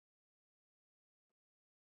forest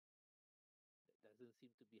that doesn't seem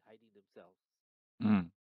to be hiding themselves. Mm.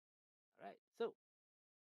 All right. So,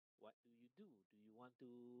 what do you do? Do you want to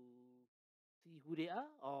see who they are,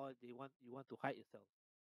 or you want to hide yourself?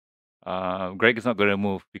 Greg is not gonna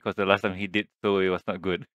move because the last time he did so it was not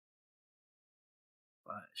good.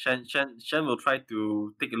 Shen will try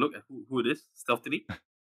to take a look at who it is stealthily.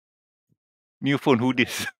 New phone, who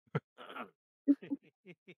this?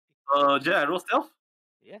 Jen, I roll stealth.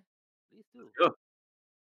 Yeah, please do. Go.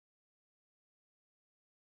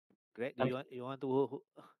 Greg, do you want to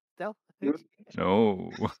tell?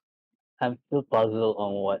 No. I'm still puzzled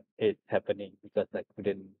on what is happening because I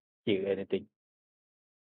couldn't hear anything.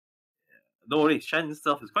 No worries, Shen's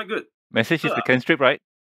stealth is quite good. Message is Ah. the cantrip, right?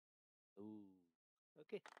 Ooh.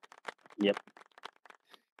 Okay. Yep.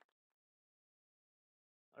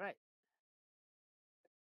 All right.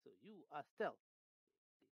 So you are stealth.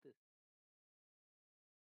 Status.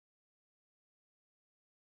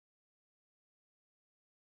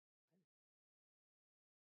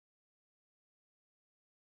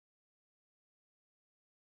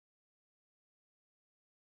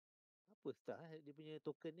 Apa stealth dia punya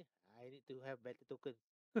token ni? I need to have better token.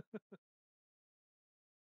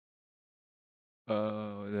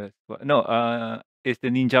 That's what. No, it's the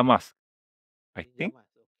ninja mask. I Ninja think.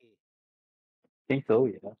 mask. Okay. Think so,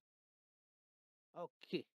 yeah.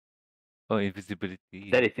 Okay. Oh, invisibility.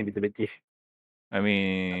 That is invisibility. I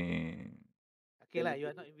mean, Okay lah, you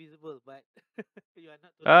are not invisible, but you are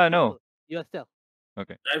not totally no. invisible. You are stealth.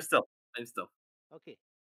 Okay. I'm stealth. I'm stealth. Okay.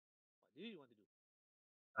 What do you want to do?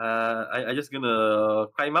 I just gonna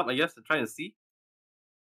climb up, I guess, and try and see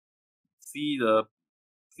the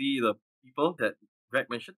people that Greg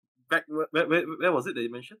mentioned. Greg, where was it that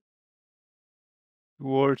you mentioned?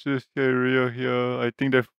 Towards this area here. I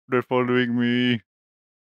think they're following me.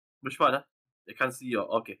 Which one? Huh? I can't see your.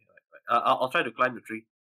 Okay, right. I'll try to climb the tree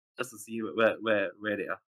just to see where they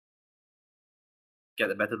are.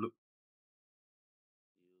 Get a better look.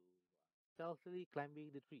 You are stealthily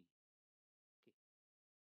climbing the tree. Okay.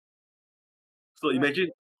 So Alright.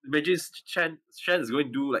 imagine Shen is going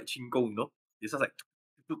to do like Qinggong, you know? It's just like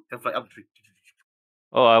can fly up the tree.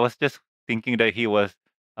 Oh, I was just thinking that he was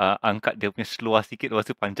angkat dia punya seluar sikit lepas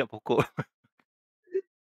tu panjat pokok.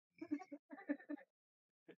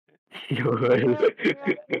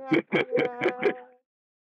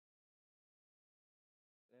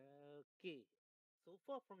 Okay. So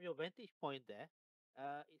far from your vantage point there,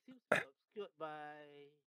 it seems to be obscured by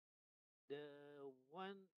the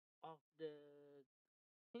one of the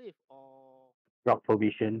cliff or Rock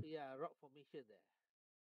formation. rock formation there.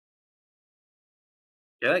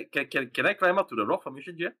 Can I climb up to the rock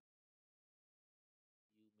formation here?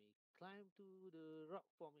 You may climb to the rock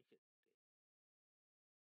formation.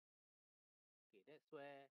 Okay, that's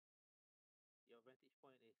where your vantage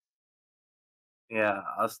point is. Yeah,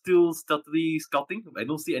 I'm still stealthily scouting. I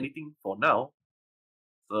don't see anything for now.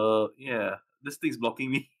 So yeah, this thing's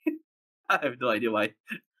blocking me. I have no idea why.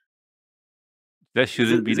 That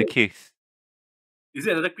shouldn't be is the it case. is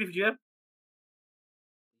it another cliff, GM?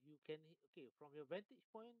 You can okay from your vantage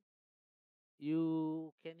point,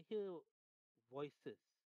 you can hear voices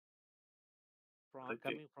Okay.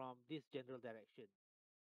 coming from this general direction.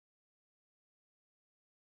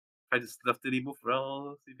 Try to stealthily move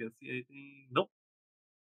around, see if you can see anything. Nope.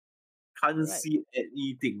 Can't Alright. see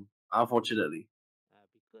anything, unfortunately.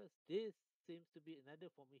 Because this seems to be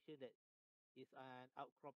another formation that is an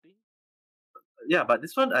outcropping. Yeah, but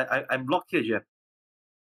this one I'm blocked here, GM.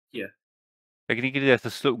 Here. Technically, there's a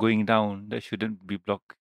slope going down. That shouldn't be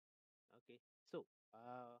blocked. Okay, so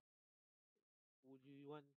would you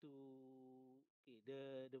want to? Okay,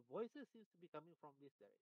 the voices seems to be coming from this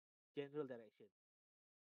general direction.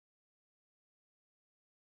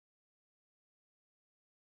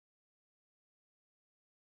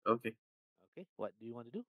 Okay. Okay, what do you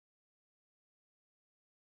want to do?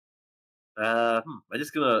 I'm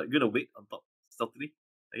just gonna wait on top stealthily,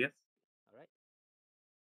 I guess. All right.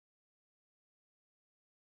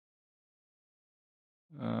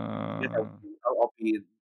 Yes, I'll be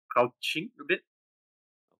crouching a bit.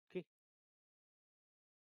 Okay.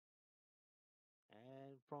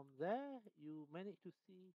 And from there, you manage to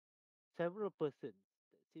see several persons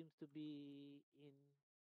that seems to be in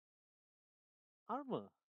armor.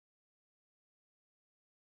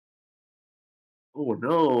 Oh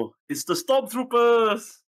no, it's the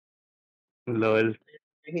stormtroopers! Lol.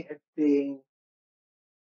 Thing.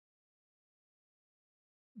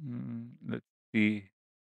 Let's see.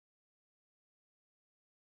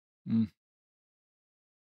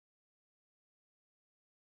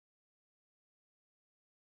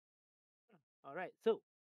 All right. So,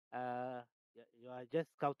 you are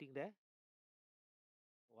just scouting there,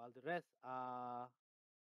 while the rest are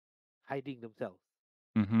hiding themselves.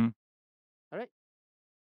 Mm-hmm. All right.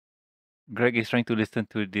 Greg is trying to listen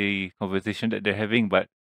to the conversation that they're having, but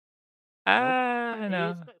It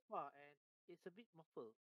no. is quite far and it's a bit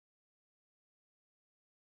muffled.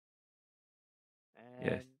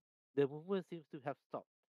 Yes. And the movement seems to have stopped.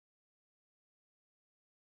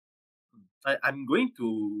 I'm going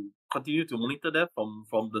to continue to monitor them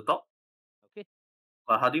from the top. Okay.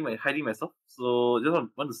 Hiding myself. So just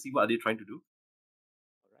want to see what are they trying to do.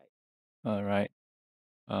 All right. All right.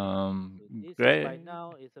 So this is by Greg.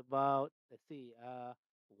 now is about, let's see,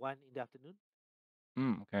 1 in the afternoon.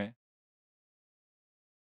 Okay.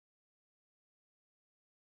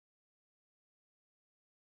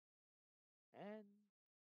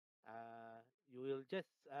 you will just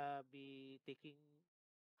be taking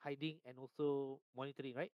hiding and also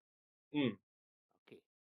monitoring, right? Mm. Okay.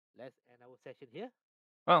 Let's end our session here.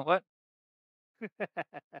 Oh, what?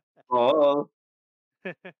 Oh,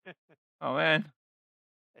 Oh man.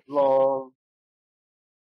 long.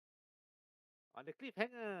 On the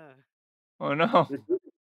cliffhanger. Oh no.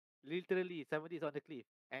 Literally, somebody is on the cliff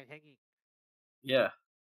and hanging. Yeah.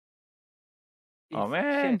 Oh It's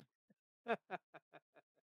man. Shen.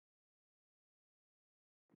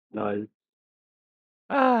 No,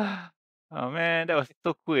 Ah. Oh man, that was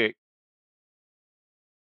so quick.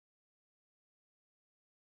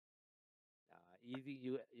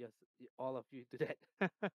 Easing all of you into that.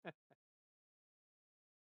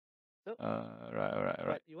 So, Right.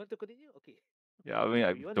 what you want to continue? Okay. Yeah, I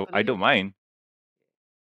mean, You want to I continue? don't mind.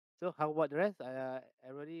 So, how about the rest?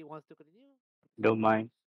 Everybody wants to continue? don't mind.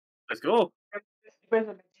 Let's go. Depends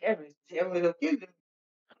on the GM. If GM is okay, then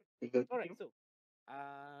we All right. continue. So,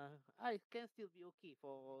 I can still be okay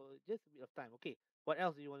for just a bit of time. Okay. What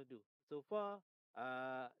else do you want to do? So far,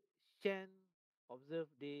 Shen observed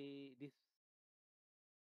these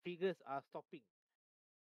figures are stopping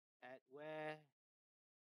at where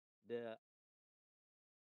the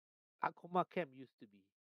Akuma camp used to be,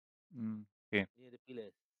 Okay. near the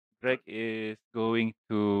pillars. Greg is going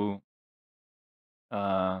to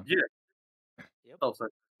Yeah. Yep. Oh,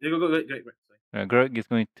 sorry. Yeah, go. Great. Sorry. Greg is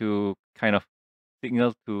going to kind of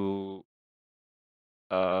signal to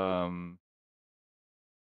um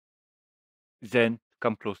Zen to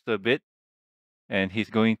come closer a bit, and he's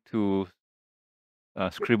going to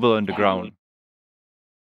scribble on the ground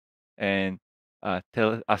and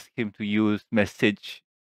ask him to use message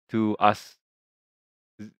to ask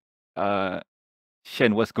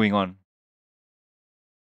Shen what's going on.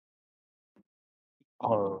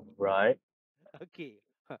 All right. Okay.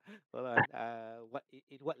 Hold on.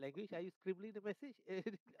 In what language are you scribbling the message?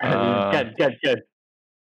 Uh, Can.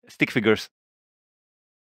 Stick figures.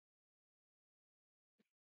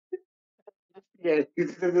 Yeah.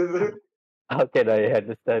 How can I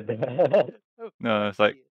understand that? Oh, No, it's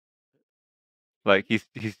okay. like he's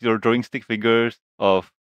drawing stick figures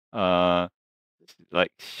of uh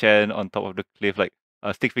like Shen on top of the cliff, like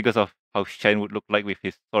stick figures of how Shen would look like with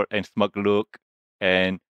his sword and smug look,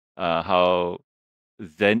 and how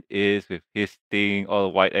Zen is with his thing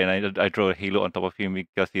all white, and I draw a halo on top of him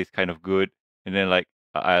because he's kind of good, and then like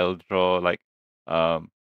I'll draw like um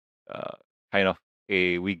uh kind of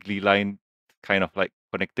a wiggly line, kind of like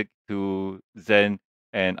connected to Zen,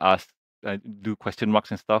 and ask do question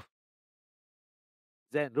marks and stuff.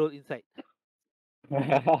 Then roll inside.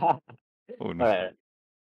 Oh no. All right.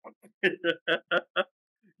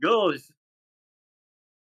 Goes.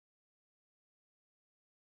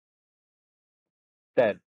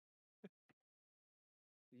 10.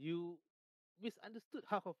 You misunderstood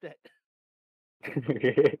half of that,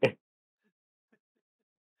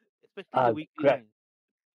 especially the weekly Greg, line.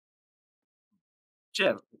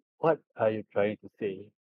 Gem. what are you trying to say?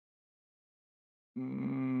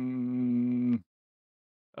 Mm,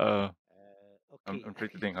 uh, Okay. I'm trying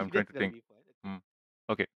to think. I'm trying That's to gonna think. be fun. Okay. Mm.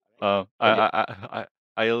 Okay. All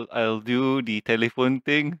Okay. I'll do the telephone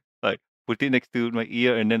thing. Like put it next to my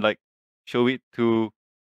ear and then like show it to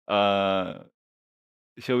uh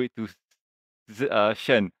show it to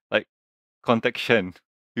Shen. Like contact Shen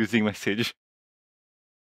using message.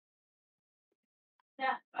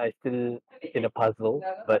 I still in a puzzle,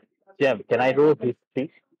 but Jam, can I roll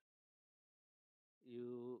history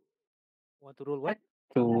You want to roll what?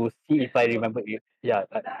 to see if I remember it? Yeah,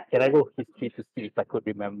 can I roll history to see if I could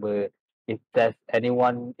remember if there's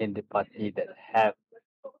anyone in the party that have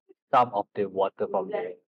some of the water from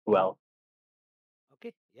the well?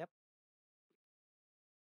 Okay. Yep.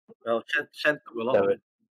 Well, Shen took a lot of 7. it.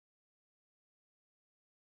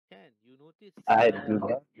 Can you notice I do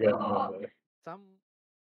not remember.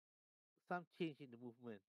 some change in the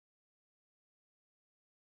movement,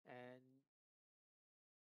 and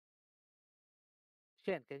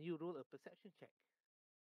Shen, can you roll a perception check?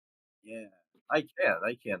 Yeah. I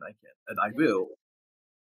can. And I Yes. will.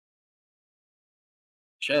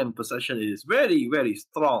 Shen possession is very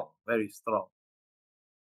strong. Very strong.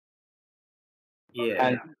 Yeah.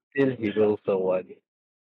 And still he rolls a 1.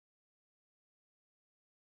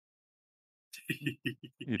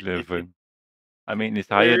 11. I mean, it's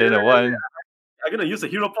Yeah, higher than a one. I'm gonna use a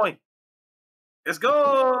hero point. Let's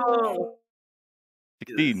go.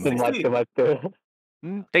 16. Too much 16. water.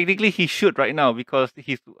 Technically, he should right now because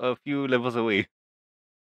he's a few levels away.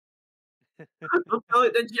 Don't tell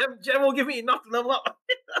it. Then GM will give me enough to level up.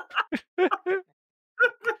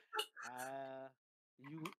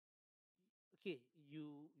 You okay?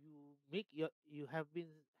 You make you have been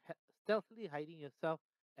stealthily hiding yourself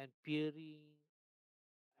and peering,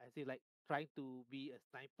 I say like trying to be a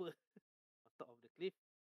sniper on top of the cliff,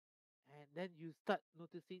 and then you start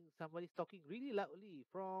noticing somebody's talking really loudly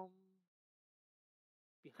from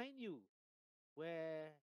behind you,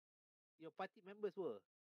 where your party members were.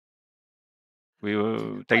 We were What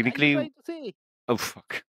are you technically. trying to say? Oh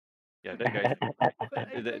fuck. Yeah, that guy's. What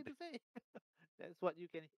are you That, trying to say? That's what you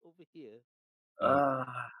can overhear. oh Uh,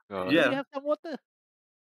 god. Do you yeah. have some water?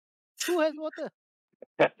 Who has water?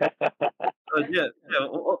 Yeah. Yeah.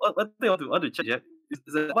 What thing I want to check, Jeff, is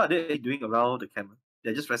that what are they doing around the camera?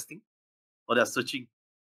 They're just resting, or they're searching.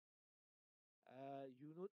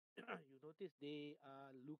 You note you notice they are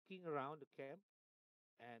looking around the camp,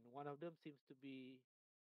 and one of them seems to be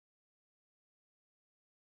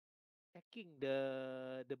checking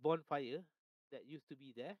the bonfire that used to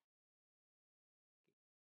be there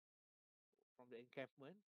from the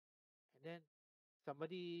encampment, and then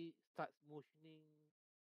somebody starts motioning,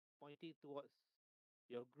 pointing towards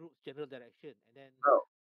your group's general direction, and then Oh,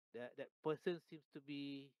 that person seems to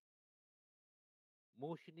be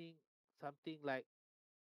motioning something like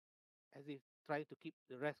as if trying to keep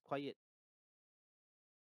the rest quiet.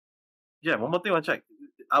 yeah. One more thing I want to check.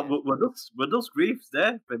 Yes, Were those graves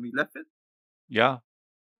there when we left it? Yeah.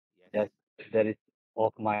 yes. Yes, that is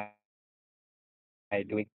of my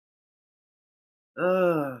doing.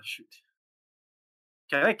 Shoot.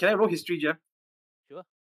 Can I roll history, Jeff? Sure.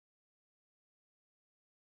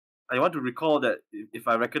 I want to recall that if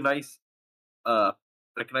I recognize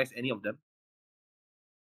any of them.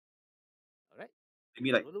 All right.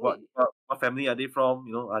 Maybe like Roll what, away. what what family are they from?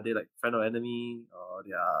 Are they like friend or enemy, or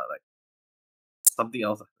they are like something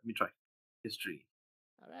else? Let me try. History.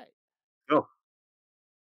 All right. Go.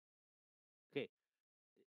 Okay.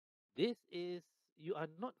 This is you are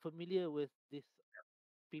not familiar with this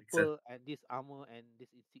Makes sense. people and this armor and this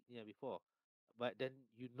insignia before, but then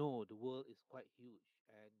you know the world is quite huge,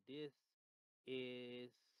 and this is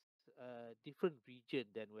a different region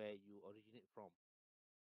than where you originate from.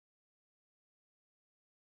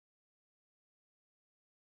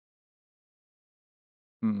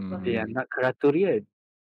 They are Hmm. not Karaturian.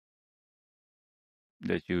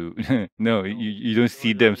 That you. No, No, you don't no,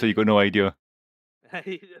 see no, them, so you got no idea.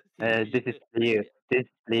 you don't see them. This is player. Yeah, This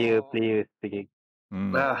for player speaking.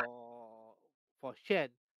 Hmm. Ah, for Shen,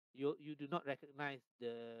 you do not recognize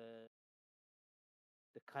the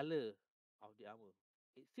color of the armor.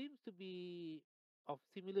 It seems to be of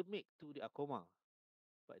similar make to the Akoma,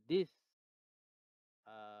 but this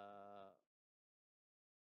uh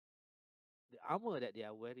the armor that they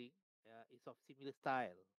are wearing is of similar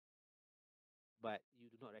style, but you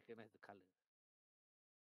do not recognize the color.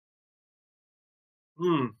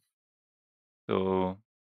 hmm. So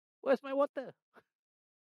Where's my water?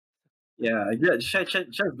 Yeah. Yeah. Shen's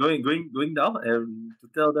going down and to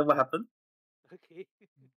tell them what happened. Okay.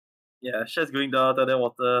 Yeah. Shen's going down, tell them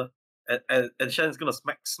water, and Shen's gonna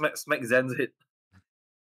smack Zen's head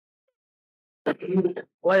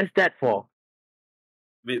What is that for?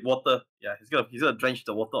 with water. Yeah. He's gonna drench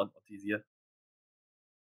the water onto his ear.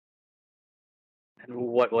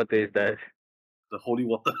 What water is that? The holy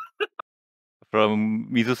water. from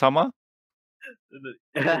Mizusama.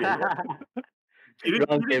 Yeah.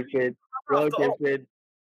 Wrong Kidding campaign. Wrong after all. campaign.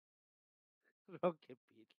 Wrong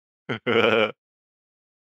campaign.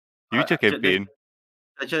 Future Then campaign.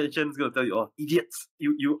 Shen's gonna tell you, oh, idiots!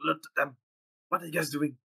 You alerted them. What are you guys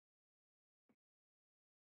doing?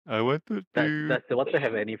 I wanted to. Does the water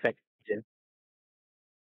have any effect? Yeah.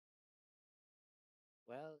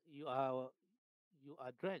 Well, you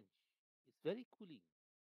are drenched. It's very cooling.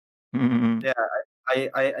 Hmm. Yeah,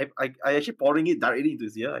 I actually pouring it directly into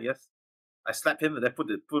his ear. I guess I slap him and then put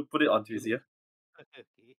it onto his You ear. okay?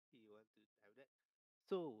 You want to have that?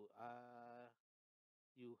 So,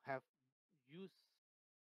 you have used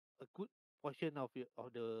a good portion of the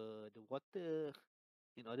water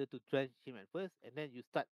in order to drench him at first, and then you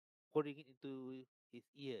start pouring it into his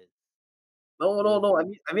ears. No, no, Will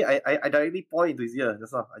no. I directly pour into his ear.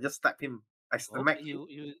 That's all. I just slap him. I okay? smack him.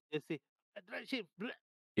 You just say drench him. Blah."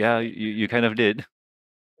 Yeah, you kind of did.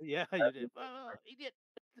 Yeah, you did. Oh, idiot!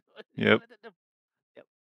 You Yep. alerted them. Yep.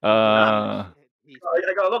 You Ah, drench Uh, his I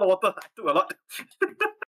ear. got a lot of water. I took a lot.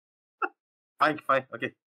 Fine, fine.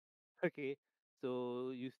 Okay. Okay. So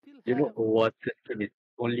you still You know, have water is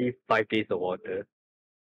only 5 days of water.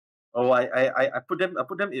 Oh, I put them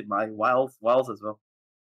in my wiles as well.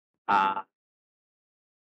 Ah,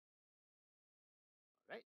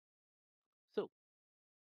 right. So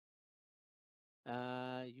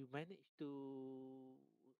you manage to.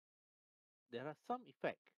 There are some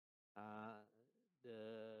effect. Uh,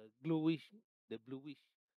 the the bluish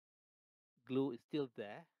glow is still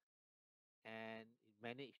there, and it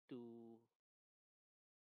managed to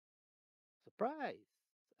surprise.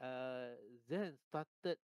 Zen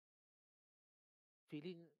started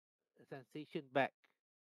feeling a sensation back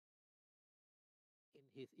in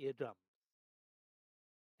his eardrums,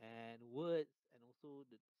 and words and also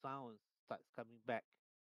the sounds starts coming back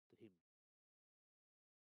to him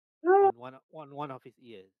on one of his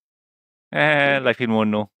ears. Life in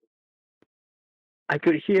mono. I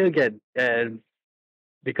could hear again, and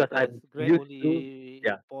because Because I'm Greg used to, only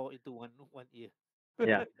yeah, pour into one ear.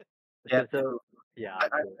 yeah. Yeah, So yeah,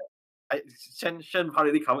 I, so Shen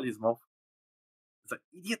hardly covered his mouth. It's like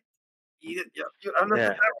idiot, you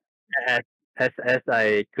understand? yeah. As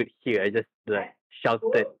I could hear, I just like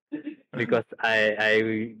shouted because I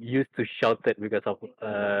used to shout it because of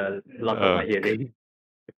loss of my hearing.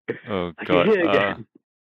 Oh I can God. hear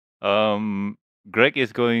again. Greg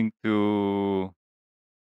is going to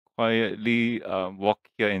quietly walk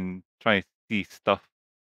here and try and see stuff,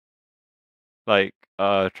 like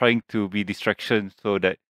trying to be distraction so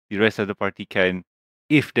that the rest of the party can,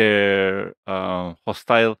 if they're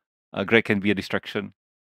hostile, Greg can be a distraction.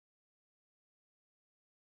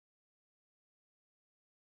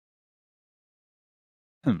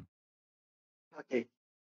 Okay.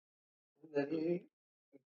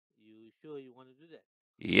 You sure you want to do that?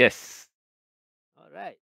 Yes. All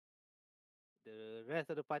right. The rest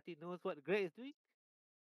of the party knows what Greg is doing.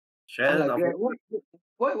 Shen, Greg,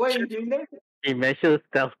 why are you doing that? He measures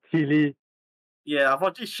stealthily. yeah,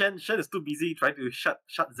 unfortunately, Shen is too busy trying to shut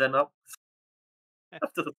Zen up.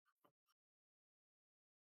 After the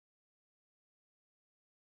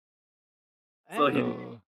So he-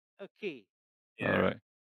 And okay. yeah, All right.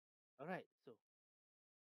 All right. So,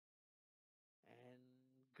 and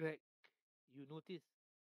Greg, you notice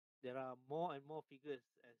there are more and more figures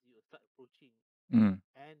as you start approaching, Mm.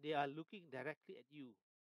 and they are looking directly at you.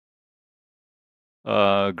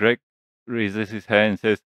 Greg raises his hand and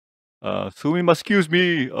says, Sumi must excuse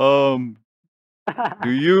me. Do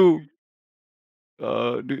you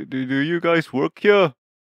do you guys work here?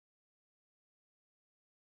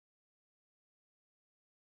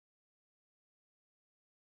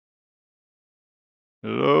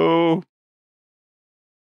 Hello?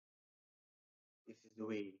 This is the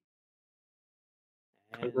way.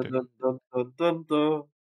 And dun, dun, dun, dun, dun, dun.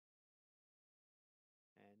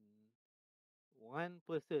 and one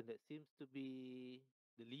person that seems to be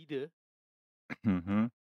the leader Mm-hmm.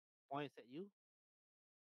 points at you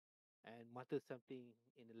and mutters something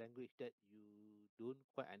in a language that you don't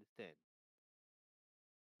quite understand.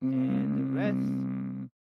 And the rest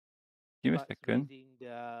Give me a starts second. raising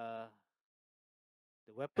the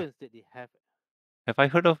weapons that they have. Have I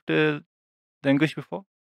heard of the language before?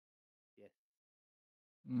 Yes,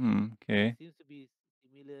 Okay. it seems to be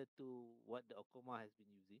similar to what the Okoma has been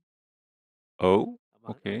using Oh,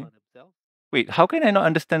 among okay. themselves. Wait, how can I not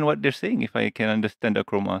understand what they're saying if I can understand the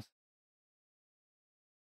chromas?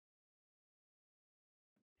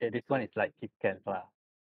 Yeah, this one is like keep can lah.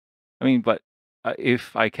 I mean, but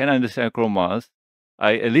if I can understand chromas,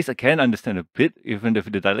 at least I can understand a bit, even if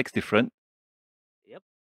the dialect's different. Yep.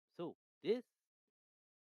 So this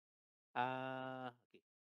okay.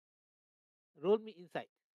 Roll me insight.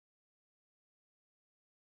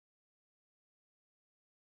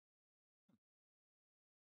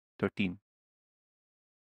 13.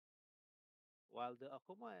 While the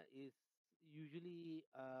Okoma is usually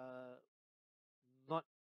not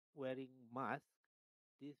wearing mask,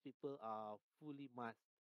 these people are fully masked,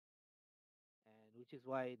 and which is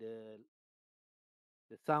why the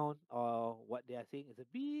sound or what they are saying is a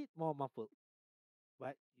bit more muffled.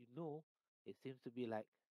 But you know, it seems to be like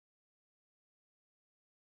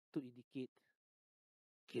to indicate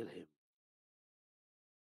kill him.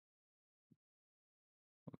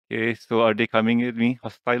 Okay, so are they coming at me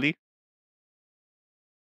hostilely?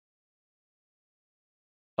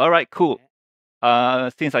 All right, cool.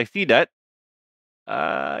 Since I see that,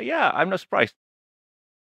 yeah, I'm not surprised.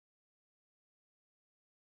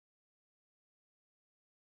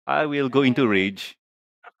 I will go into And rage.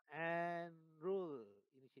 and roll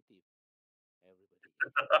initiative, everybody.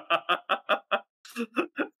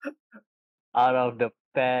 Out of the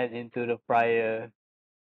pan into the fryer.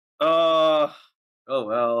 Oh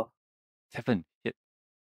well. 7. Shit.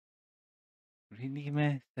 Really,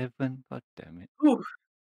 man? 7? God damn it. Whew.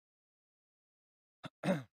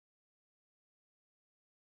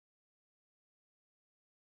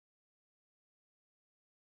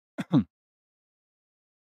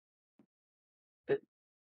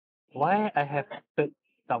 Why I have heard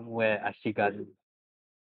somewhere Ashigan?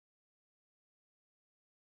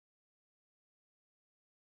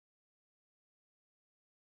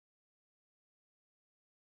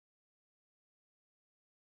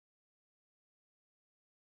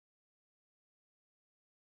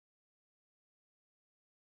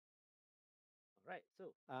 Alright,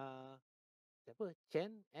 so siapa?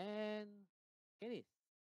 Chen and Canis.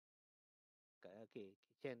 Okay,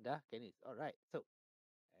 Chen dah, Canis. Alright, so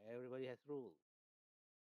everybody has rolled.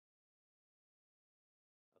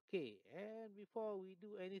 Okay, and before we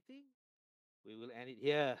do anything, we will end it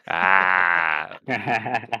here. Ah,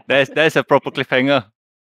 that's a proper cliffhanger.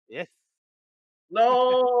 Yes.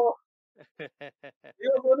 No, it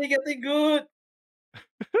was only getting good.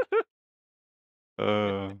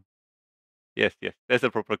 Yes, that's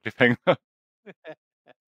a proper cliffhanger.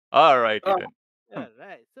 Alrighty Ah. then.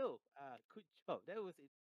 Alright, so good job. That was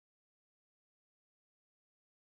it.